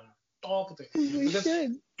ਤੇ ਜਾਣਾ ਟੌਪ ਤੇ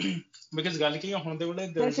ਬਿਕਾਜ਼ ਗੱਲ ਕੀ ਹੁਣ ਦੇ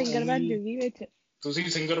ਵੇਲੇ ਸਿੰਗਰ ਬਣ ਜੂਗੀ ਵਿੱਚ ਤੁਸੀਂ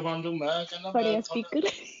ਸਿੰਗਰ ਬਣ ਜਾਓ ਮੈਂ ਕਹਿੰਦਾ ਬੜਿਆ ਸਪੀਕਰ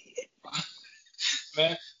ਮੈਂ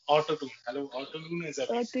auto tune hello auto tune is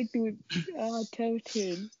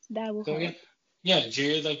auto-tune that will help yeah ਜੇ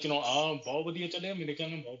like ਆ ਬਹੁਤ ਵਧੀਆ ਚੱਲਿਆ ਮੇਰੇ ਖਿਆਲ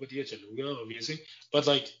ਨਾਲ ਬਹੁਤ ਵਧੀਆ ਚੱਲੂਗਾ obviously but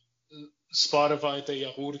like Spotify ਤੇ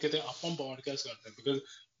ਜਾਂ ਹੋਰ ਕਿਤੇ ਆਪਾਂ ਪੌਡਕਾਸਟ ਕਰਦੇ ਬਿਕਾਜ਼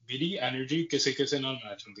ਮੇਰੀ એનર્ਜੀ ਕਿਸੇ ਨਾਲ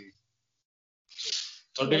ਮੈਚ ਹੁੰਦੀ ਹੈ।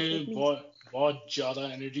 ਤੁਹਾਡੇ ਬਹੁਤ ਜ਼ਿਆਦਾ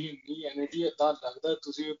એનર્ਜੀ ਏਦਾਂ ਲੱਗਦਾ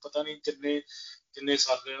ਤੁਸੀਂ ਪਤਾ ਨਹੀਂ ਕਿੰਨੇ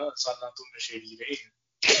ਸਾਲਾਂ ਤੋਂ ਨਸ਼ੇੜੀ ਰਹੇ।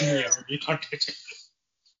 ਐਨਰਜੀ ਤੁਹਾਡੇ ਚ।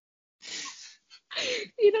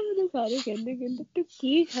 ਇਹਨਾਂ ਮੈਨੂੰ ਸਾਰੇ ਕਹਿੰਦੇ ਤੂੰ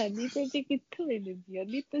ਕੀ ਖਾਂਦੀ ਤੇ ਜੇ ਕਿੱਥੋਂ ਐਨਰਜੀ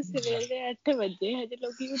ਆਉਂਦੀ ਤੂੰ ਸਵੇਰੇ 8 ਵਜੇ ਹਜੇ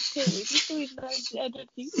ਲੋਕੀ ਉੱਠੇ ਹੋਏ ਨੀ ਤੂੰ ਇੰਨਾ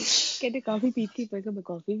ਐਨਰਜੀ। ਕਹਿੰਦੇ ਕਾਫੀ ਪੀਤੀ ਮੈਂ ਕਿਹਾ ਮੈਂ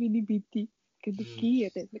ਕਾਫੀ ਵੀ ਨਹੀਂ ਪੀਤੀ। ਕਹਿੰਦੇ ਕੀ ਹੈ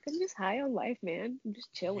ਤੇ ਮੈਂ ਕਿਹਾ just high on life man I'm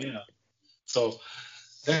just chilling. So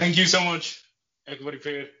thank you so much ਇੱਕ ਵਾਰੀ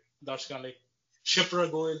ਫੇਰ ਦਰਸ਼ਕਾਂ ਲਈ ਸ਼ਿਪਰਾ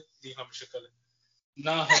ਗੋਇਲ ਦੀ ਹਮਸ਼ਕਲ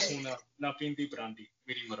ਨਾ ਹਸੂਨਾ ਨਾ ਪੀਂਦੀ ਬਰਾਂਡੀ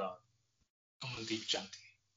ਮੇਰੀ ਮੁਰਾਦ ਅਮਨਦੀਪ ਚਾਂਦੀ।